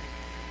also.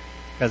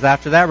 Because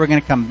after that we're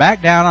going to come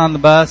back down on the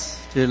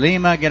bus to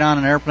Lima, get on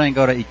an airplane,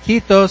 go to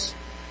Iquitos.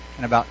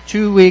 And about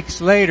 2 weeks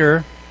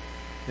later,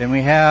 then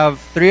we have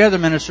 3 other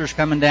ministers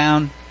coming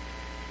down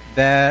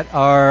that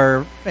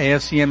are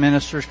AFCM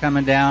ministers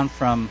coming down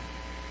from,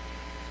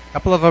 a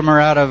couple of them are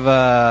out of,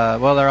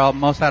 they're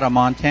almost out of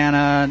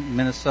Montana,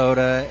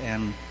 Minnesota,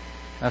 and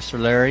Pastor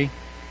Larry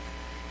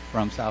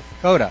from South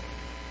Dakota.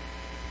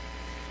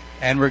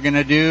 And we're going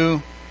to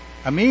do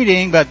a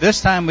meeting, but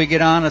this time we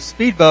get on a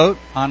speedboat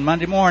on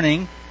Monday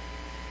morning,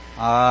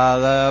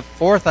 the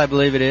 4th, I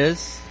believe it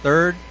is,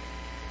 3rd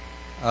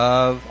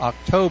of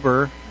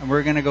October, and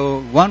we're going to go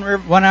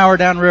 1 hour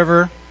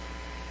downriver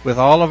with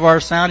all of our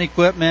sound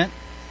equipment,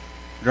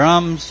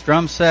 drums,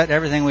 drum set,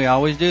 everything. We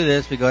always do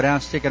this. We go down,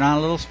 stick it on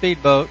a little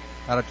speedboat,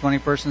 about a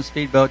 20-person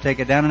speedboat, take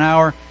it down an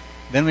hour.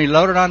 Then we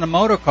load it onto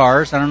motor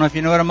cars. I don't know if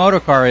you know what a motor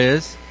car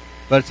is,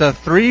 but it's a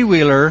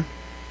 3-wheeler,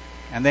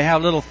 and they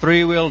have little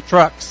 3-wheel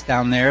trucks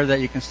down there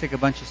that you can stick a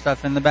bunch of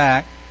stuff in the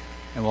back,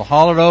 and we'll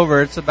haul it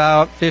over. It's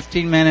about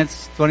 15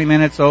 minutes, 20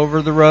 minutes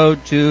over the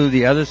road to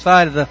the other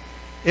side of the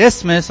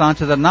isthmus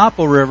onto the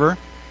Napo River,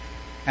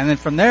 and then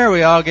from there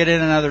we all get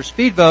in another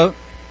speedboat,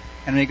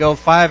 and we go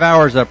 5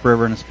 hours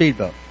upriver in a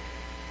speedboat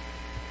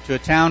to a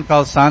town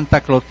called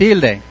Santa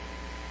Clotilde.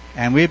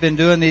 And we've been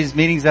doing these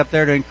meetings up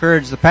there to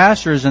encourage the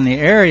pastors in the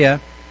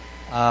area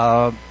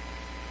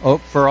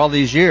for all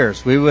these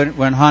years.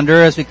 When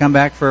Honduras, we come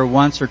back for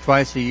once or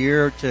twice a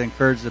year to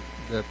encourage the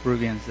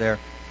Peruvians there.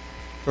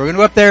 So we're going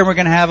to go up there and we're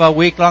going to have a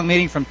week-long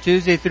meeting from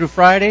Tuesday through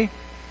Friday.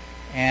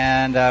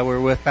 And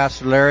we're with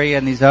Pastor Larry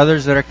and these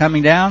others that are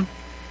coming down.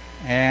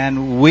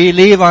 And we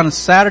leave on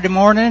Saturday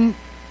morning,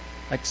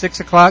 like 6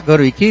 o'clock, go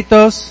to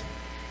Iquitos.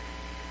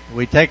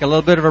 We take a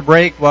little bit of a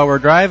break while we're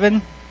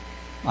driving.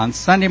 On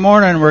Sunday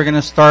morning, we're going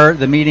to start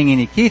the meeting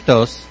in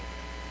Iquitos.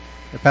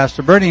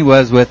 Pastor Bernie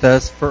was with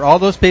us. For all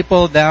those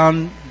people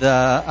down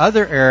the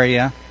other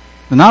area,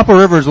 the Napo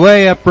River is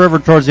way upriver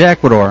towards the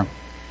Ecuador.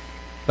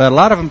 But a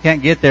lot of them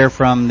can't get there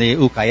from the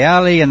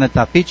Ucayali and the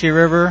Tapiche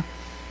River.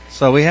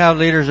 So we have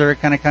leaders that are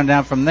going to come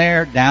down from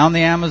there, down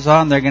the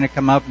Amazon. They're going to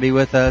come up and be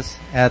with us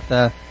at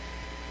the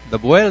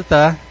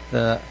Vuelta,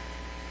 the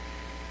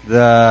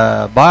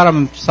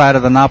bottom side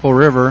of the Napo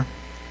River.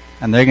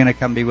 And they're going to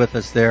come be with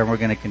us there, and we're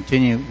going to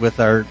continue with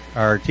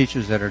our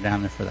teachers that are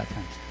down there for that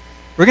time.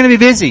 We're going to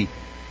be busy.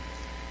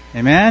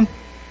 Amen?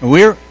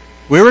 We were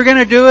going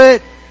to do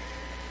it.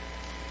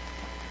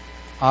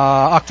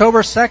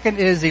 October 2nd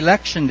is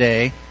Election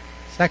Day.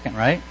 2nd,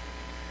 right?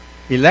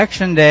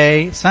 Election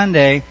Day,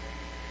 Sunday,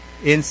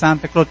 in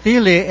Santa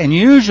Clotilde, and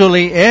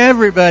usually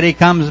everybody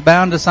comes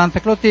bound to Santa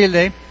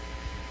Clotilde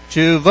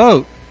to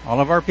vote. All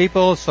of our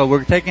people, so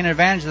we're taking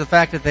advantage of the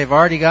fact that they've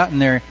already gotten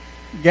their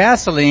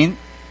gasoline.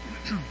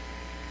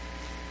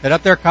 That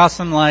up there costs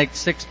them like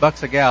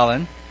 $6 a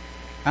gallon,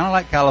 kind of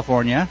like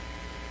California,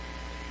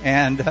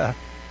 and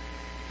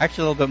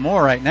actually a little bit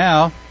more right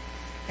now.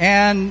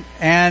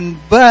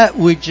 But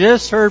we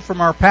just heard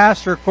from our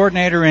pastor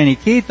coordinator in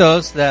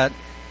Iquitos that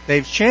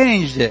they've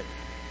changed it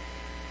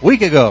a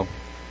week ago.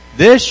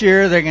 This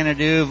year they're going to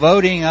do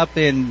voting up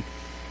in,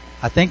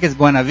 I think it's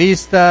Buena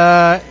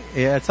Vista.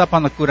 It's up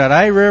on the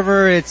Curaray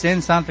River. It's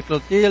in Santa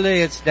Clotilde.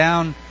 It's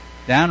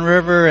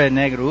downriver in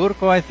Negro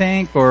Urco, I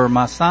think, or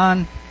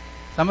Masan.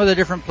 Some of the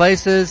different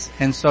places,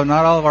 and so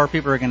not all of our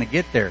people are going to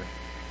get there.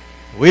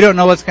 We don't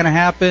know what's going to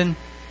happen,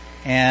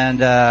 and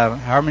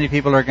how many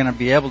people are going to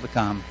be able to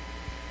come.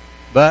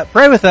 But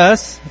pray with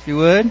us, if you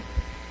would,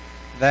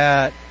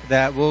 that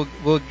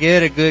we'll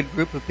get a good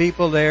group of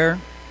people there.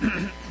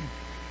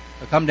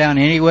 They'll come down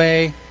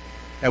anyway.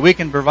 That we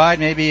can provide,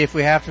 maybe if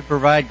we have to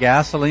provide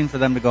gasoline for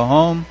them to go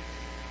home,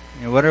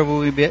 whatever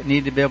we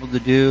need to be able to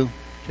do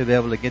to be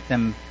able to get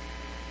them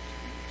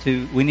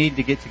we need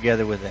to get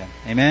together with them.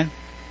 Amen?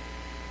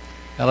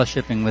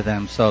 Fellowshipping with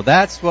them. So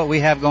that's what we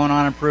have going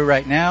on in Peru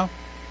right now.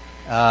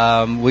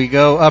 We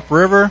go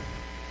upriver.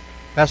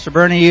 Pastor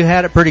Bernie, you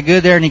had it pretty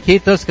good there in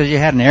Iquitos because you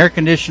had an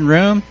air-conditioned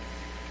room.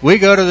 We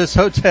go to this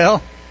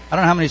hotel. I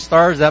don't know how many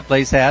stars that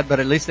place had, but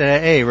at least it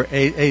had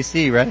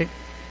AC, right?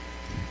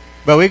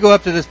 But we go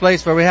up to this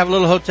place where we have a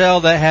little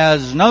hotel that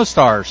has no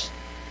stars,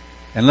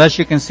 unless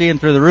you can see them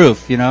through the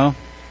roof,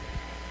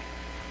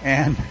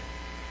 And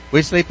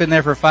we sleep in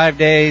there for 5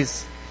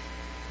 days.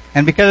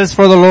 And because it's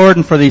for the Lord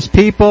and for these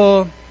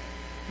people,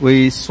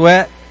 we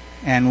sweat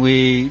and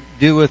we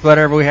do with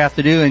whatever we have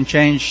to do and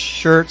change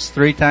shirts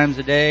 3 times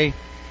a day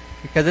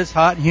because it's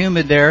hot and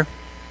humid there.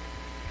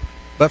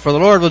 But for the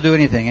Lord, we'll do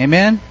anything.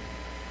 Amen?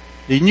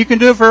 And you can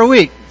do it for a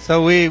week.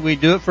 So we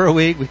do it for a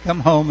week. We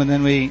come home and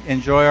then we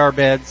enjoy our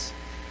beds,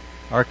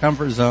 our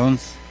comfort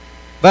zones.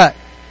 But,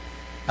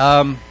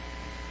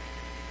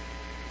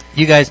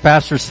 you guys,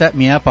 pastors, set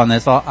me up on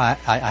this. I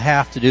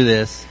have to do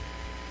this.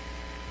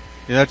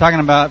 They're talking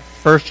about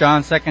 1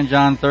 John, 2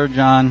 John, 3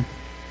 John,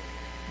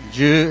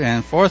 Jude,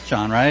 and 4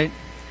 John, right?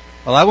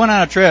 Well, I went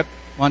on a trip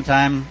one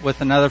time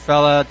with another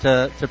fella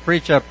to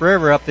preach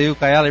upriver, up the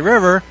Ucayali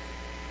River,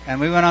 and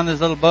we went on this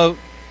little boat,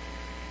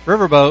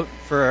 riverboat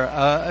for,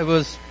 it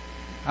was,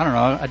 I don't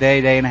know, a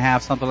day and a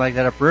half, something like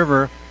that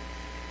upriver.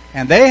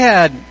 And they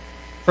had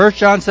 1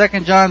 John, 2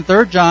 John,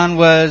 3 John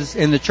was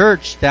in the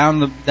church down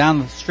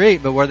the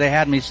street, but where they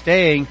had me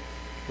staying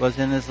was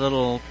in this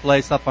little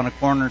place up on a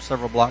corner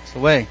several blocks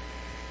away.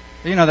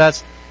 You know,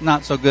 that's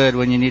not so good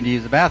when you need to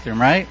use the bathroom,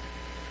 right?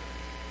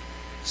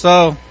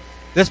 So,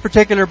 this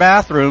particular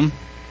bathroom,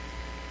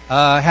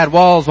 had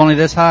walls only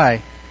this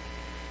high.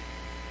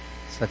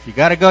 So if you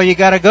gotta go, you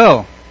gotta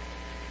go.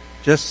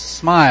 Just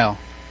smile.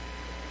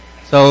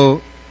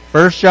 So,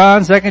 1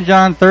 John, 2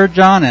 John, 3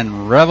 John,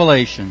 and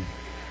Revelation.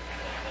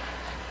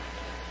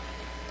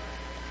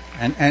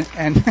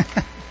 And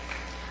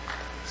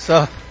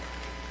so,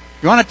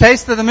 you want a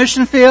taste of the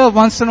mission field?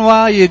 Once in a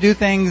while you do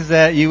things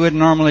that you wouldn't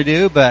normally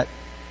do, but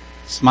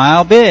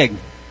smile big.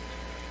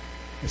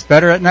 It's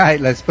better at night,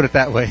 let's put it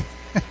that way.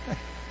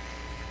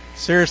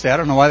 Seriously, I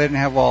don't know why they didn't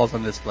have walls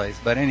on this place,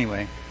 but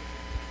anyway.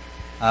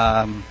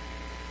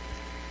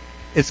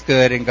 It's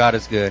good and God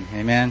is good.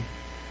 Amen.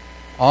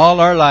 All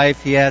our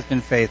life He has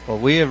been faithful.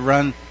 We have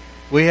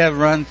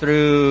run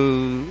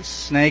through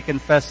snake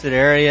infested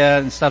area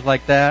and stuff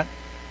like that.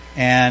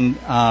 And,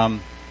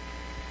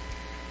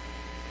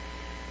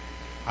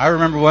 I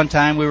remember one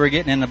time we were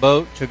getting in a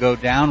boat to go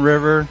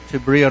downriver to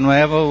Rio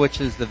Nuevo,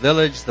 which is the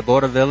village, the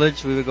Bora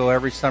village. We would go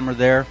every summer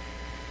there.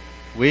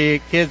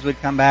 Kids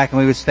would come back and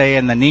we would stay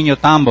in the Niño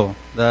Tambo,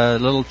 the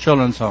little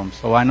children's home.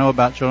 So I know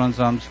about children's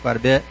homes quite a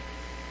bit.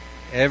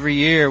 Every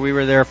year we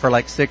were there for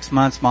like 6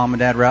 months. Mom and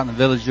Dad were out in the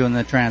village doing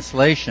the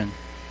translation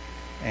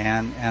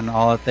and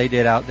all that they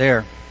did out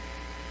there.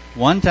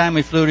 One time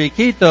we flew to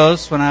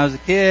Iquitos when I was a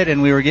kid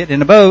and we were getting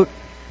in a boat.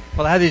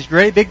 Well, I had these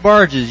great big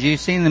barges. You've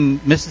seen the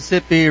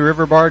Mississippi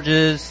River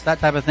barges, that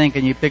type of thing.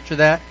 Can you picture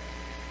that?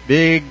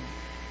 Big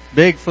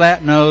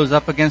flat nose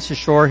up against the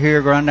shore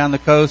here going down the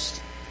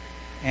coast.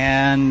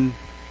 And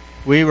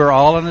we were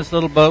all in this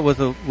little boat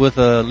with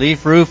a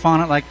leaf roof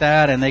on it like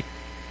that, and they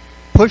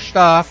pushed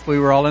off. We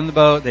were all in the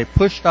boat. They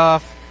pushed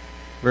off.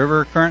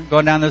 River current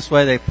going down this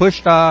way. They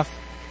pushed off,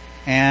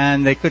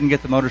 and they couldn't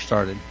get the motor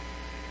started.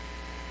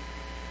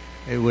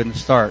 It wouldn't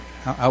start,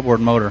 outboard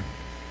motor.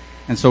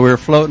 And so we were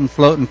floating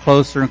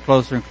closer and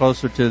closer and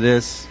closer to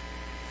this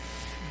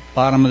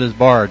bottom of this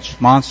barge,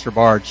 monster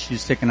barge.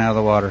 She's sticking out of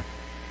the water.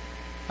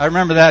 I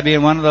remember that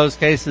being one of those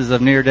cases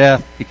of near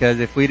death, because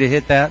if we'd have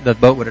hit that, the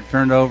boat would have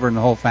turned over and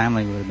the whole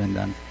family would have been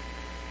done.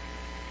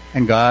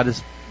 And God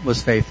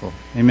was faithful.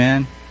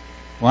 Amen.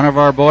 One of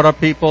our Bora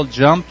people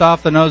jumped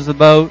off the nose of the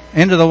boat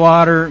into the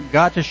water,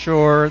 got to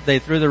shore. They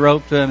threw the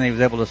rope to him and he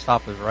was able to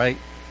stop us right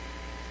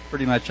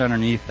pretty much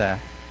underneath that.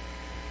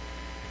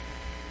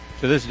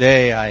 To this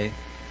day, I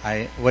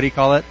what do you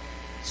call it?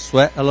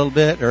 Sweat a little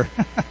bit, or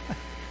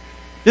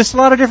just a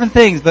lot of different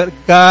things, but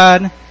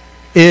God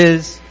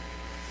is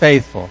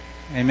faithful.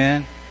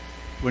 Amen.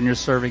 When you're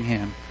serving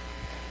Him.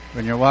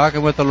 When you're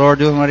walking with the Lord,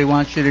 doing what He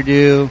wants you to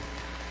do,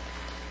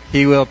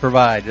 He will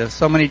provide. There's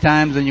so many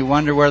times when you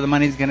wonder where the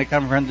money's going to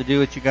come from to do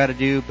what you got to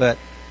do, but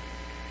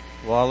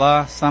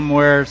voila,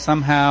 somewhere,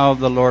 somehow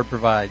the Lord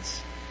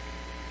provides.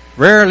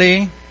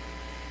 Rarely,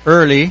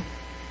 early,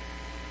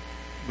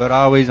 but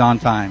always on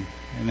time.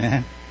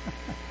 Amen.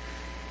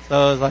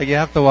 So it's like you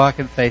have to walk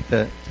in faith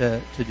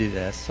to do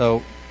this.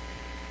 So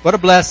what a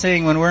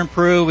blessing. When we're in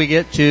Peru, we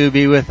get to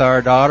be with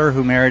our daughter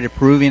who married a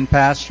Peruvian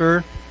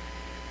pastor.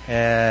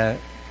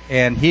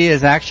 And he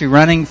is actually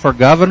running for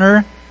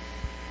governor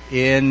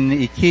in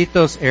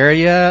Iquitos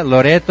area.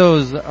 Loreto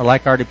is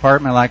like our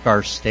department, like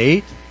our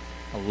state,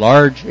 a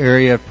large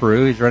area of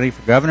Peru. He's running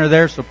for governor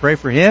there, so pray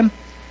for him.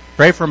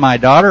 Pray for my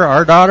daughter,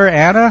 our daughter,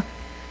 Anna,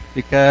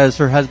 because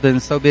her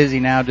husband's so busy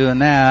now doing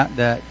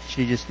that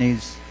she just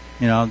needs,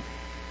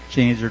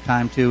 she needs her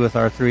time too with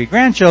our 3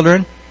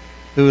 grandchildren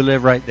who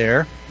live right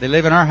there. They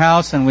live in our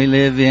house and we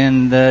live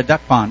in the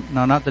duck pond.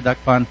 No, not the duck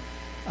pond.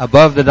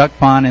 Above the duck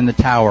pond in the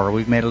tower.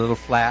 We've made a little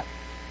flat.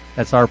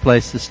 That's our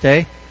place to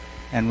stay.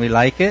 And we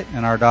like it.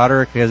 And our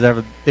daughter, because they have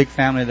a big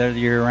family there the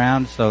year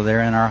round, so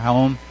they're in our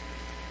home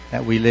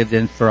that we lived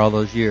in for all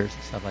those years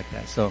and stuff like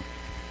that. So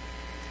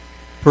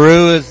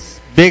Peru is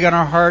big on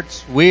our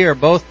hearts. We are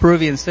both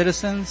Peruvian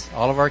citizens.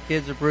 All of our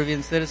kids are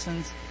Peruvian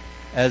citizens,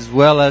 as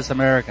well as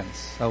Americans.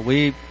 So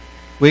we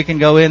can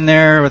go in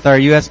there with our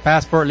U.S.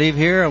 passport, leave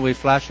here, and we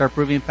flash our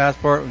Peruvian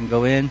passport and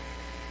go in,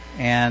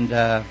 and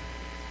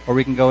or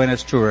we can go in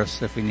as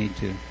tourists if we need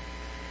to.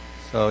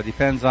 So it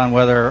depends on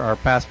whether our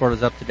passport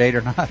is up to date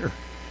or not.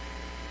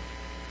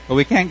 But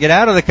we can't get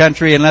out of the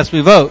country unless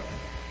we vote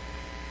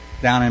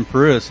down in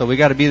Peru. So we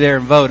got to be there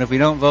and vote. If we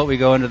don't vote, we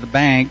go into the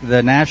bank,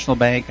 the national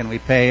bank, and we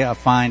pay a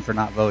fine for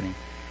not voting.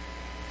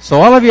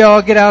 So all of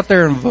y'all get out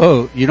there and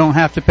vote. You don't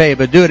have to pay,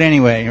 but do it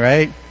anyway,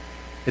 right?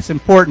 It's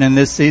important in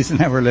this season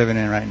that we're living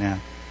in right now.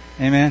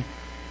 Amen.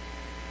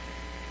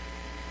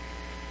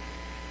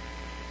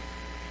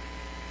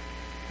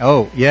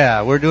 Oh,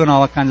 yeah, we're doing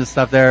all kinds of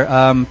stuff there.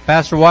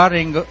 Pastor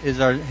Wadding is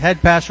our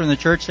head pastor in the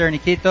church there in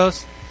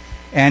Iquitos.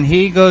 And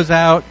he goes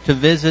out to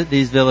visit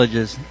these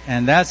villages.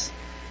 And that's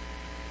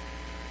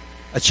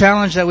a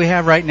challenge that we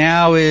have right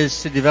now,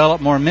 is to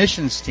develop more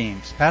missions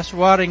teams. Pastor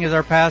Wadding is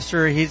our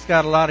pastor. He's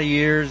got a lot of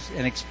years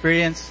and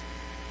experience.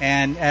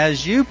 And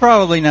as you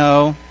probably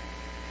know,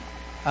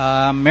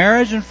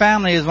 marriage and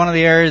family is one of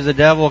the areas the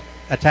devil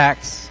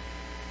attacks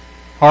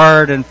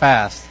hard and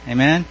fast.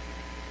 Amen?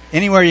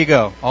 Anywhere you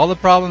go. All the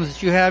problems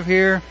that you have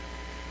here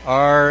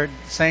are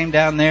the same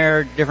down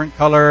there, different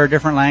color,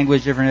 different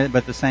language, different,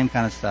 but the same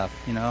kind of stuff,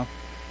 you know.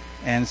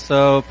 And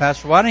so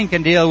Pastor Wadding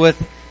can deal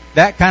with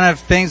that kind of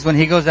things when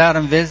he goes out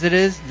and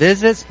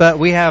visits, but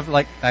we have,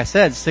 like I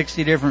said,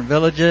 60 different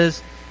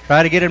villages,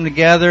 try to get them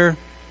together.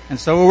 And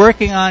so we're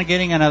working on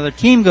getting another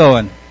team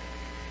going.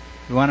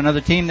 We want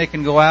another team that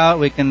can go out,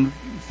 we can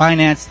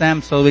finance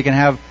them so we can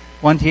have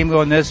one team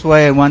going this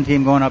way and one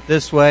team going up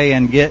this way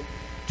and get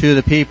to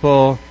the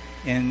people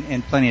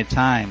in plenty of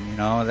time, you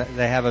know.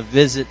 They have a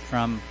visit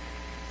from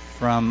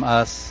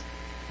us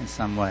in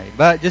some way.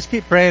 But just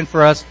keep praying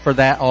for us for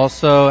that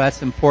also.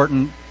 That's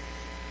important.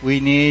 We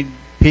need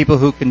people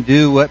who can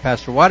do what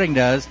Pastor Wadding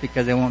does,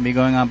 because they won't be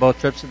going on both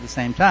trips at the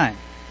same time.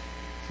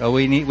 So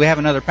we have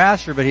another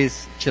pastor, but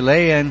he's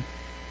Chilean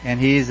and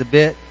he's a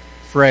bit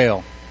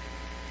frail.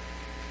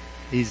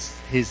 He's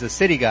a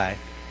city guy.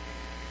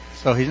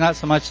 So he's not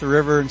so much the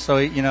river, and so,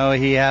 you know,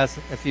 he has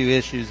a few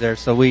issues there.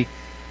 So we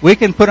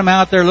can put him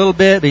out there a little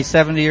bit, but he's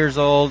 70 years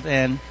old,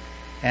 and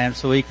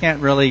so we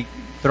can't really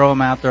throw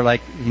him out there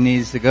like he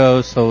needs to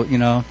go. So, you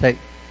know,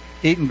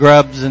 eating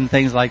grubs and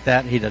things like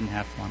that, he doesn't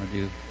have to want to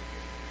do.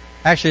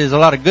 Actually, there's a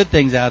lot of good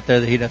things out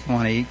there that he doesn't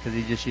want to eat because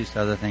he's just used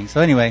to other things.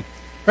 So anyway,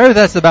 pray with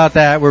us about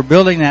that. We're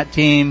building that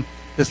team.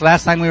 This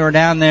last time we were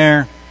down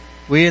there,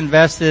 we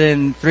invested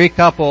in 3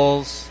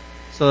 couples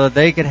so that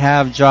they could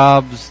have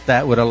jobs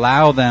that would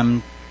allow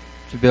them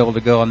to be able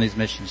to go on these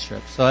mission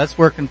trips. So that's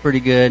working pretty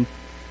good.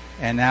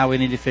 And now we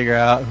need to figure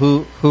out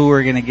who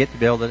we're going to get to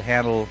be able to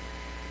handle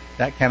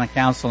that kind of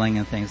counseling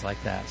and things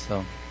like that.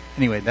 So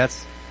anyway,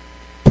 that's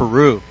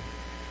Peru.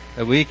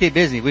 But we keep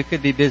busy. We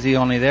could be busy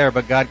only there,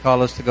 but God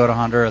called us to go to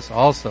Honduras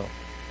also.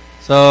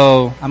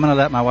 So I'm going to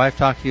let my wife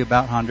talk to you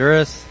about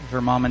Honduras.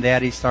 Her mom and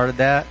daddy started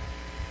that.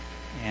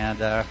 And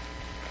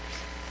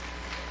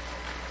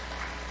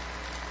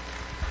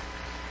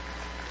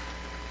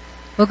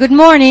well, good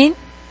morning.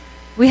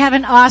 We have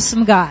an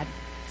awesome God.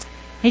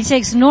 He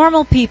takes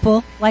normal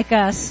people like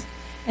us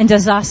and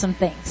does awesome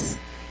things.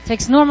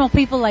 Takes normal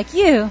people like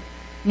you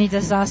and he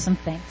does awesome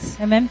things.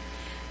 Amen?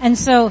 And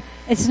so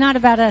it's not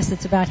about us,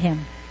 it's about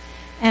him.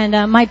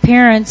 And my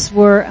parents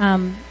were,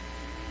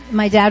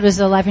 my dad was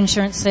a life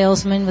insurance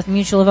salesman with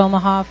Mutual of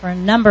Omaha for a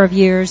number of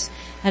years,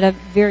 had a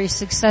very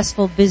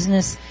successful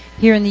business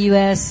here in the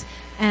U.S.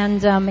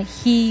 And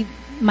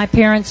my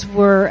parents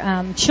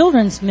were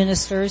children's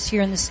ministers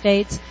here in the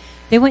States.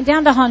 They went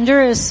down to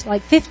Honduras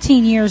like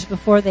 15 years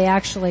before they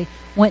actually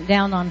went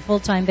down on a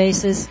full-time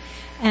basis,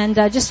 and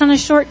just on a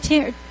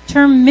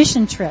short-term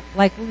mission trip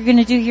like we're going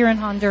to do here in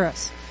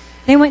Honduras.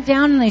 They went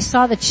down and they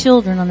saw the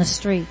children on the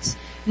streets,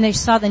 and they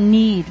saw the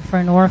need for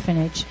an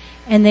orphanage,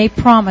 and they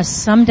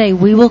promised someday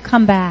we will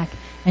come back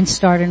and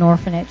start an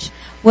orphanage.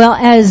 Well,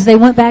 as they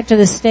went back to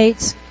the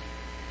States,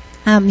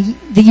 the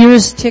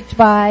years ticked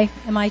by.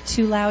 Am I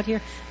too loud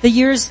here? The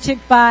years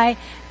ticked by,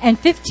 and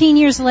 15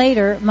 years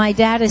later, my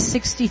dad is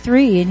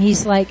 63, and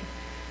he's like,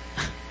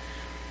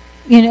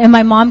 you know, and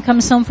my mom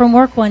comes home from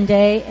work one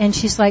day, and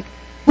she's like,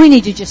 we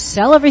need to just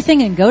sell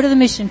everything and go to the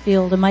mission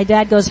field. And my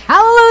dad goes,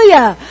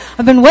 hallelujah!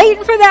 I've been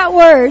waiting for that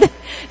word.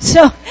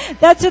 So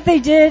that's what they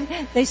did.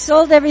 They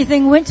sold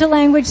everything, went to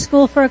language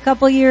school for a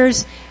couple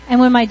years, and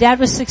when my dad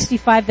was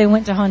 65, they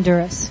went to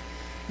Honduras.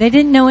 They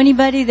didn't know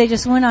anybody. They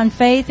just went on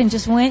faith and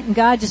just went, and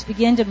God just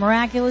began to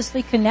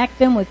miraculously connect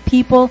them with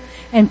people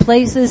and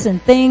places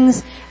and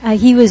things.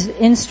 He was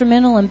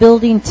instrumental in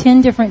building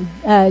 10 different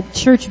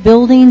church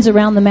buildings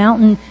around the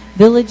mountain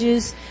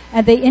villages.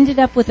 And they ended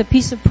up with a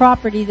piece of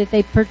property that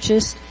they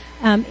purchased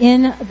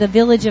in the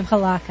village of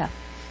Jalaka,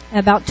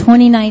 about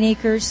 29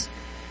 acres.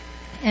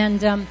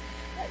 And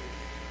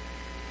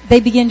they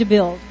began to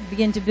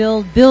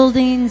build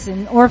buildings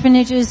and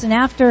orphanages. And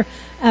after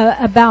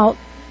about,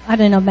 I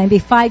don't know, maybe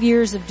 5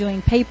 years of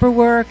doing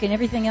paperwork and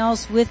everything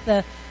else with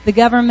the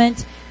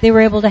government, they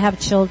were able to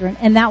have children.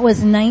 And that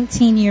was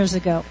 19 years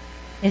ago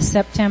in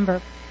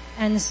September.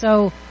 And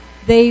so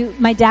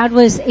my dad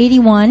was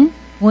 81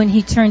 when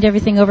he turned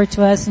everything over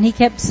to us, and he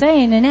kept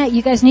saying, Annette,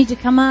 you guys need to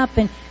come up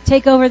and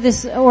take over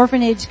this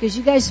orphanage because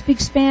you guys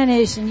speak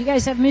Spanish and you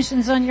guys have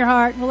missions on your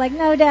heart. And we're like,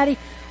 no, Daddy,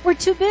 we're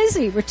too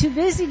busy. We're too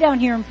busy down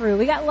here in Peru.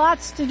 We got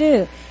lots to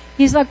do.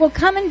 He's like, well,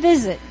 come and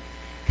visit.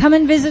 Come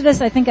and visit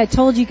us. I think I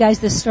told you guys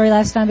this story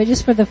last time, but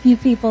just for the few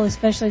people,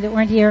 especially that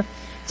weren't here,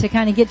 to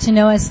kind of get to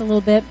know us a little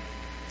bit.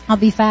 I'll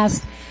be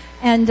fast.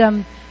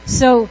 And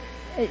so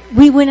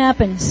we went up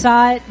and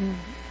saw it, and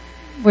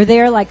we're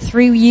there like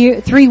 3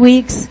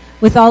 weeks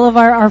with all of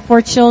our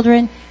 4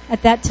 children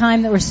at that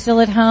time that were still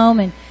at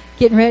home and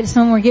getting ready.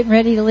 Some were getting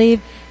ready to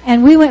leave.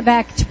 And we went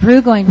back to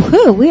Peru going,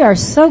 whew, we are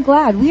so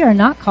glad we are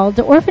not called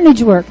to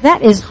orphanage work.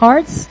 That is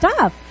hard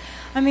stuff.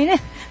 I mean,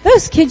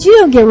 those kids, you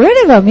don't get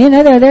rid of them. You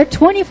know, they're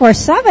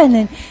 24/7,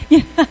 and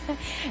you know,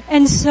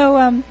 and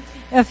so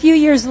a few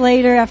years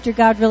later, after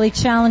God really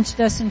challenged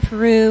us in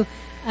Peru,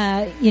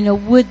 you know,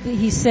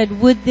 he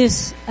said, would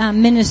this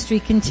ministry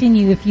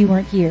continue if you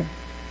weren't here?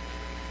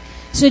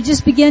 So it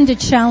just began to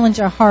challenge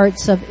our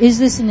hearts of, is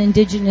this an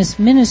indigenous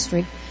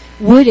ministry?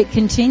 Would it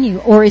continue,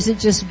 or is it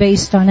just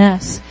based on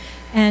us?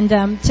 And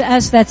to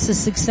us, that's the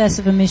success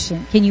of a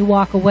mission. Can you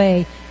walk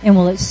away, and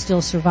will it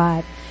still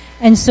survive?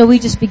 And so we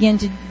just began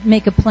to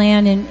make a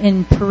plan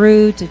in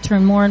Peru to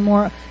turn more and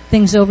more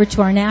things over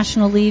to our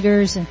national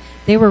leaders, and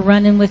they were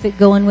running with it,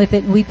 going with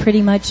it, and we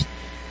pretty much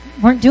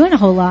weren't doing a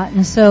whole lot.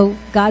 And so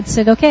God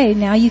said, okay,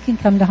 now you can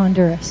come to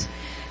Honduras.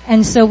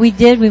 And so we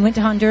did. We went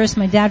to Honduras.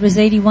 My dad was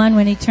 81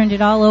 when he turned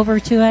it all over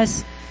to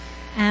us.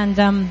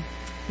 And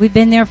we've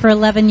been there for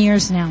 11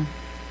 years now.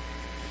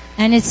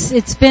 And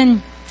it's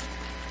been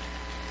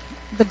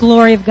the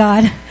glory of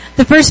God.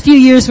 The first few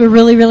years were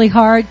really, really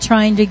hard,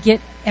 trying to get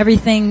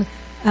everything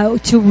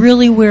to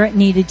really where it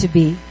needed to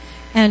be.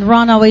 And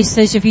Ron always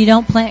says, if you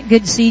don't plant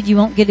good seed, you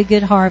won't get a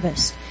good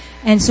harvest.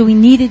 And so we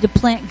needed to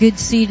plant good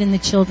seed in the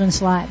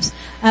children's lives.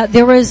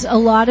 There was a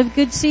lot of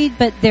good seed,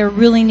 but there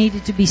really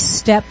needed to be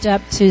stepped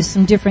up to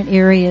some different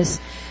areas.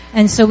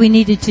 And so we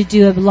needed to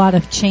do a lot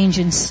of change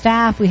in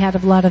staff. We had a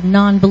lot of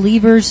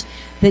non-believers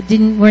that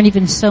weren't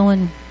even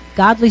sowing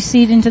godly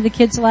seed into the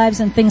kids' lives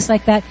and things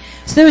like that.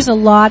 So there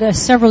was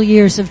several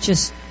years of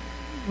just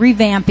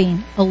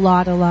revamping a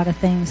lot of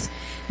things.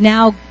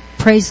 Now,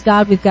 praise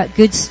God, we've got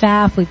good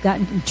staff. We've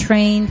gotten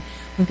trained.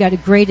 We've got a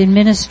great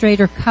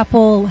administrator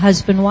couple,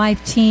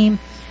 husband-wife team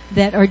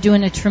that are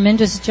doing a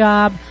tremendous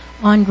job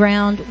on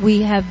ground.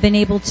 We have been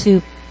able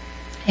to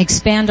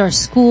expand our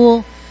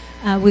school.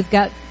 We've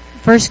got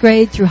first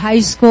grade through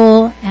high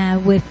school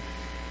with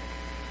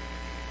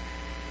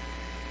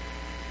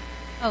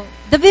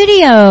the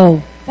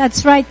video.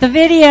 That's right, the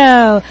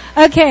video.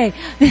 Okay,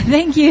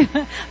 thank you.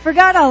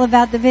 Forgot all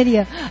about the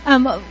video.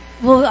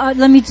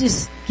 Let me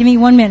just give me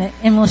 1 minute,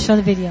 and we'll show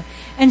the video.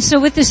 And so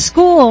with the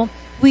school,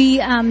 we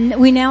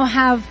now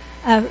have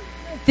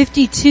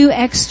 52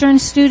 extern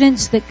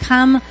students that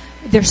come.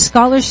 They're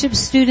scholarship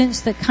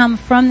students that come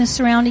from the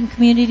surrounding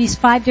communities,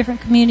 5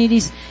 different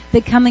communities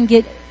that come and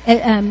get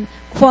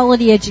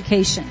quality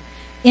education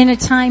in a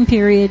time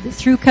period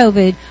through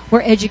COVID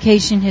where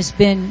education has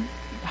been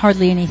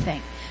hardly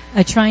anything.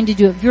 Trying to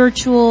do it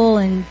virtual,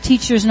 and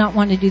teachers not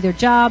wanting to do their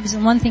jobs,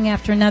 and one thing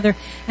after another,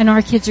 and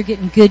our kids are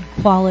getting good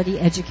quality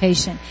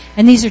education.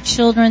 And these are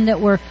children that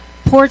were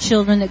poor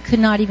children that could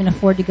not even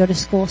afford to go to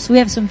school. So we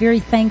have some very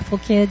thankful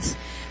kids,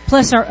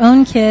 plus our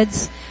own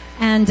kids.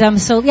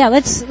 And so yeah,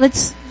 let's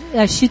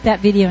shoot that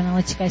video, and I'll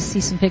let you guys see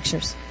some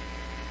pictures.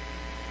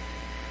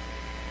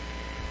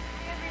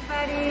 Hi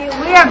everybody,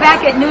 we are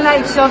back at New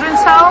Light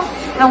Children's Home,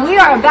 and we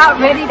are about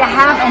ready to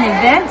have an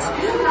event.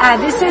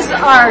 This is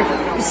our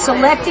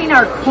selecting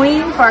our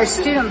queen for our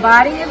student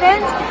body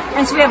event.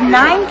 And so we have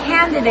 9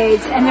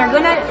 candidates, and they're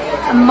going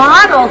to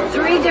model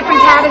 3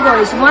 different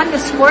categories. One, the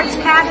sports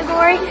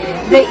category,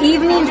 the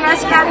evening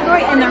dress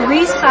category, and the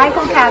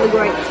recycle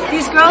category.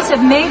 These girls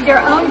have made their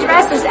own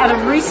dresses out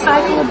of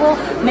recyclable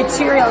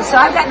materials. So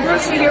I've got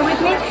Dulce here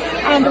with me,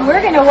 and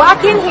we're going to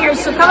walk in here.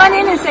 So come on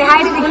in and say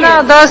hi to the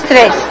kids. 1, 2,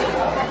 3.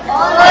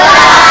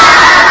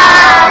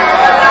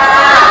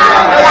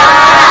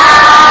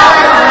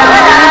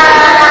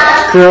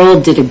 Girl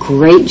did a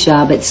great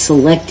job at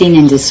selecting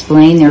and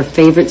displaying their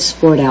favorite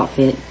sport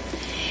outfit.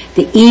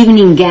 The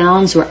evening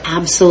gowns were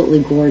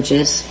absolutely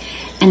gorgeous,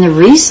 and the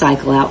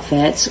recycle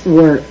outfits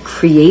were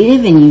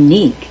creative and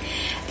unique.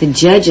 The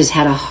judges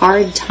had a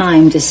hard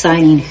time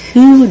deciding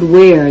who would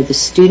wear the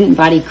student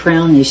body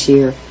crown this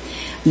year,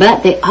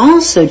 but they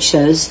also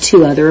chose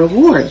 2 other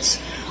awards.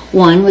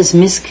 One was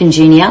Miss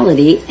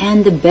Congeniality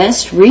and the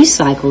best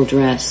recycle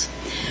dress.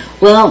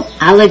 Well,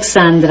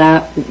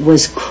 Alexandra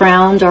was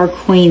crowned our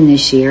queen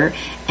this year,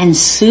 and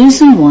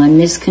Susan won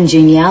Miss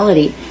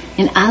Congeniality,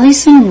 and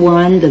Allison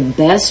won the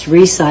best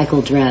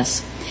recycle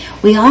dress.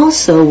 We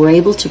also were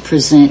able to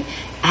present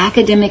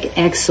academic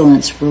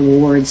excellence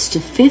rewards to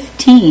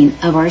 15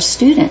 of our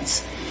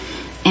students.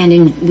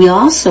 And we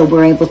also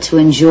were able to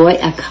enjoy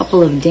a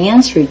couple of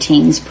dance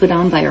routines put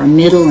on by our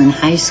middle and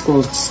high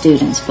school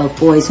students, both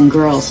boys and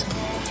girls.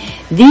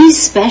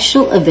 These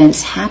special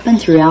events happen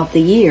throughout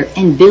the year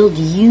and build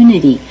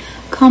unity,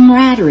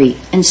 camaraderie,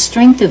 and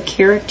strength of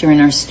character in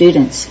our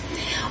students.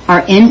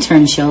 Our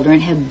intern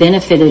children have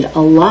benefited a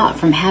lot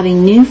from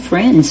having new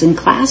friends and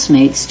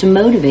classmates to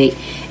motivate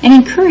and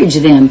encourage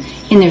them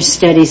in their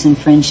studies and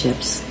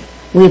friendships.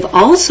 We've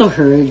also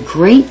heard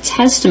great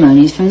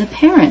testimonies from the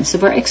parents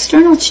of our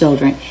external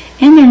children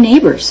and their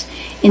neighbors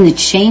in the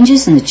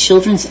changes in the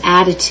children's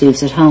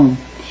attitudes at home.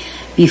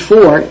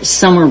 Before,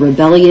 some were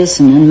rebellious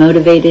and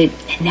unmotivated,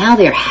 and now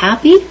they're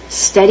happy,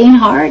 studying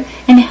hard,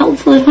 and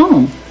helpful at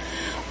home.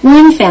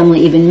 One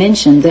family even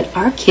mentioned that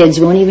our kids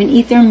won't even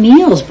eat their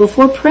meals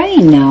before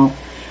praying now,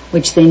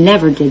 which they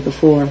never did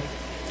before.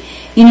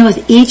 You know,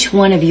 with each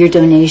one of your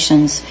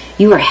donations,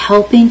 you are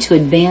helping to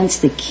advance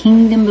the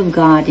kingdom of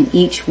God in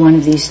each one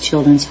of these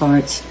children's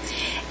hearts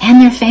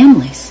and their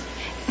families.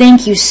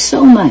 Thank you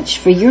so much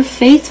for your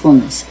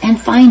faithfulness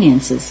and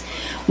finances.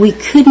 We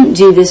couldn't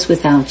do this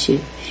without you.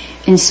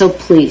 And so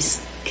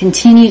please,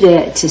 continue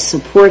to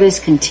support us,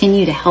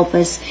 continue to help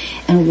us,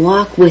 and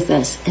walk with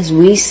us as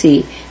we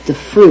see the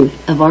fruit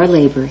of our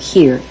labor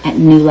here at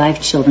New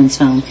Life Children's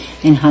Home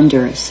in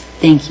Honduras.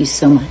 Thank you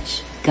so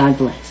much. God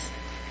bless.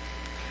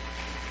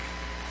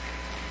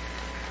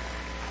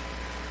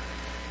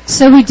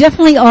 So we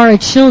definitely are a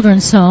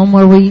children's home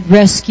where we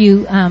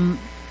rescue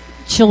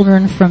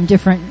children from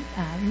different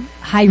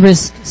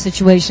high-risk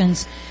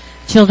situations,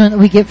 children that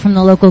we get from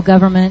the local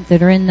government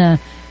that are in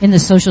the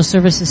social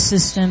services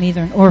system,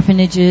 either in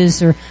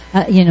orphanages or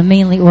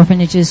mainly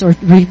orphanages, or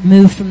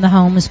removed from the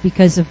homes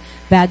because of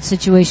bad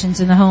situations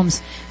in the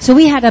homes. So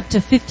we had up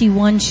to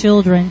 51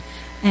 children,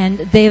 and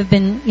they have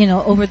been,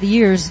 over the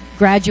years,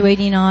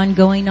 graduating on,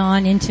 going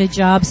on into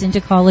jobs,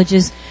 into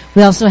colleges.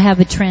 We also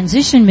have a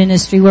transition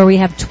ministry where we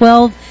have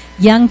 12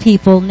 young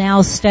people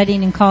now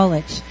studying in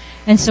college.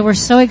 And so we're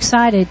so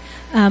excited.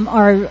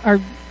 Our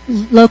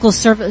local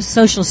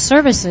social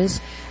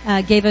services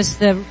gave us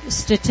the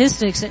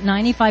statistics that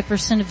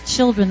 95% of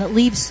children that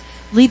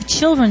leave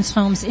children's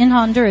homes in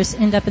Honduras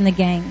end up in the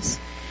gangs.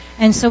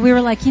 And so we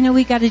were like,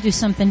 we got to do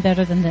something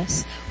better than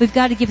this. We've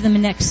got to give them a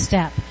next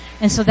step.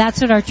 And so that's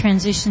what our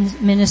transition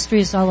ministry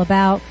is all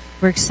about.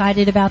 We're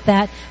excited about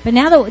that. But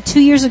now that 2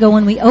 years ago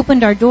when we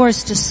opened our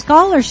doors to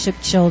scholarship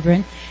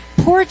children,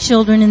 poor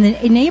children in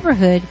the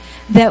neighborhood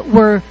that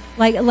were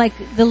like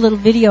the little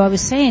video I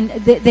was saying,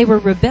 they were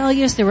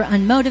rebellious, they were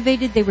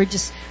unmotivated, they were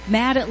just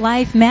mad at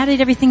life, mad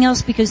at everything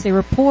else because they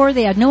were poor,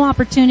 they had no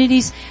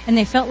opportunities, and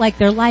they felt like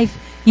their life,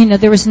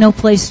 there was no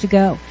place to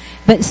go.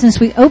 But since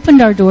we opened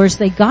our doors,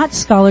 they got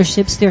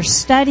scholarships, they're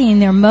studying,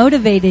 they're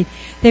motivated,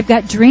 they've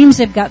got dreams,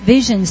 they've got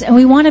visions, and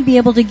we want to be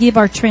able to give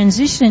our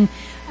transition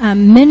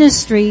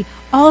ministry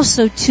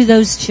also to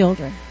those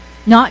children,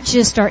 not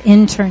just our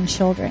intern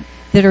children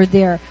that are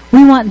there.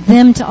 We want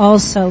them to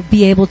also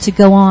be able to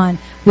go on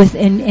with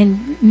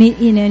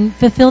and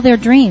fulfill their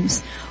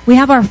dreams. We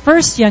have our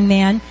first young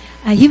man.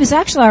 He was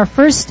actually our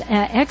first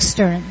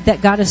extern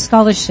that got a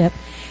scholarship.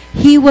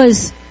 He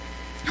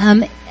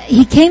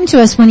came to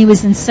us when he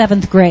was in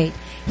 7th grade.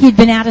 He had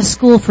been out of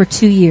school for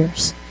 2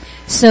 years.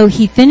 So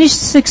he finished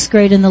 6th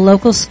grade in the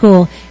local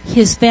school.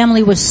 His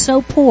family was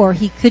so poor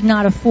he could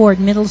not afford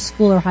middle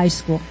school or high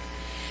school.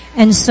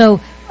 And so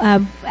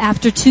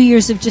after 2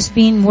 years of just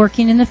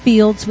working in the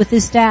fields with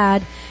his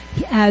dad,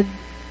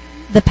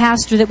 the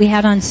pastor that we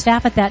had on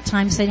staff at that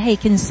time said, "Hey,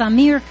 can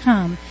Samir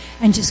come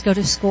and just go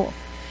to school?"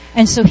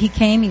 And so he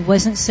came. He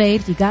wasn't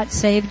saved. He got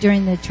saved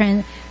during the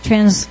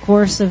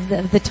transcourse of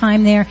the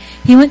time there.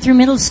 He went through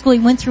middle school. He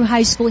went through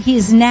high school. He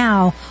is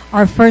now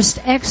our first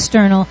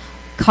external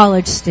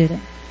college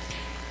student.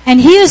 And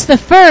he is the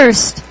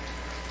first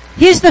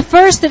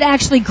that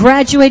actually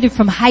graduated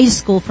from high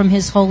school from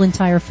his whole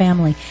entire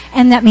family.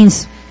 And that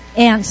means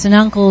aunts and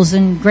uncles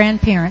and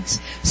grandparents.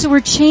 So we're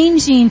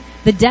changing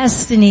the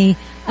destiny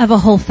of a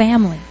whole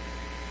family.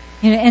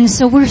 And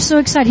so we're so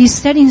excited. He's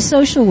studying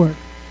social work.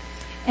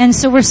 And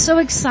so we're so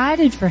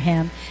excited for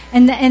him.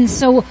 And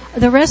so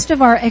the rest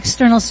of our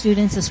external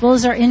students, as well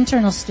as our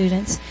internal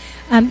students,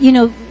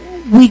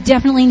 we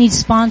definitely need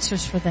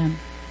sponsors for them.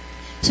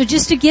 So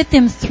just to get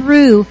them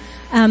through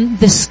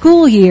the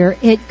school year,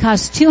 it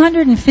costs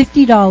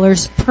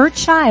 $250 per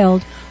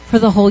child for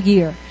the whole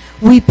year.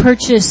 We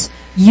purchase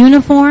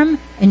uniform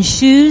and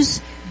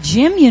shoes,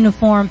 gym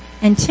uniform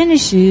and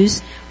tennis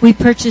shoes. We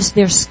purchase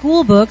their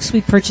school books.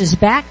 We purchase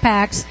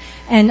backpacks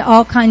and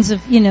all kinds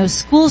of,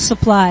 school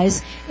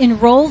supplies,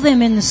 enroll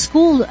them in the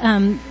school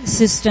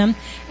system,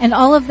 and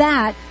all of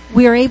that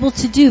we are able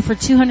to do for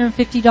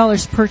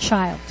 $250 per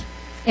child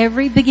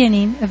every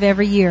beginning of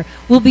every year.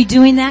 We'll be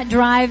doing that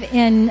drive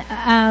in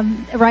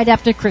right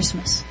after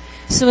Christmas.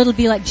 So it'll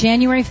be like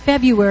January,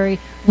 February,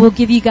 we'll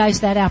give you guys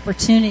that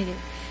opportunity.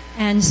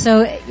 And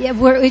so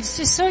it's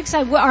just so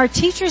exciting. Our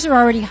teachers are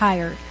already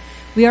hired.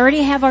 We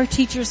already have our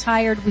teachers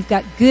hired. We've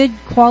got good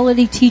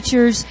quality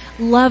teachers,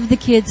 love the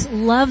kids,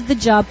 love the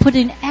job, put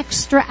in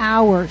extra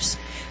hours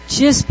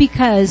just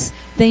because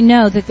they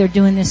know that they're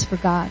doing this for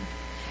God.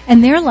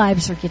 And their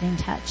lives are getting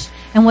touched.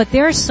 And what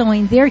they're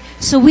sowing there,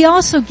 so we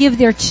also give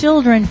their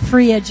children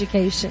free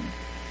education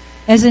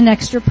as an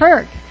extra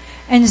perk.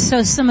 And so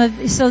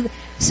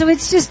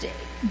it's just,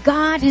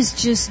 God has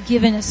just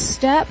given us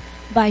step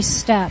by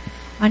step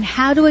on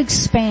how to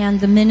expand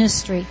the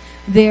ministry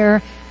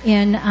there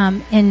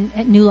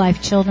at New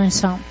Life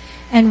Children's Home.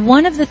 And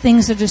one of the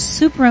things that is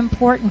super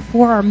important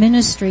for our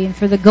ministry and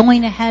for the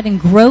going ahead and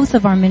growth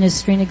of our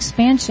ministry and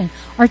expansion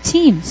are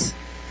teams.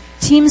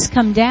 Teams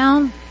come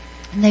down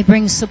and they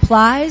bring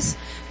supplies,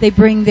 they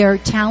bring their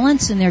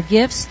talents and their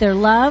gifts, their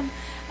love,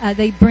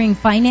 they bring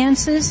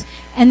finances,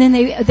 and then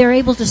they're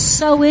able to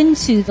sow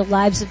into the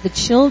lives of the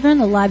children,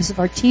 the lives of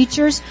our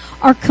teachers,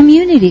 our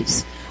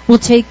communities. We'll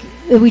take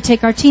we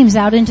take our teams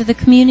out into the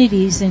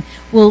communities and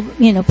we'll,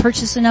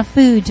 purchase enough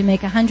food to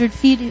make 100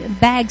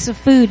 bags of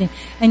food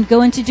and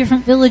go into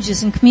different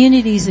villages and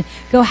communities and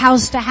go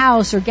house to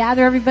house or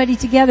gather everybody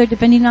together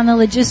depending on the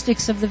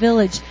logistics of the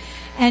village.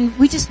 And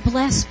we just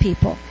bless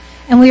people.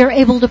 And we are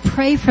able to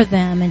pray for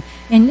them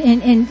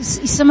and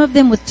some of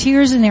them with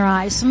tears in their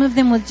eyes, some of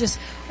them with just,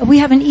 we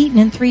haven't eaten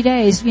in 3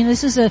 days.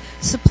 This is a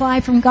supply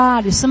from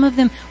God. Some of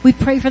them, we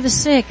pray for the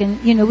sick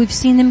and, we've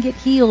seen them get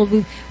healed.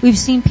 We've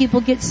seen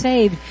people get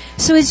saved.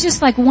 So it's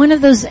just like one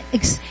of those,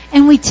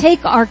 and we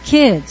take our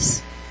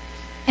kids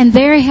and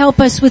they help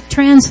us with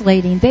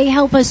translating. They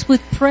help us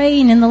with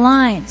praying in the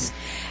lines.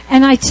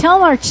 And I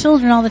tell our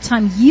children all the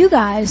time, you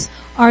guys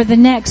are the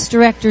next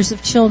directors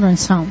of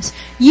children's homes.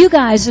 You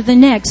guys are the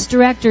next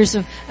directors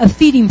of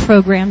feeding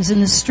programs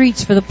in the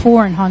streets for the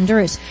poor in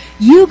Honduras.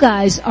 You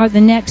guys are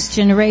the next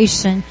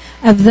generation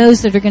of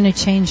those that are going to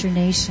change your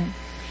nation.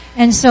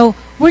 And so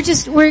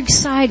we're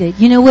excited,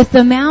 with the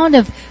amount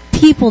of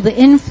people, the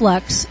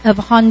influx of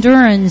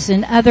Hondurans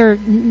and other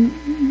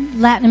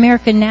Latin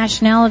American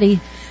nationality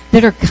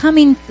that are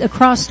coming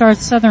across our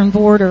southern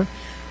border.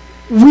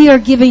 We are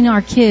giving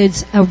our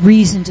kids a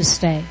reason to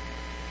stay.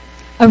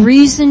 A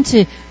reason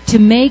to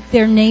make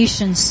their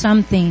nation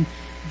something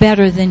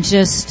better than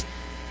just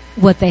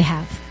what they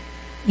have.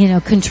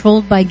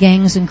 Controlled by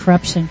gangs and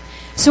corruption.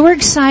 So we're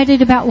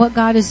excited about what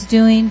God is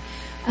doing.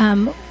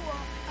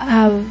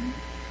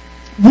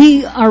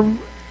 We are,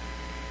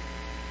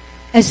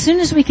 as soon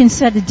as we can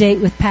set a date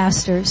with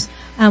pastors,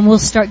 we'll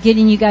start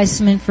getting you guys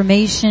some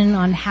information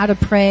on how to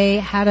pray,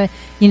 how to,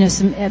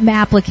 some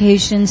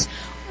applications.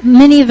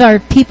 Many of our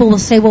people will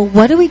say, well,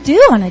 what do we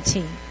do on a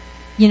team?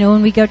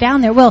 When we go down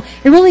there. Well,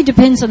 it really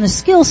depends on the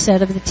skill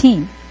set of the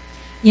team.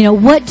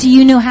 What do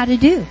you know how to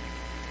do?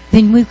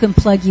 Then we can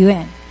plug you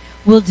in.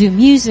 We'll do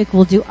music,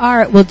 we'll do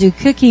art, we'll do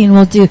cooking,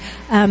 we'll do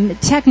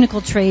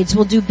technical trades,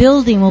 we'll do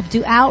building, we'll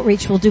do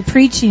outreach, we'll do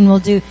preaching, we'll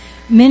do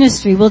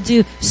ministry, we'll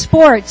do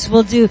sports,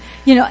 we'll do,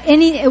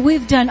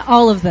 we've done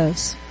all of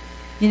those.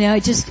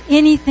 Just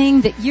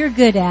anything that you're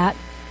good at,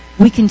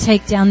 we can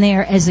take down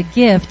there as a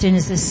gift and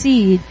as a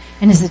seed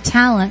and as a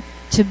talent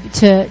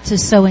to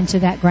sow into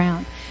that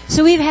ground.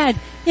 So we've had,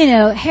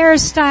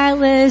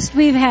 hairstylists,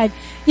 we've had,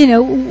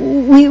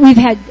 we've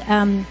had,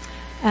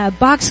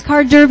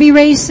 boxcar derby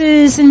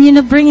races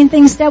and, bringing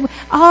things down,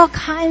 all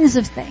kinds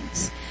of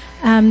things,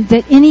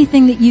 that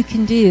anything that you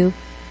can do,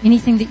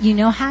 anything that you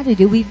know how to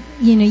do,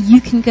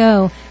 you can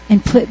go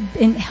and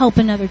help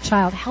another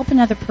child, help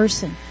another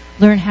person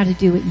learn how to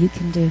do what you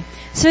can do.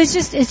 So it's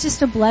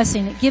just a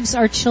blessing. It gives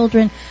our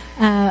children,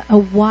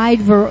 a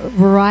wide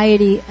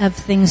variety of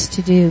things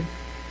to do.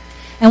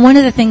 And one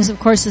of the things, of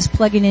course, is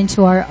plugging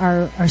into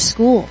our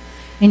school.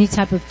 Any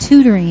type of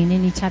tutoring,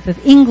 any type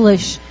of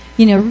English,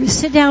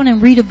 sit down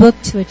and read a book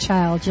to a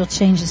child. You'll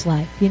change his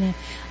life,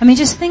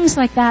 just things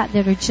like that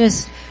are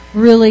just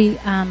really,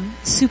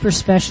 super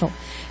special.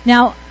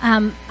 Now,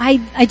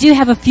 I do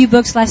have a few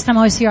books. Last time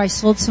I was here, I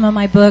sold some of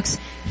my books.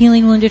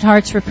 Healing Wounded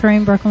Hearts,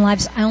 Repairing Broken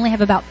Lives. I only have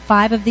about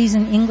 5 of these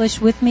in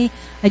English with me.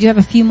 I do have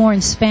a few more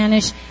in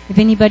Spanish. If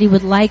anybody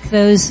would like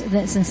those,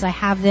 since I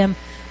have them,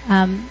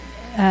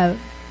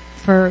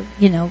 for,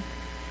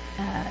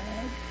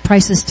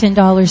 price is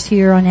 $10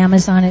 here on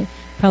Amazon. It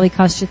probably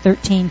costs you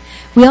 $13.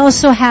 We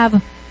also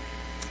have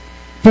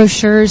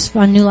brochures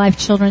on New Life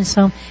Children's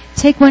Home.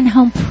 Take one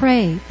home,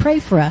 pray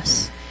for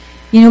us.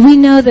 We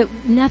know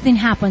that nothing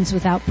happens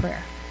without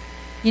prayer.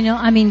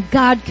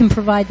 God can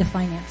provide the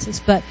finances,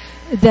 but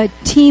the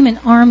team and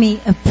army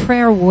of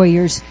prayer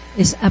warriors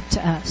is up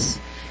to us.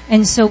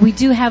 And so we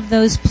do have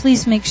those.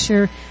 Please make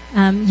sure,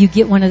 you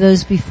get one of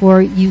those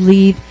before you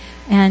leave.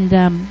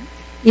 And,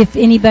 if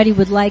anybody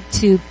would like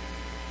to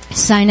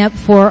sign up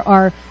for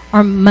our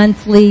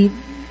monthly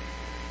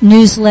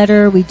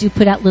newsletter, we do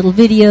put out little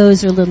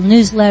videos or little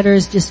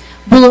newsletters, just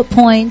bullet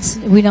points.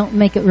 We don't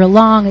make it real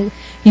long,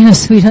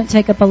 so we don't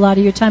take up a lot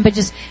of your time, but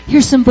just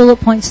here's some bullet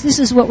points. This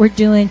is what we're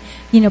doing.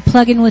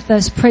 Plug in with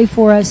us, pray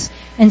for us.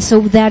 And so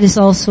that is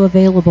also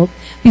available.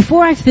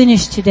 Before I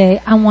finish today,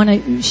 I want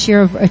to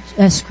share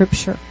a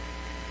scripture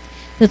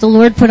that the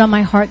Lord put on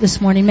my heart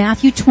this morning.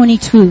 Matthew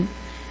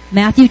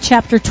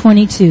chapter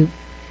 22.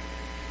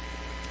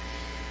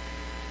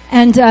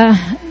 And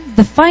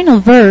the final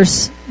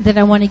verse that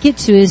I want to get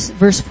to is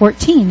verse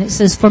 14. It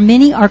says, for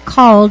many are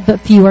called, but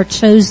few are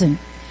chosen.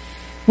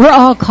 We're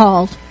all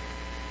called.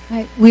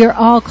 Right? We are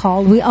all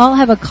called. We all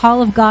have a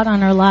call of God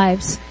on our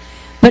lives.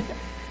 But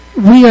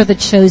we are the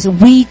chosen.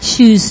 We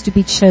choose to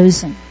be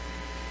chosen.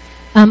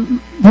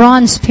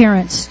 Ron's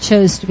parents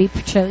chose to be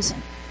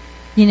chosen.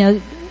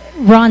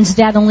 Ron's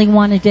dad only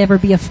wanted to ever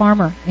be a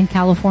farmer in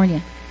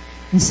California,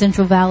 in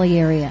Central Valley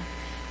area.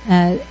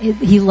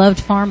 He loved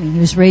farming. He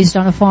was raised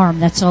on a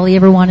farm. That's all he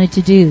ever wanted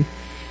to do.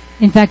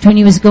 In fact, when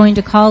he was going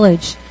to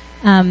college,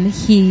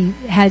 he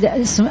had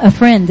a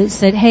friend that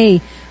said, hey,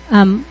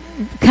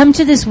 come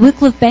to this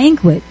Wycliffe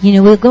banquet.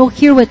 We'll go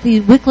hear what the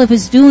Wycliffe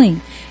is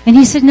doing. And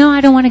he said, no, I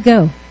don't want to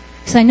go.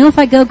 Because I know if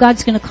I go,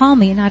 God's going to call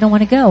me, and I don't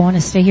want to go. I want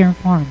to stay here and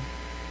farm.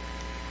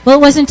 Well,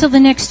 it wasn't until the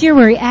next year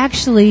where he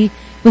actually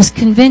was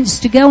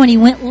convinced to go, and he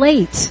went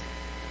late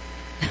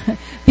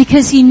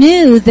because he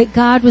knew that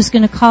God was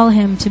going to call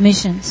him to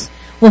missions.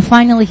 Well,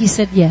 finally he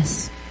said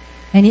yes.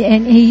 And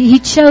he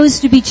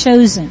chose to be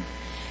chosen.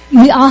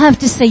 We all have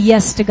to say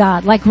yes to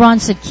God. Like Ron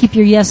said, keep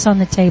your yes on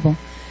the table.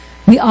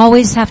 We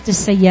always have to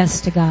say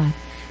yes to God,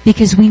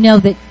 because we know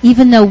that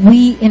even though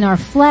we in our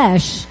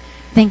flesh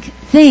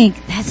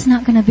think that's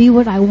not going to be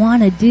what I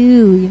want to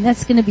do,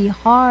 that's going to be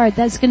hard,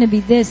 that's going to be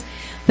this,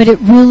 but it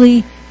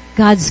really,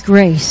 God's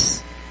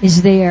grace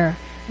is there.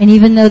 And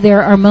even though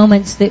there are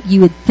moments that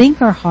you would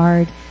think are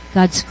hard,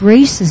 God's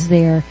grace is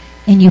there,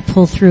 and you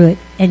pull through it,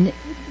 and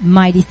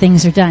mighty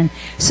things are done.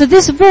 So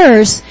this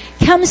verse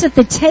comes at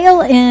the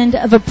tail end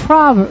of a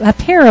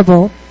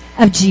parable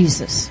of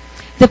Jesus.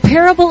 The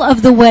parable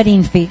of the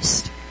wedding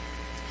feast,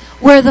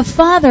 where the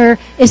father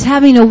is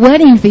having a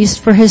wedding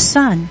feast for his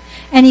son,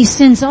 and he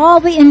sends all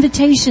the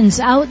invitations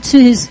out to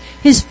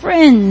his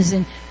friends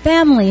and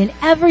family, and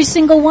every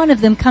single one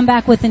of them come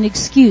back with an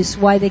excuse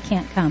why they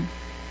can't come.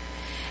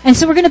 And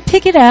so we're going to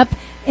pick it up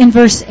in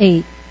verse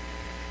 8.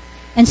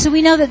 And so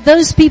we know that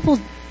those people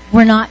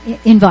were not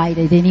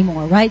invited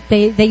anymore, right?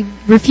 They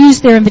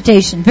refused their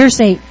invitation.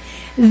 Verse 8.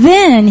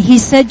 Then he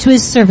said to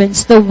his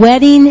servants, the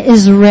wedding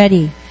is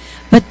ready,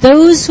 but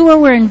those who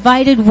were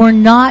invited were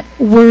not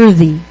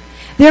worthy.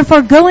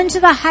 Therefore go into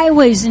the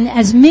highways, and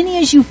as many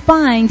as you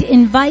find,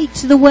 invite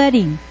to the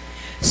wedding.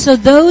 So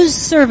those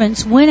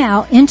servants went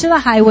out into the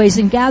highways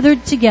and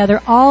gathered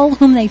together all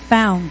whom they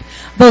found,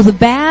 both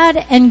bad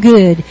and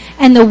good,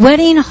 and the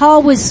wedding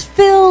hall was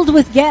filled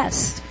with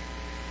guests.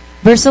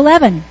 Verse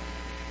 11.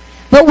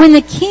 But when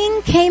the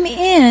king came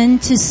in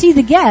to see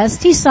the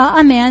guest, he saw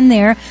a man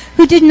there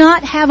who did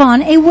not have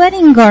on a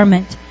wedding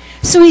garment.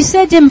 So he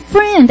said to him,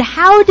 friend,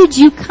 how did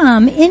you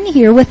come in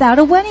here without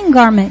a wedding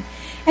garment?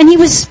 And he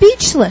was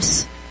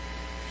speechless.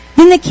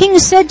 Then the king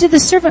said to the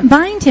servant,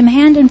 bind him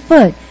hand and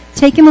foot,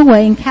 take him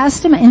away and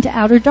cast him into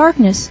outer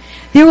darkness.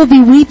 There will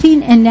be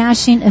weeping and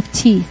gnashing of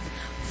teeth.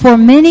 For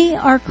many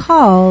are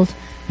called,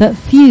 but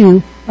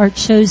few are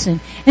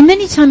chosen. And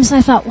many times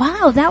I thought,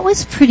 wow, that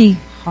was pretty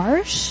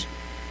harsh.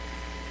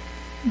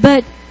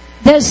 But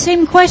that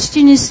same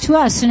question is to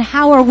us, and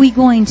how are we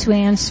going to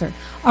answer?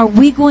 Are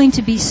we going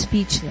to be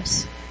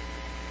speechless?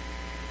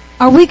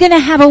 Are we going to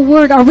have a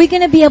word? Are we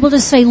going to be able to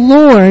say,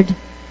 Lord,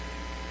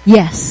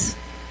 yes?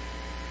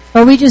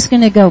 Or are we just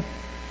going to go,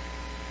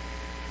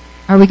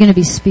 are we going to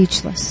be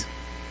speechless?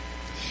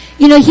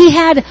 You know, he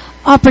had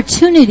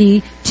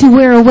opportunity to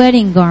wear a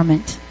wedding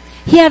garment.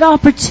 He had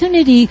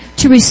opportunity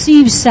to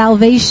receive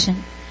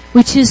salvation,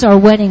 which is our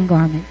wedding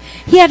garment.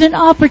 He had an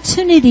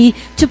opportunity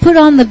to put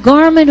on the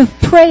garment of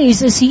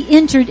praise as he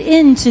entered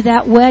into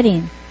that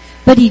wedding,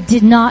 but he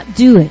did not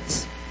do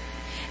it.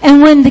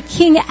 And when the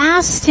king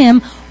asked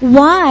him,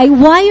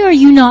 why are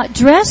you not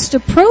dressed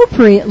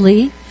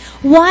appropriately?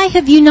 Why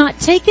have you not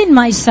taken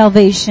my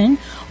salvation?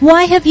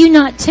 Why have you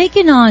not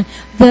taken on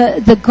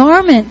the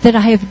garment that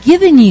I have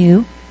given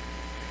you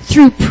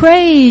through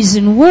praise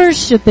and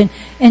worship and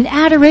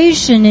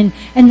adoration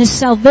and the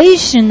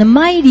salvation, the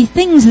mighty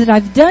things that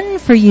I've done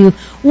for you?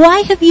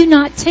 Why have you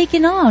not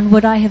taken on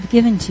what I have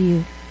given to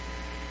you?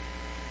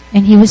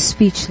 And he was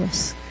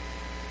speechless.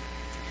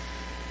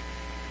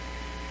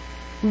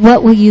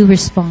 What will you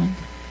respond?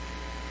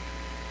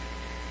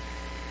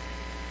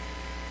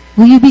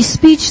 Will you be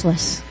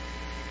speechless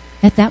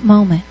at that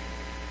moment?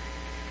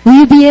 Will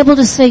you be able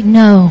to say,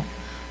 no,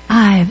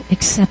 I've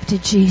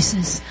accepted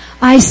Jesus.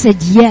 I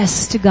said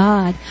yes to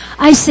God.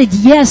 I said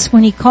yes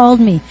when he called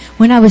me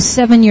when I was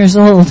 7 years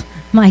old,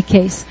 my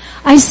case.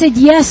 I said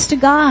yes to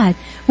God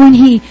when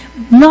he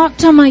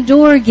knocked on my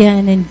door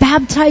again and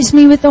baptized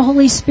me with the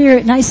Holy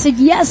Spirit. And I said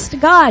yes to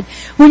God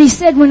when he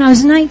said when I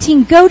was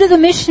 19, go to the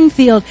mission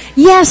field.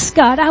 Yes,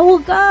 God, I will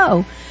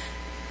go.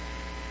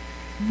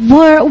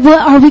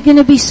 What are we going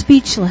to be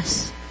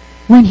speechless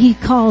when he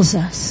calls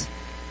us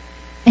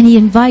and he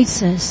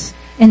invites us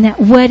and that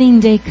wedding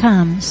day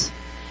comes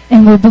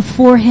and we're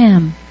before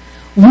him?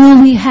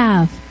 Will we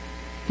have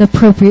the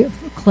appropriate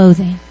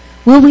clothing?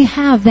 Will we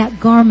have that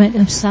garment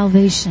of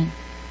salvation?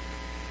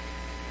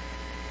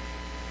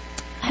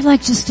 I'd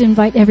like just to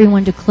invite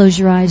everyone to close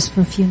your eyes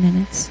for a few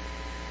minutes.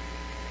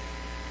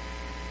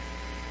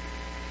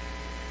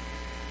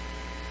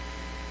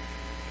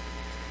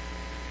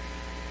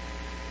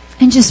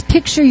 And just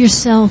picture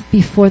yourself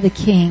before the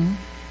King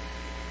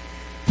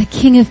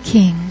of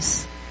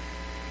Kings,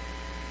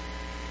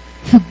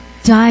 who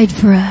died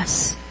for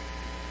us,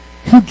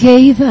 who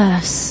gave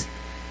us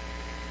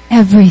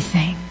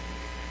everything.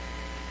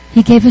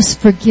 He gave us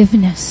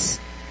forgiveness.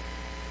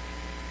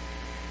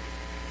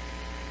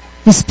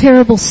 This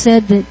parable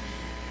said that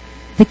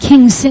the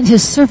king sent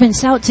his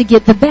servants out to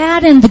get the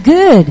bad and the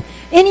good.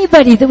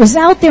 Anybody that was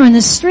out there in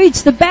the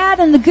streets, the bad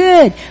and the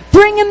good,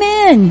 bring them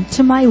in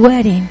to my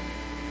wedding.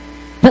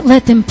 But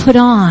let them put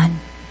on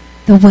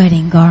the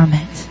wedding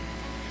garment.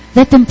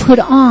 Let them put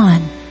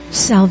on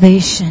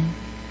salvation.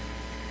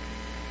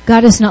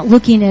 God is not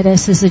looking at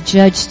us as a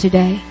judge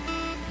today.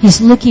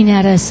 He's looking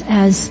at us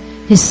as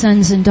his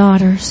sons and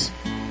daughters.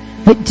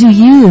 But do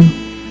you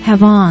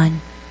have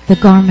on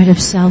the garment of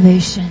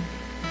salvation?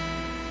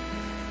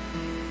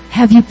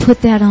 Have you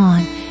put that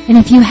on? And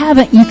if you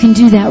haven't, you can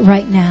do that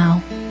right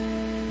now.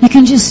 You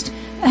can just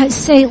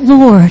say,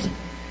 Lord,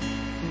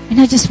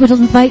 and I just would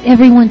invite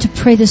everyone to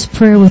pray this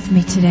prayer with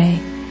me today.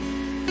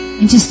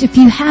 And just if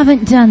you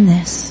haven't done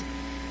this,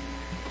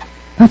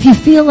 or if you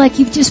feel like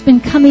you've just been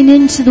coming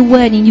into the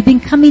wedding, you've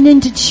been coming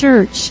into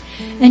church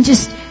and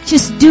just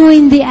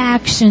doing the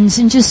actions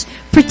and just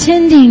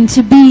pretending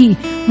to be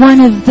one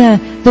of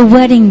the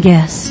wedding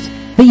guests,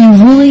 but you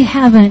really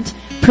haven't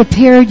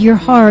prepared your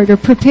heart or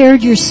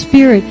prepared your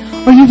spirit,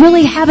 or you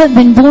really haven't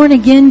been born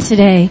again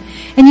today,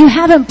 and you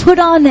haven't put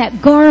on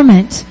that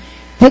garment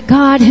that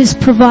God has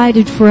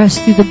provided for us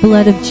through the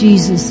blood of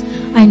Jesus,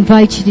 I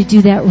invite you to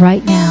do that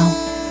right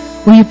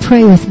now. Will you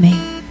pray with me?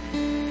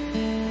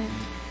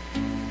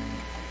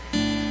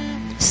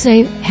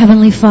 Say,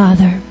 Heavenly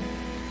Father,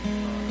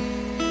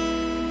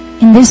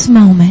 in this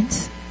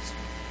moment,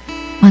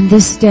 on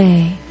this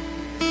day,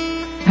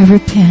 I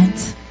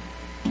repent.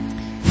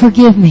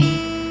 Forgive me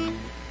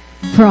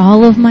for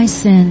all of my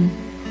sin,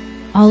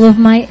 all of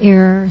my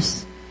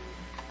errors,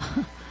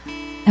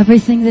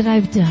 everything that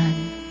I've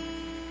done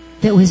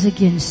that was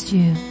against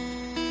you.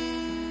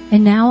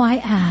 And now I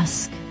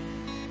ask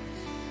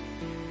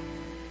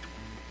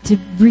to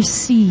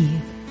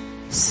receive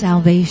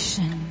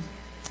salvation.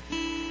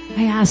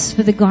 I ask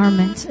for the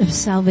garment of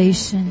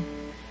salvation.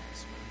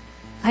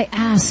 I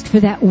ask for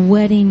that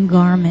wedding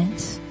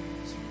garment,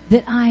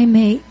 that I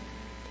may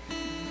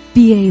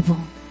be able,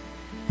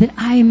 that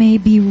I may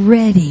be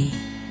ready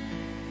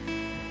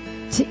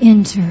to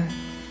enter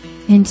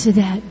into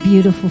that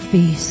beautiful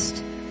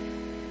feast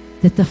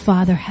that the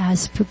Father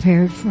has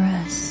prepared for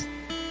us.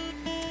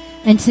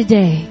 And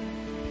today,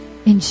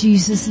 in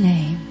Jesus'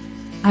 name,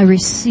 I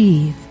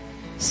receive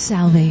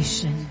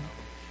salvation.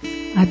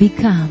 I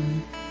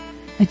become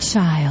a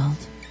child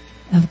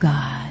of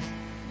God.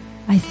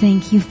 I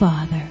thank you,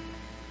 Father.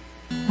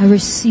 I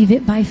receive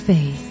it by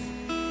faith,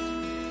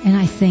 and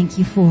I thank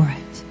you for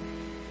it.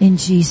 In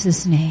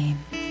Jesus' name,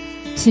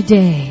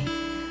 today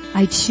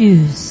I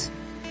choose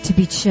to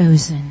be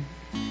chosen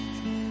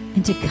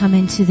and to come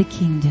into the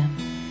kingdom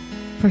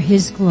for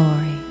His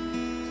glory,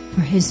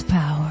 for His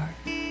power.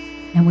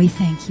 And we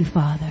thank you,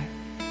 Father,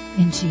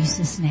 in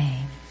Jesus'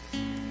 name.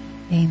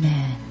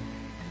 Amen.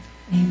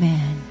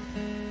 Amen.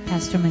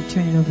 Pastor, I'm going to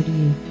turn it over to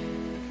you.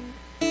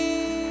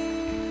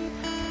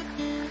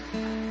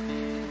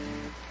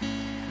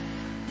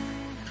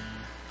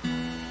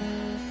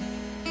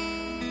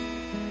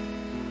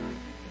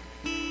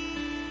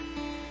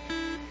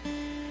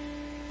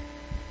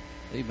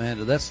 Amen.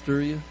 Did that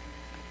stir you?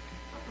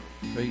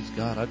 Praise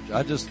God.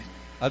 I'm just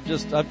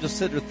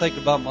sitting there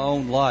thinking about my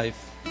own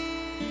life.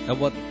 I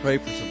want to pray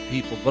for some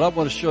people, but I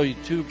want to show you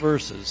two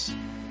verses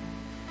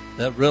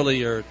that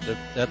really are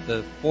at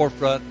the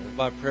forefront of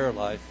my prayer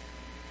life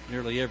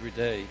nearly every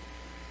day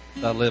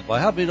that I live by.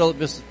 How many know that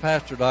Mrs.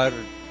 Pastor and I are in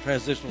a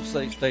transitional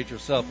stage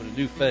herself in a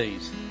new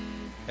phase?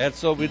 And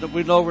so we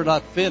know we're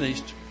not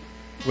finished.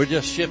 We're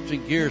just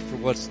shifting gears for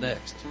what's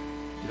next.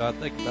 You know, I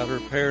think about her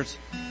parents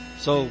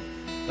so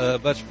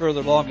much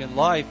further along in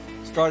life,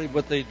 starting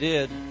what they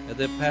did and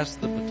then passing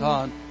the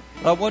baton.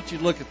 But I want you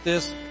to look at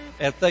this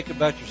and think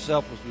about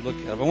yourself as we look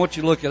at it. I want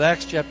you to look at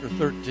Acts chapter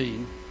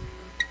 13.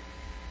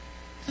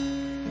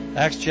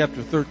 Acts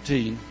chapter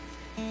 13.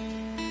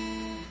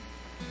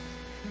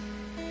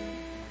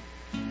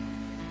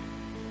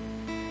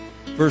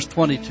 Verse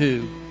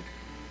 22.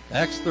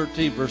 Acts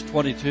 13 verse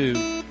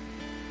 22.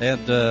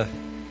 And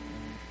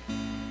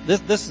this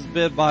has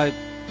been my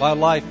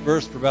life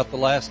verse for about the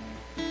last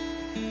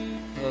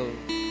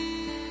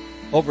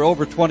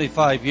over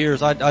 25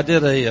 years. I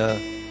did a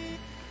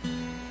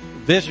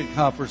vision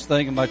conference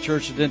thing in my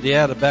church in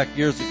Indiana back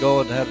years ago,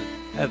 and had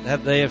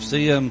an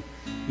AFCM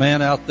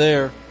man out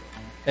there.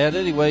 And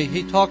anyway,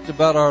 he talked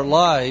about our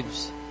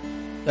lives.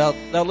 Now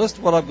listen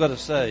to what I'm going to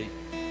say.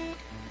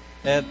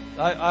 And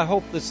I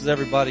hope this is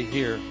everybody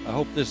here. I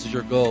hope this is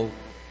your goal.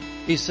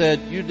 He said,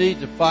 you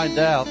need to find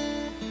out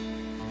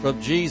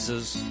from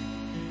Jesus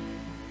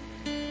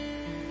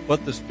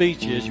what the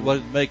speech is you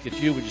wanted to make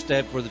at you when you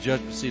stand before the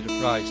judgment seat of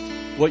Christ.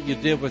 What you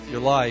did with your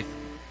life.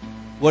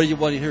 What do you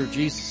want to hear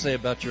Jesus say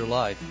about your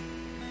life?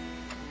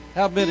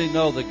 How many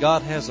know that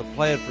God has a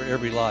plan for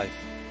every life?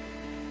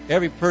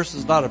 Every person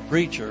is not a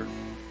preacher,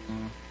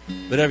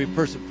 but every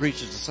person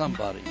preaches to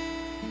somebody.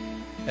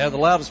 And the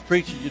loudest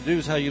preaching you do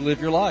is how you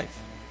live your life.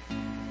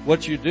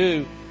 What you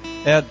do.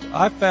 And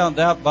I found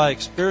out by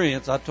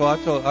experience, I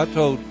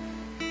told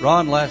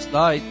Ron last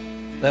night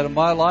that in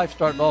my life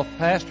starting off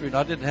pastoring,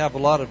 I didn't have a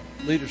lot of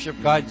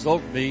leadership guidance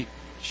over me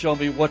to show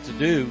me what to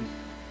do.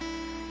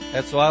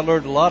 And so I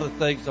learned a lot of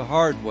things the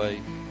hard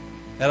way.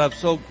 And I'm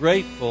so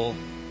grateful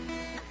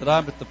that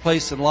I'm at the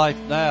place in life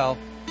now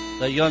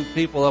that young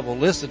people that will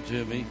listen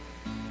to me.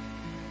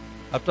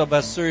 I'm talking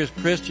about serious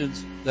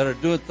Christians that are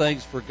doing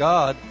things for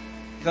God,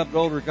 come to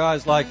older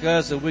guys like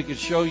us, and we can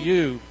show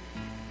you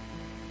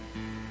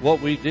what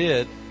we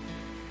did.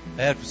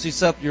 And if you see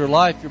something in your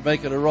life, you're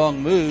making a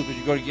wrong move and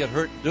you're going to get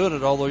hurt doing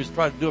it, although you're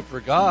trying to do it for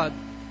God.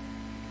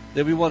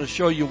 then we want to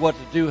show you what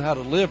to do, how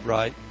to live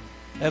right.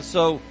 And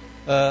so,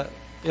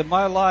 in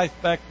my life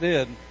back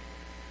then,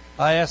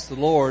 I asked the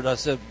Lord, I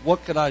said,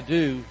 what can I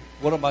do?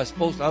 What am I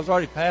supposed to? I was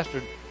already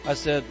pastored. I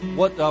said,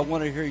 what do I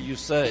want to hear you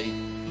say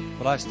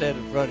when I stand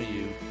in front of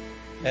you?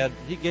 And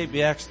He gave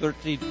me Acts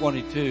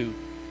 13:22.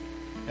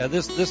 And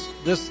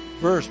this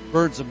verse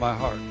burns in my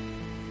heart.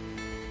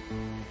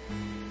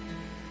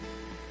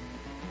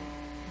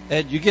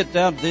 And you get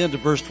down to the end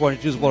of verse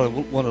 22 is what I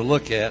want to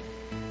look at.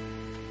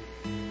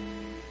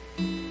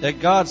 That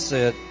God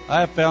said,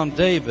 I have found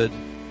David,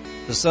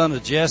 the son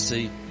of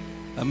Jesse,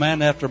 a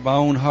man after my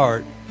own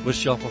heart, which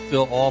shall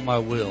fulfill all my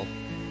will.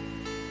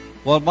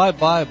 Well, in my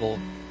Bible,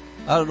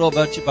 I don't know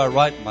about you by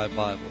writing my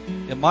Bible.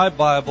 In my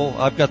Bible,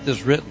 I've got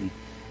this written.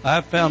 I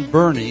have found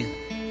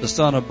Bernie, the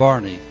son of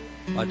Barney.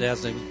 My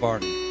dad's name is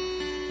Barney.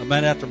 A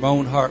man after my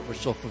own heart, which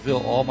shall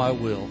fulfill all my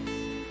will.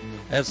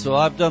 And so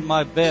I've done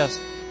my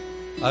best.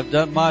 I've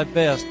done my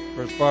best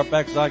for as far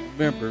back as I can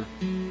remember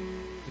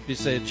to be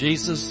saying,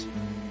 Jesus,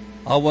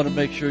 I want to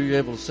make sure you're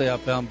able to say, I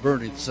found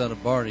Bernie, the son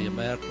of Barney, a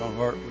man after my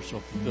heart, which shall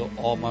fulfill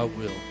all my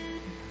will.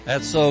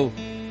 And so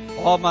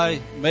all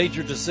my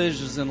major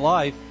decisions in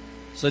life,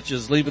 such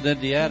as leaving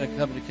Indiana and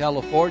coming to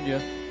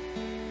California,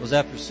 was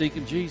after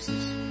seeking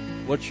Jesus.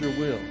 What's your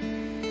will?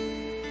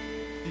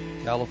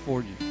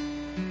 California.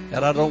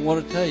 And I don't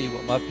want to tell you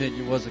what my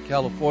opinion was of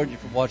California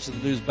from watching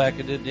the news back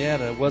in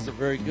Indiana. It wasn't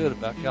very good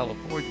about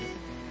California.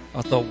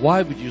 I thought,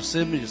 why would you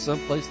send me to some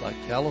place like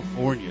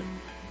California?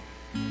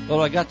 But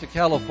when I got to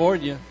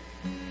California,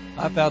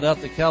 I found out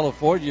that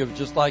California was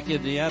just like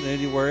Indiana,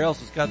 anywhere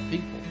else. It's got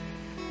people.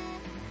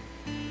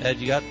 And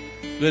you got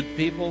good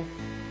people,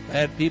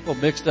 bad people,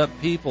 mixed up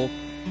people.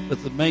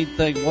 But the main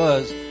thing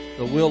was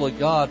the will of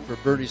God for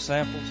Bernie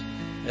Samples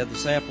and the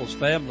Samples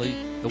family.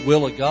 The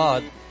will of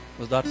God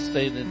was not to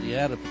stay in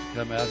Indiana, but to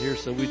come out here.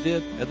 So we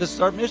did. And this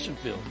is our mission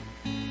field.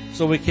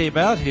 So we came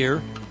out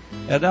here.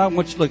 And now I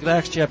want you to look at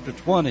Acts chapter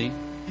 20.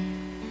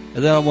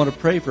 And then I want to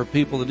pray for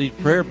people that need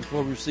prayer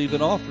before we receive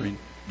an offering.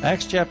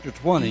 Acts chapter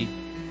 20,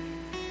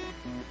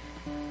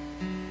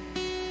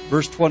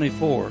 verse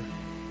 24.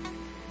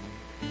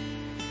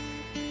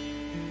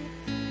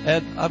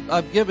 And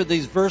I've given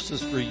these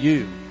verses for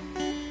you.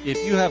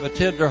 If you have a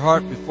tender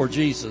heart before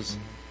Jesus,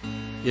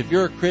 if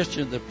you're a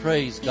Christian that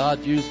prays,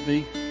 God, use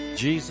me.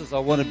 Jesus, I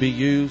want to be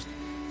used.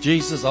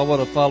 Jesus, I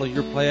want to follow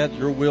your plan,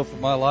 your will for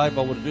my life.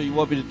 I want to do what you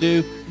want me to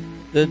do.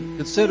 Then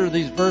consider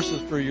these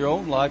verses for your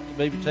own life to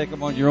maybe take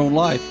them on your own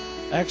life.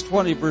 Acts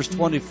 20 verse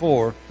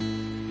 24.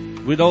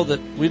 We know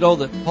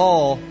that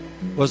Paul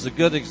was a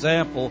good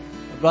example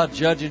of not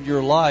judging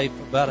your life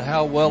about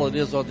how well it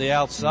is on the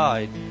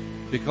outside.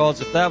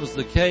 Because if that was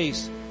the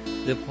case,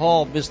 then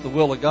Paul missed the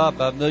will of God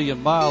by a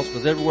million miles,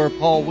 because everywhere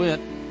Paul went,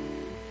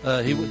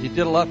 he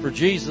did a lot for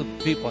Jesus.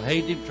 People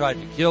hated him, tried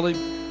to kill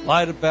him,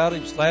 lied about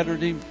him,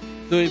 slandered him,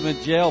 threw him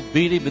in jail,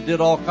 beat him, and did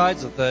all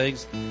kinds of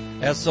things.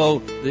 And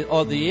so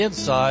on the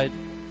inside,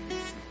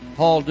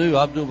 Paul knew,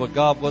 I'm doing what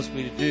God wants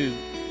me to do,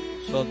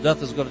 so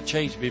nothing's going to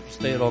change me if you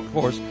stay on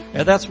course.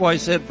 And that's why he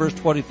said, verse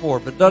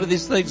 24, but none of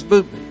these things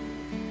move me.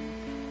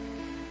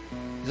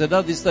 He said,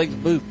 none of these things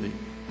move me.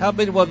 How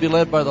many want to be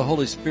led by the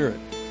Holy Spirit?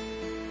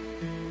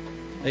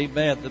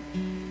 Amen.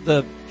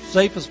 The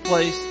safest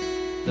place,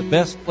 the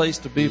best place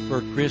to be for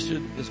a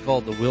Christian is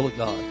called the will of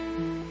God.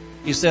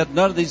 He said,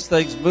 none of these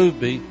things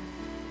move me,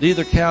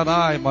 neither count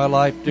I my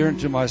life dear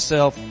unto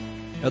myself.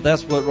 And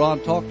that's what Ron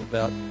talked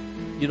about.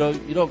 You know,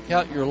 you don't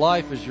count your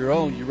life as your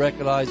own. You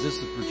recognize this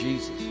is for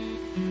Jesus.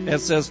 And it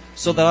says,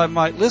 so that I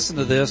might listen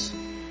to this.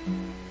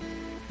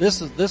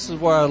 This is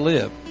where I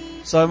live.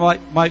 So I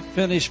might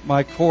finish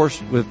my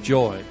course with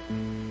joy.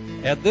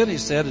 And then he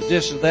said, in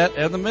addition to that,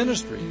 and the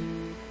ministry,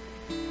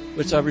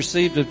 which I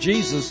received of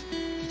Jesus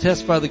to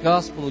testify the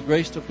gospel of the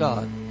grace of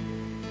God.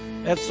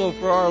 And so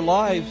for our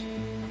lives,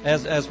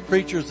 as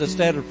preachers that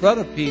stand in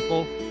front of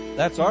people,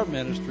 that's our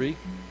ministry.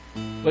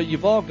 But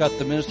you've all got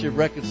the ministry of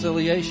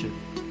reconciliation.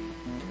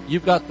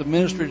 You've got the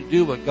ministry to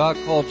do what God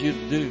called you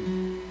to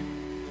do.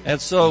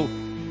 And so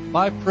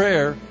my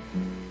prayer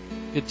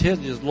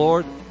continues,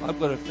 Lord, I'm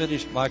going to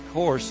finish my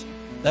course.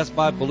 That's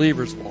my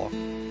believer's walk.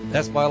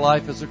 That's my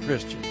life as a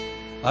Christian.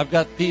 I've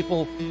got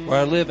people where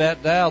I live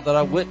at now that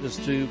I witness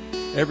to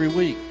every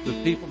week. The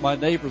people, my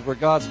neighbors where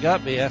God's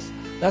got me,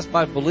 that's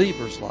my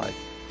believer's life.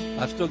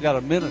 I've still got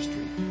a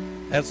ministry.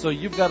 And so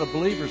you've got a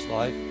believer's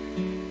life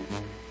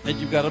and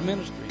you've got a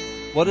ministry.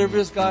 Whatever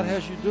it is God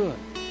has you doing.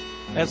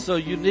 And so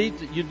you need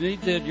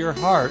to in your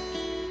heart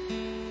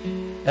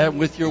and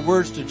with your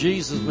words to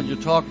Jesus when you're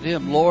talking to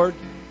Him, Lord,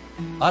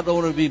 I don't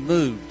want to be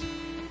moved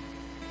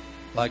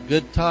by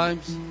good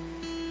times,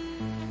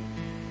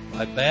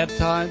 by bad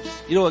times.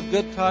 You know what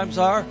good times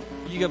are?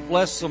 You get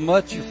blessed so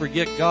much you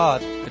forget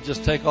God and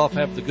just take off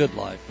and have the good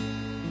life.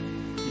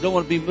 You don't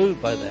want to be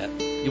moved by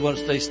that. You want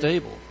to stay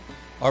stable.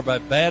 Or by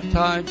bad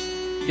times,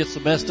 you get so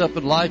messed up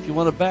in life you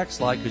want to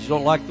backslide because you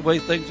don't like the way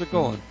things are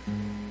going.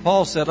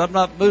 Paul said, I'm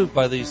not moved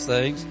by these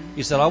things.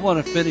 He said, I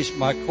want to finish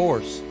my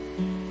course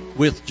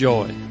with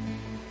joy.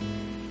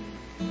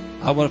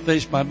 I want to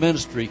finish my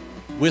ministry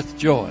with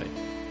joy.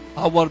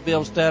 I want to be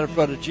able to stand in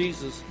front of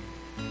Jesus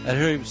and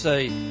hear him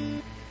say,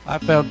 I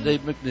found Dave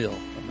McNeil,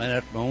 a man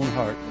after my own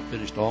heart that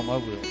finished all my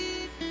will.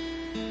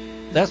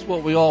 That's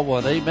what we all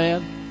want,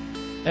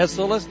 amen? And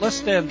so let's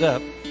stand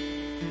up.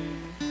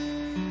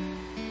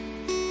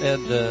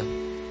 And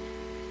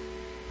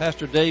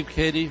Pastor Dave,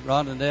 Katie,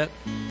 Ron, Annette,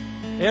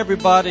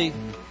 everybody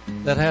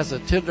that has a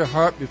tender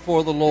heart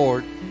before the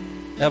Lord,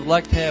 I would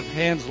like to have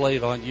hands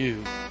laid on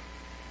you.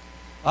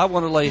 I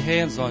want to lay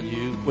hands on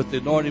you with the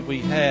anointing we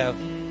have,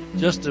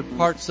 just to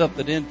impart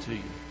something into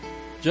you,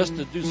 just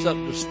to do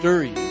something to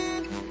stir you.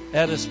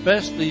 And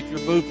especially if you're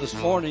moved this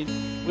morning,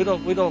 we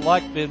don't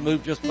like being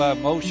moved just by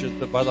emotion,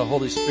 but by the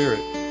Holy Spirit.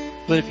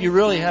 But if you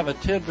really have a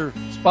tender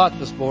spot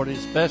this morning,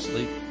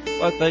 especially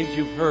by things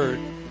you've heard,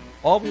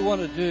 all we want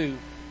to do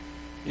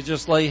is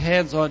just lay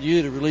hands on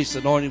you to release the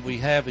anointing we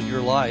have in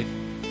your life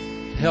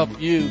to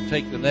help you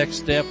take the next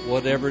step,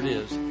 whatever it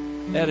is.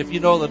 And if you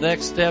know the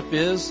next step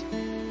is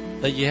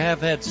that you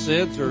have had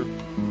sins or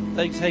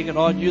things hanging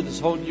on you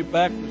that's holding you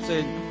back from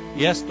saying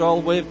yes to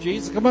all the way of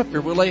Jesus, come up here,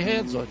 we'll lay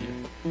hands on you.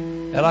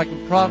 And I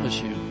can promise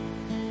you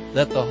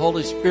that the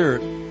Holy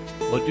Spirit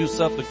will do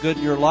something good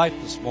in your life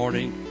this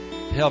morning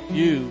to help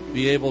you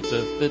be able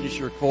to finish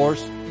your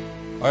course.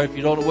 Or if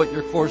you don't know what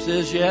your course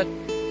is yet,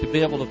 to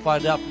be able to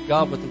find out from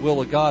God what the will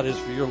of God is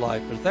for your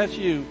life. But if that's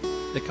you,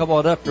 then come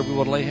on up here. We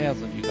want to lay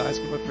hands on you guys.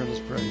 Come up here and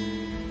let's pray.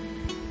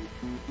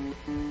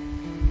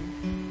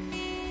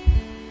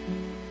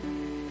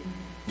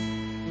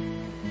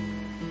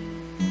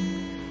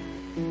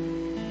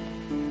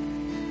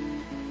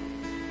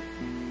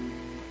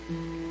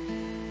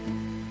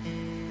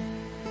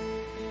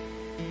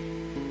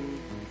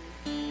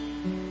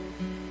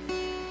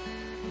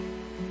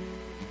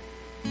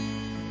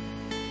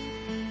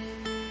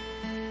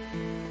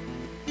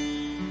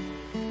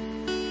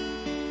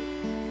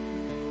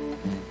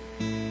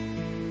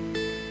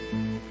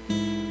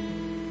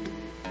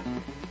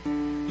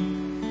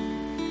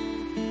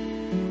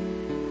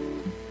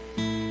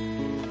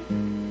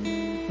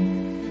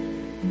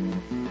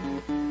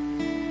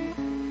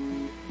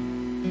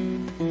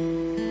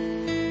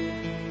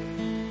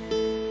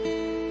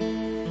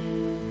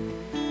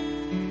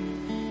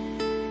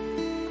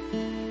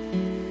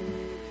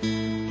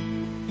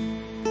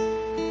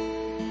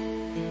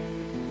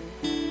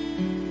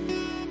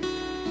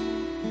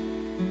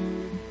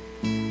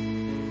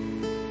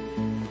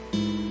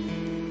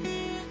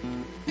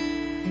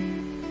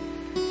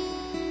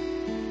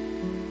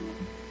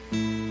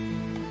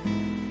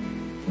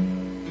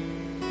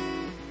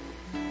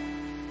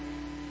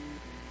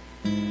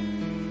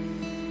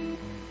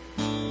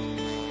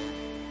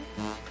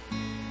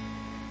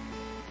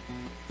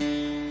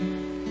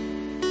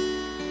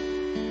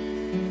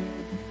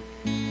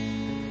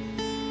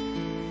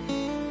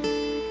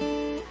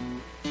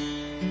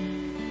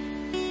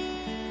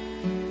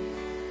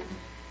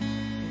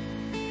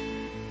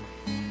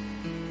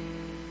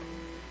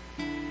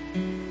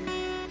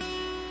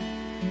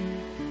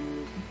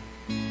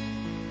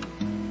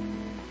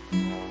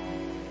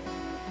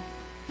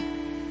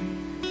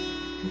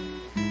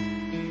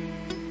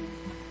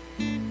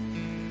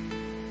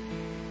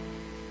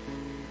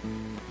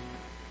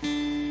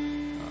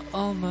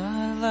 All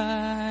my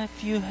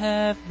life you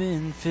have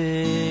been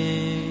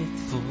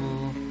faithful.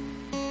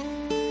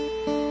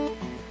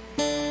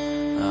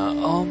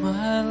 All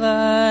my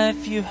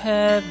life you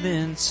have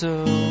been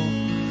so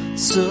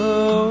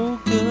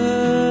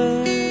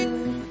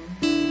good.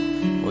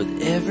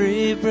 With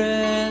every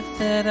breath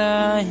that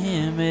I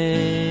am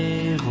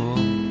able,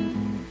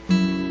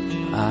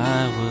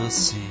 I will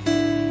sing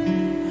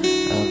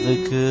of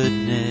the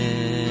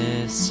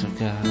goodness of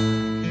God.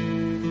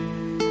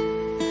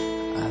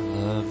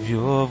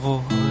 Your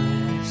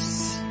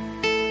voice.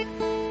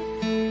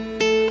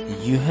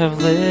 You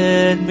have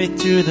led me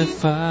through the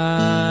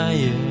fire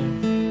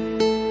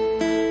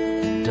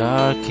and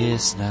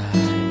darkest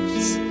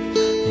nights,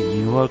 and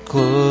you are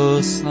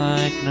close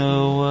like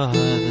no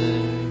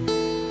other.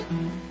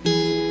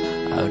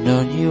 I've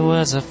known you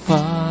as a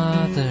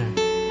father,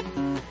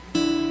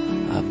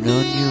 I've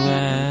known you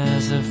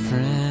as a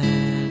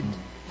friend.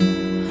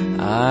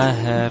 I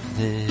have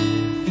lived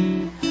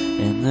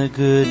in the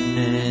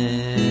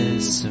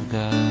goodness of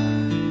God.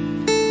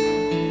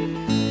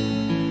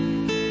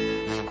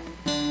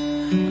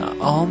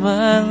 All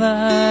my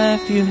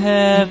life you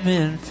have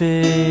been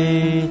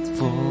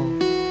faithful.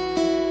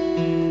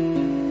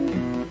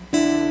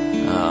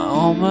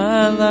 All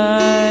my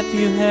life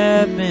you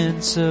have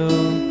been so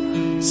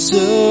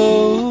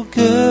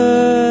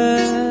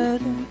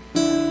good.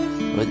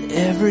 With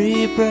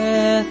every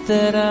breath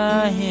that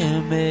I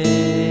am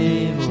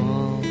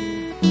able,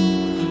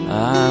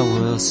 I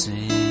will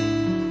sing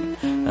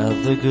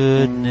of the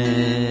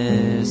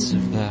goodness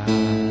of God.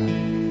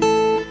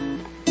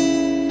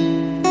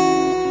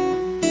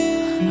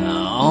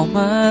 All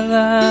my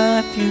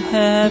life you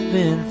have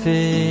been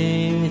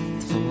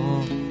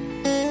faithful.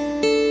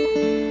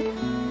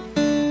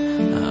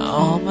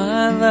 All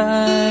my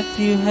life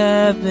you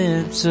have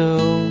been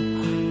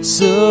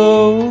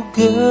so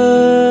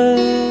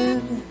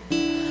good.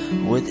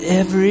 With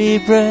every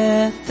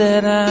breath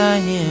that I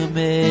am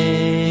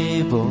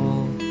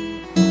able,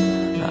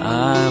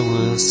 I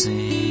will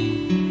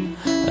sing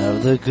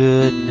of the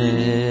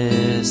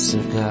goodness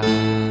of God.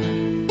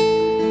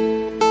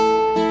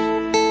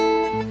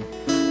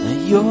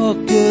 Your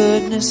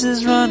goodness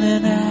is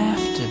running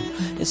after,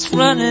 it's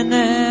running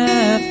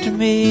after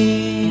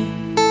me.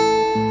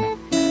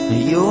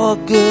 Your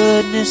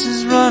goodness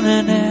is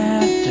running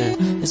after,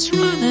 it's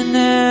running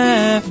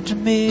after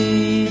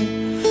me.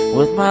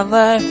 With my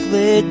life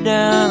laid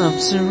down, I'm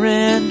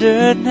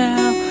surrendered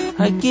now.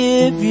 I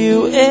give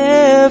you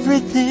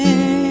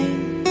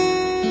everything.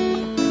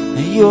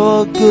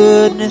 Your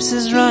goodness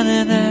is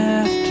running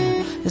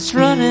after, it's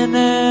running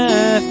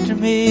after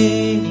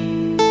me.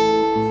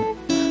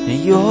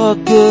 Your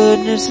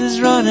goodness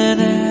is running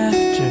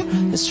after,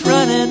 it's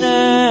running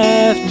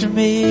after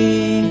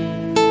me.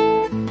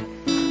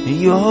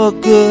 Your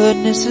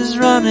goodness is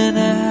running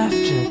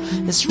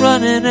after, it's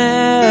running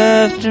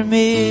after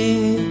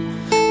me.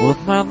 With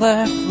my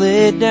life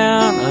laid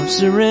down, I'm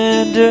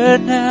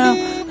surrendered now.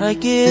 I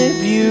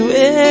give you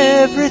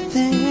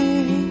everything.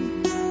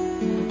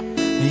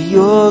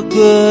 Your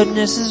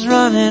goodness is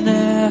running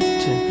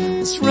after,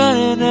 it's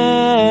running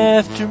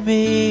after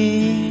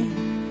me.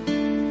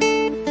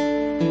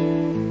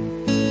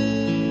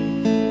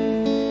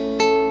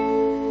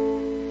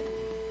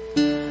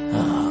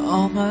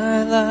 All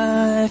my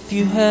life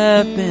you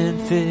have been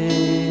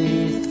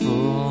faithful.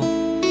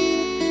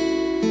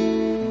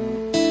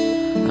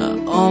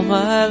 All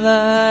my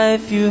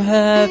life you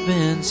have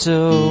been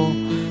so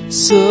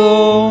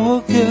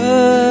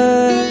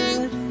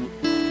good.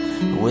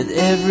 With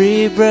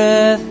every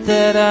breath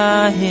that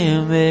I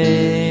am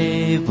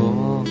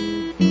able,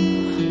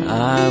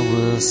 I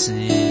will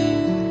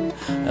sing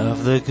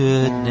of the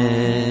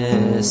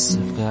goodness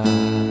of God.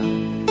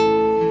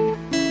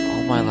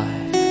 All my life.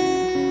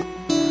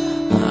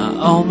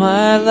 All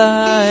my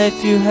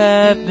life you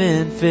have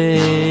been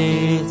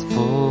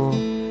faithful.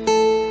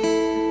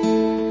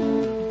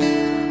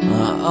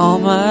 All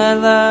my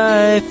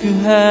life you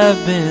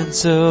have been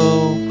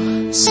so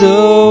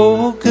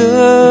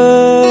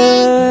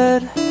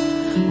good.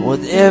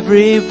 With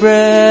every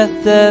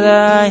breath that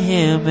I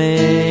am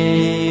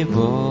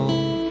able,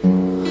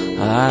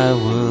 I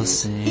will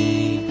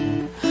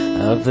sing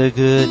of the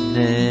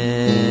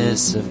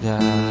goodness of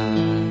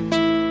God.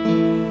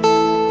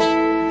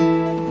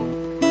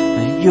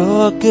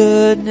 Your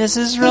goodness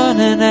is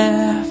running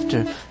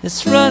after,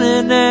 it's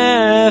running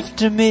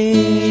after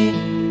me.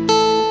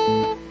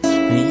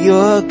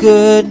 Your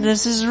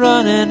goodness is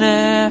running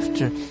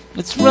after,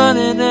 it's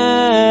running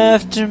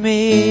after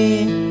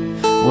me.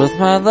 With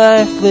my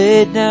life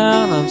laid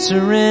down, I'm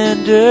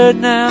surrendered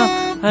now.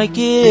 I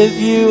give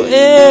you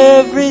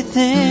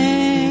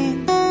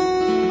everything.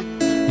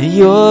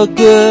 Your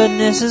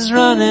goodness is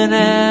running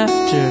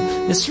after,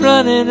 it's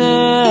running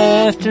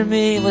after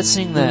me. Let's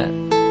sing that.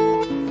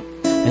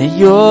 And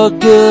your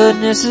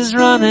goodness is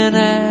running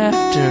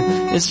after,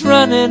 it's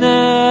running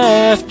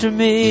after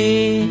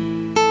me.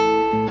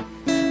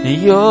 And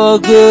your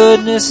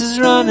goodness is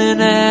running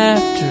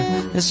after,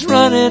 it's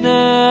running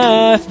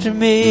after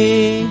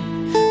me.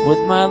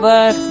 With my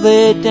life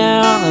laid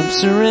down, I'm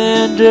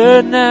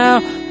surrendered now.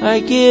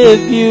 I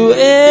give you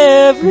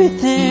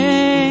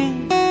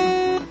everything.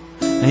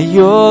 And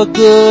your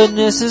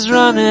goodness is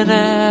running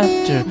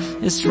after,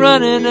 it's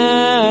running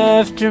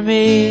after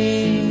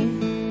me.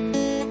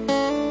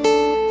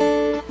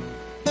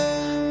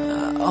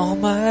 All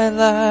my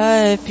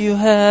life you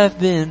have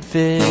been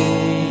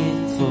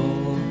faithful.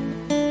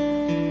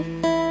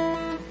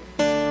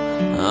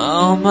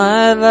 All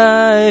my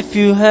life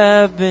you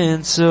have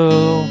been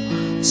so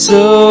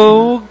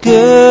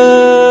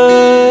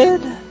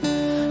good.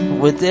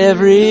 With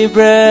every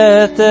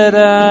breath that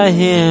I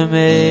am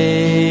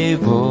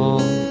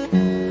able,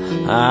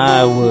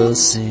 I will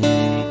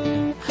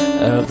sing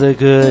of the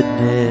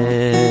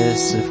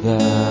goodness of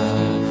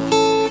God.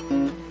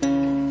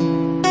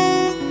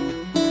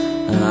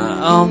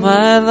 All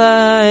my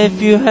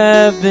life you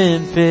have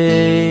been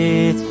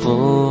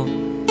faithful.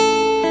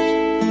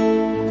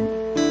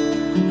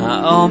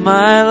 All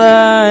my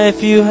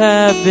life you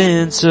have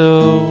been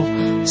so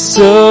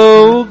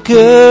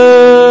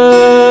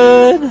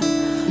good.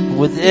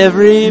 With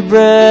every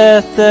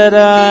breath that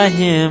I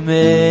am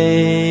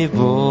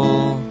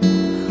able,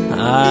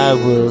 I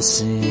will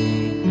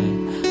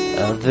sing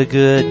of the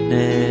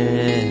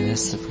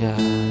goodness of God.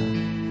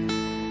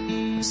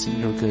 Sing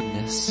your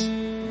goodness.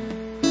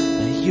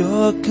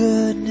 Your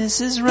goodness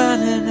is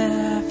running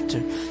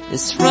after,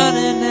 it's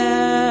running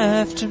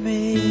after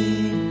me.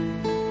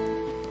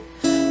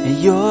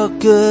 Your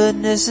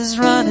goodness is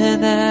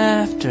running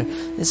after,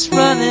 it's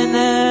running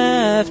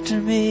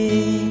after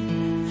me.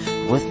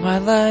 With my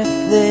life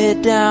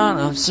laid down,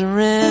 I'm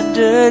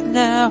surrendered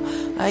now.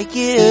 I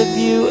give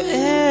you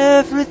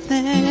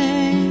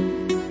everything.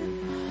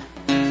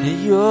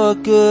 Your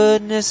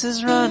goodness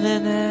is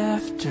running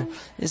after,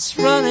 it's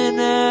running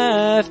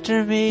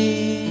after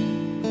me.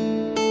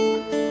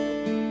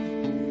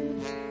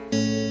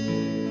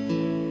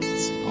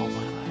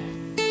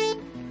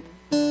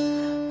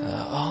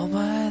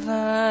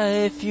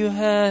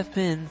 have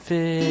been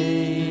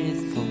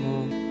faithful.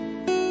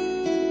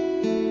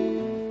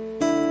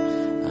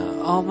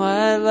 All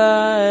my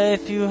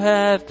life you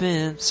have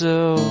been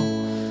so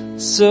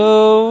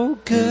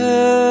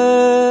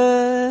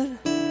good.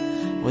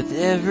 With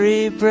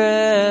every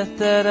breath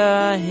that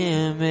I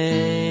am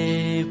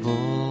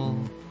able,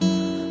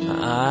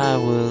 I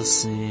will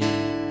sing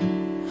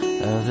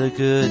of the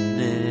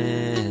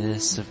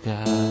goodness of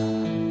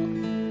God.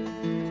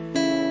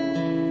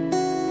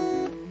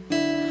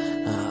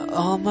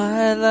 All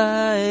my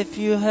life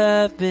you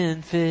have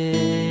been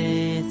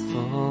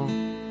faithful.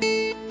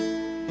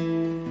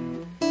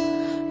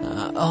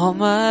 All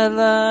my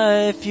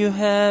life you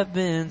have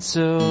been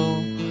so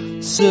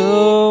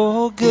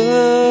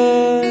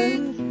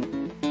good.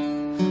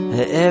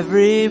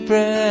 Every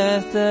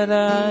breath that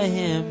I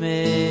am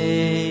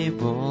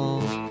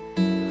able,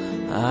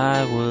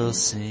 I will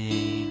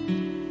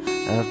sing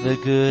of the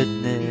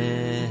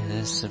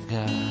goodness of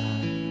God.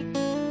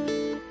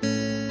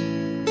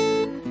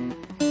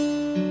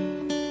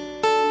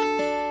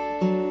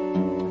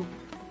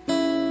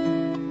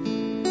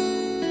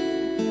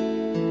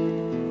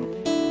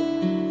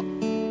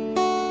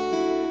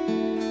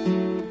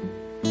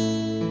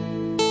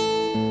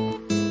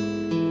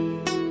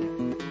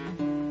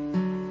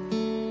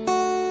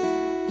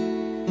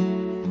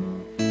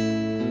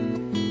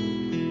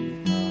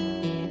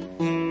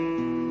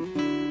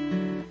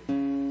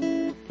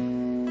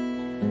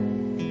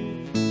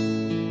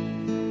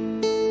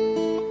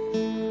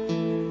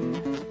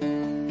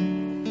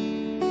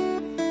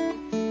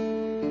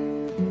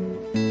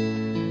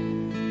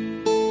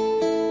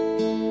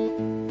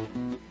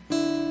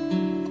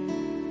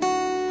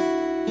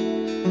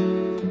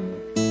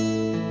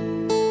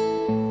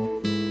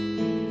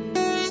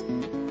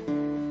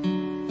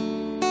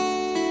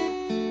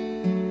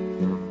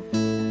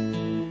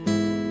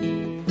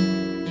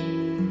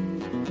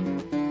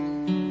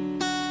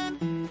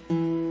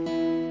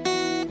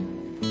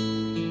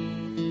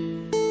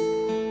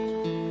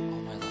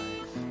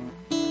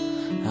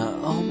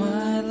 All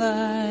my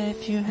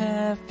life you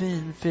have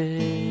been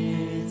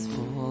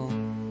faithful.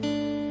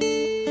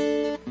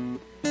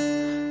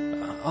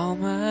 All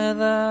my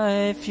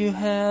life you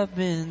have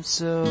been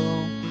so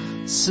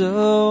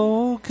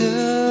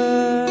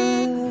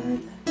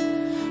good.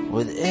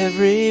 With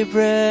every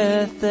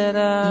breath that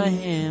I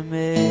am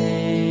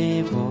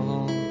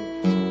able,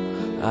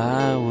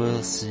 I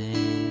will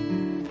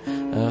sing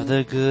of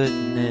the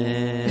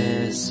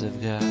goodness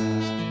of God.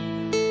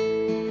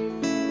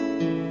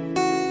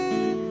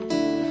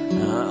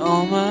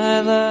 All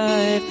my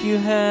life you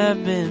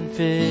have been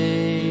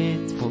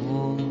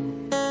faithful.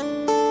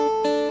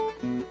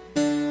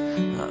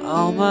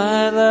 All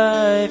my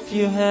life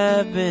you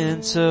have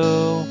been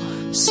so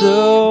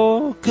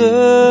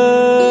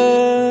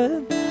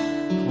good.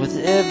 With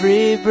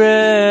every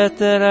breath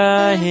that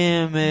I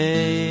am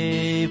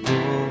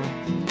able,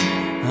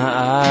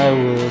 I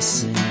will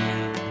sing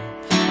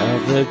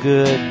of the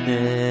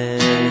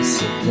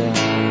goodness of God.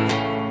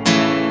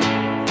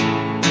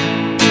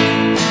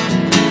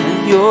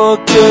 Your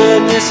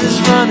goodness is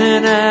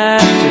running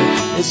after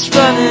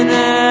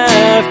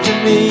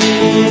me.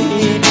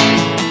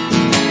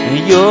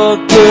 And your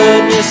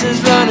goodness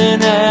is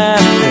running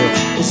after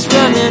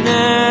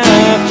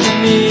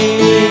me.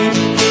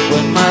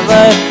 When my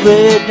life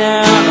laid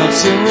down, I'm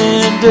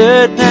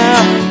surrendered now.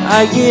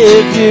 I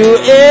give you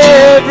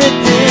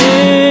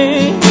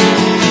everything.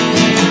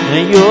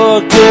 And your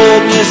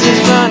goodness is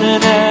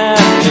running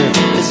after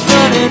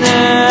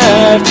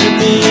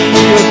me.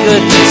 Your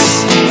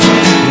goodness.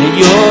 And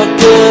your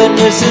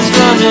goodness is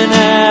running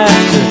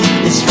after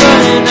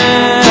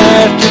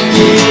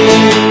me.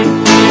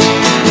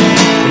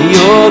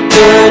 Your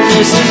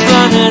goodness is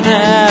running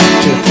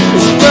after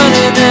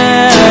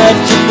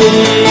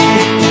me.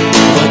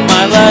 When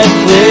my life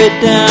laid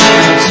down,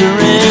 I'm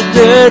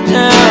surrendered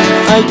now.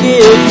 I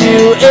give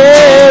you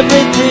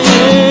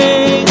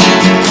everything.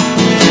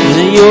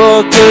 And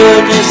your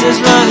goodness is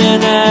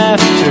running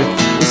after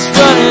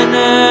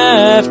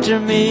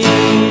me.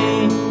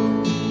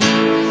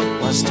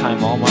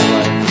 Time all my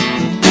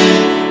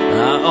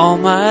life. All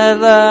my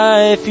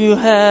life you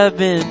have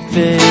been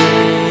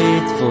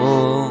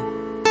faithful.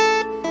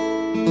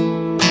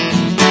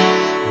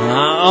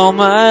 All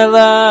my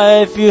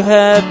life you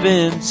have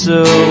been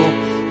so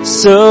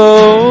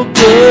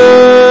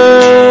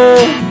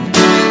good.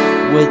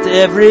 With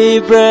every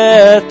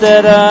breath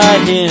that I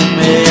am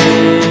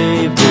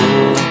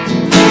able,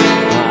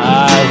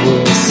 I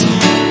will sing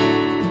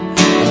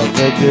of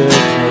the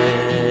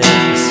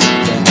goodness of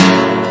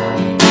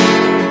God.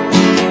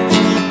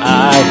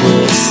 I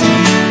will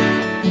sing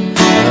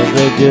of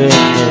the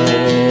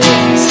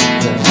goodness of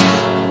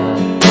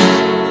God.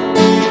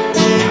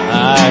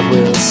 I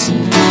will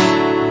sing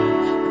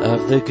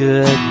of the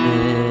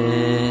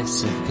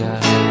goodness of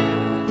God.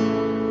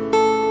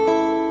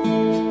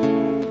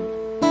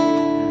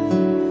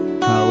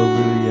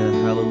 Hallelujah,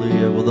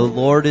 hallelujah. Well, the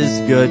Lord is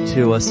good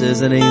to us,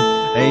 isn't He?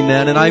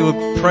 Amen. And I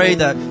would pray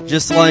that,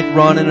 just like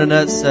Ron and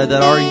Annette said,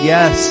 that our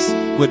yes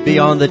would be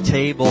on the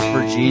table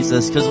for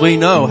Jesus, because we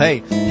know, hey,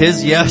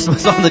 His yes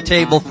was on the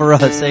table for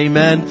us.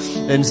 Amen.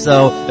 And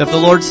so if the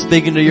Lord's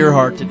speaking to your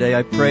heart today,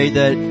 I pray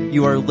that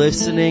you are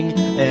listening,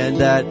 and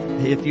that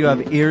if you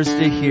have ears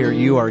to hear,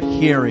 you are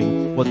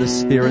hearing what the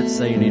Spirit's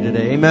saying to you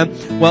today.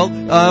 Amen. Well,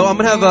 I'm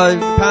going to have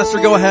Pastor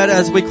go ahead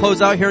as we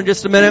close out here in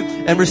just a minute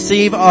and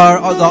receive the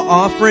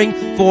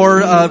offering for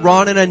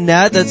Ron and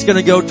Annette that's going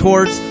to go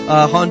towards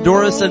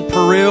Honduras and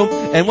Peru.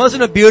 And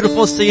wasn't it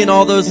beautiful seeing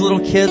all those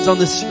little kids on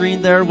the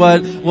screen there,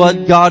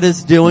 what God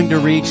is doing to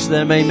reach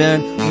them?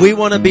 Amen. We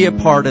want to be a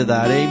part of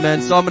that.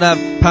 Amen. So I'm going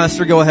to have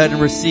Pastor go ahead and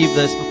receive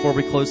this before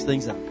we close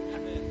things out.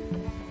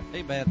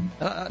 Amen.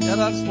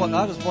 And I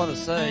just want to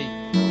say,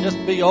 just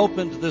be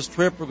open to this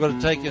trip we're going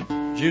to take in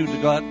June,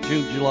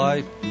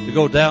 July, to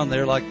go down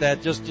there like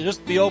that.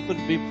 Just be open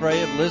to be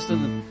praying,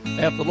 listen, and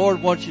if the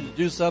Lord wants you to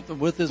do something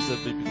with us,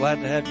 we'd be glad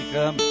to have you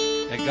come,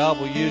 and God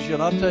will use you.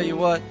 And I'll tell you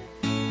what,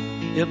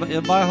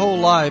 in my whole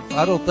life,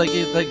 I don't think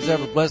anything's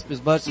ever blessed me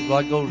as much as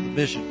when I go to the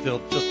mission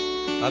field.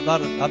 I'm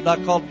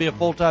not called to be a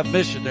full-time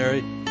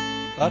missionary.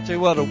 I'll tell you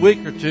what, a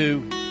week or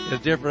two in a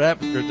different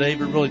atmosphere,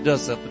 David, really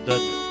does something,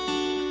 doesn't it?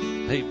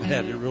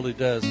 Amen, it really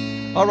does.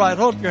 All right,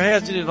 hold your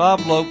hands in an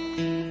envelope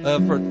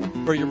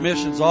for your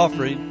missions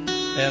offering.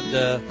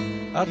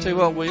 And I'll tell you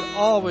what, we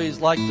always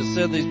like to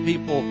send these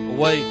people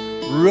away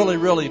really,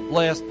 really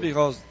blessed,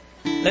 because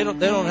they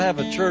don't have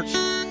a church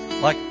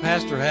like a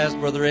pastor has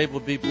where they're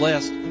able to be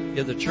blessed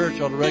in the church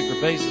on a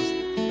regular basis.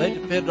 They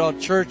depend on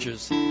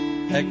churches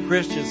and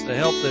Christians to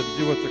help them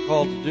do what they're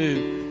called to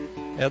do,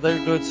 and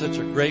they're doing such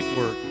a great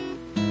work.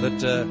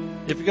 But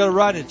if you're going to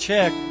write a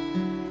check,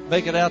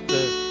 make it out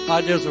to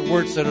High Desert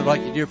Word Center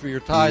like you do for your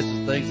tithes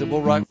and things, and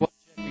we'll write what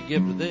check you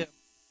give to them.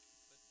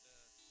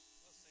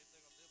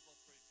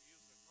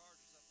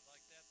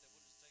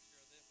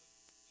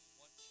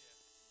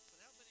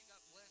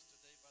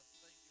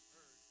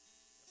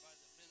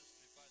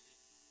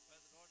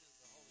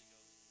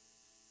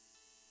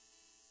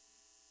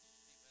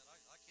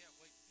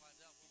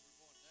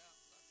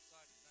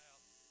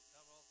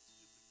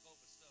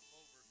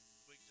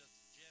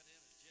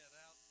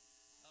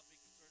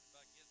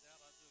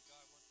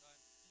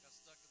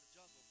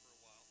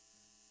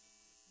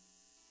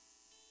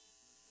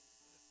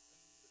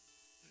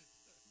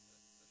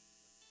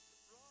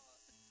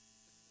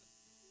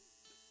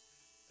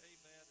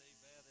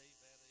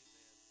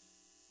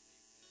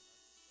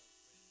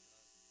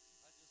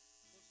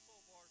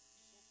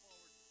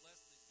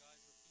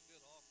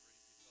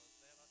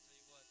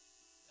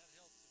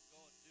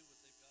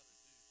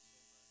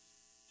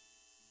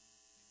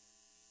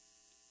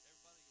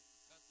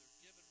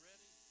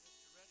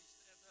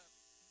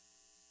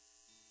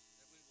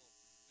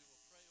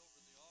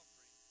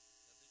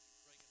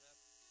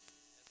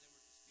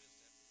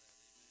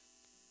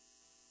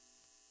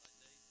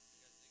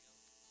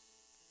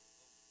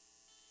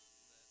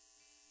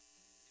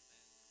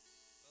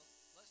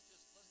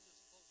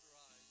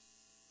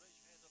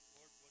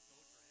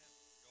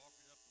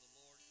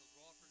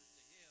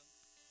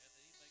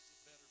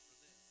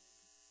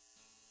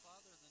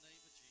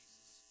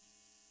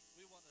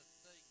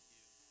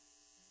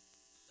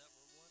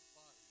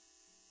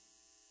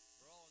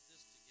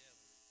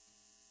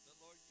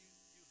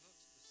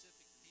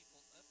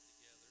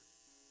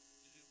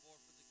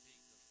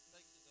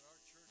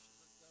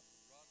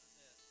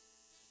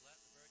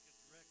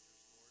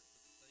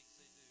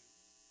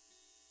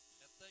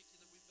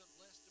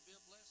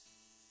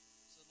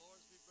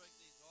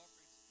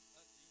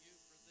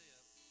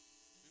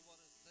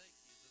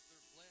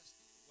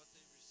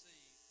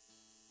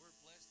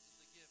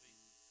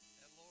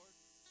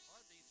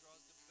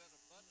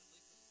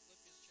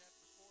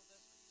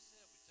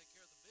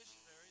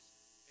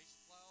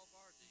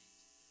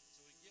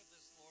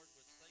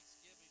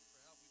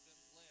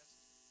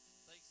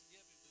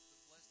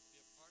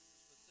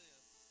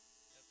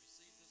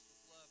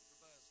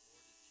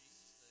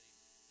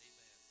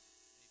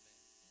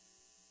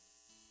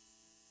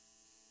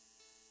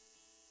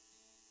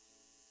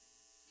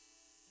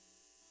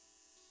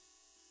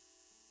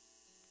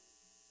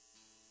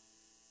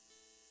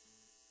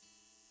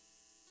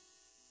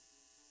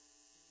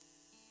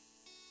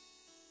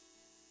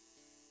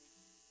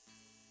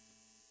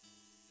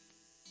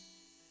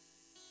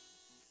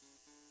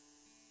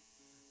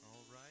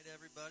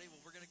 Everybody,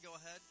 well, we're going to go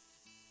ahead,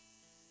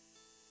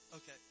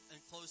 and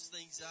close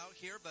things out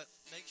here, but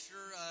make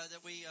sure that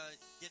we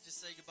get to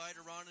say goodbye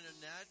to Ron and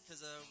Annette,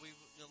 because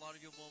a lot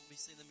of you won't be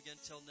seeing them again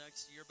till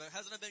next year. But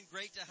hasn't it been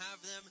great to have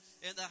them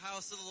in the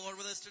house of the Lord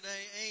with us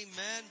today?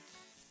 Amen.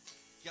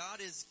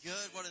 God is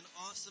good. What an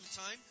awesome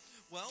time.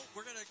 Well,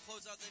 we're going to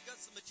close out. They've got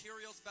some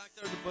materials back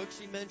there, the books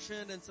she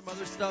mentioned and some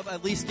other stuff.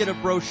 At least get a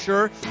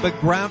brochure, but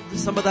grab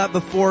some of that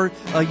before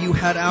you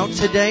head out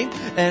today.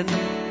 And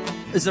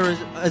is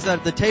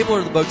that the table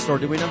or the bookstore?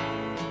 Do we know?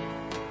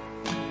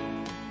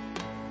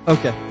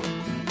 Okay.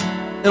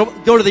 It'll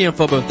go to the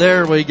info booth.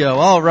 There we go.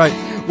 All right.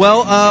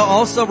 Well,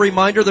 also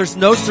reminder, there's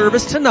no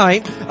service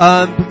tonight.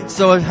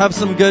 So have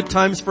some good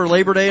times for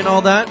Labor Day and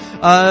all that.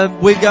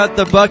 We've got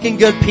the Bucking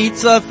Good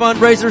Pizza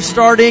fundraiser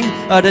starting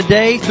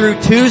today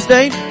through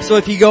Tuesday. So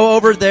if you go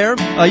over there,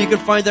 you can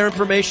find their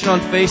information on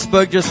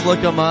Facebook. Just look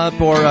them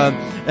up or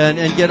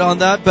and get on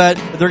that. But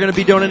they're going to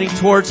be donating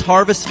towards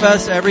Harvest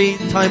Fest every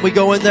time we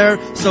go in there.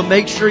 So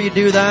make sure you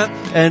do that.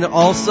 And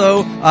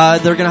also,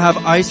 they're going to have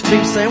ice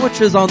cream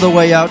sandwiches on the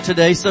way out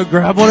today. So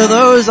grab one of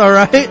those. All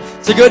right,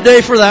 it's a good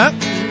day for that.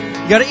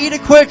 You got to eat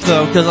it quick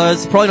though,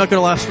 because it's probably not going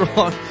to last for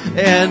long.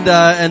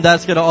 And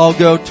that's going to all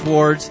go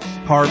towards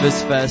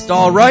Harvest Fest.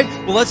 All right.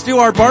 Well, let's do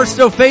our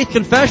Barstow Faith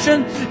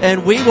Confession,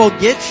 and we will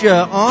get you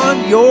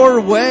on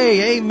your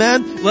way.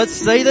 Amen. Let's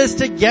say this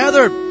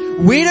together.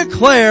 We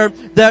declare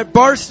that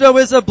Barstow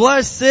is a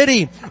blessed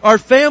city. Our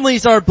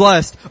families are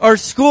blessed. Our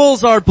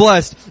schools are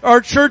blessed. Our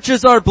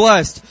churches are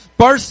blessed.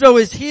 Barstow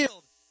is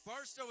healed.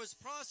 Barstow is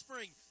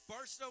prospering.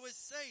 Barstow is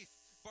safe.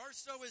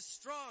 Barstow is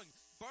strong.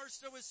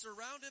 Barstow is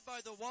surrounded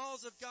by the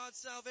walls of God's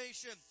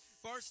salvation.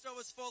 Barstow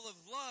is full of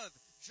love,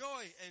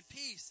 joy, and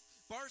peace.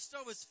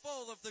 Barstow is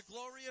full of the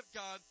glory of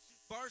God.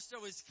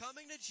 Barstow is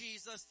coming to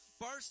Jesus.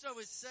 Barstow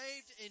is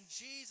saved in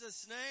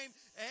Jesus' name.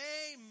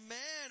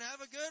 Amen.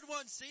 Have a good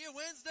one. See you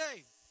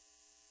Wednesday.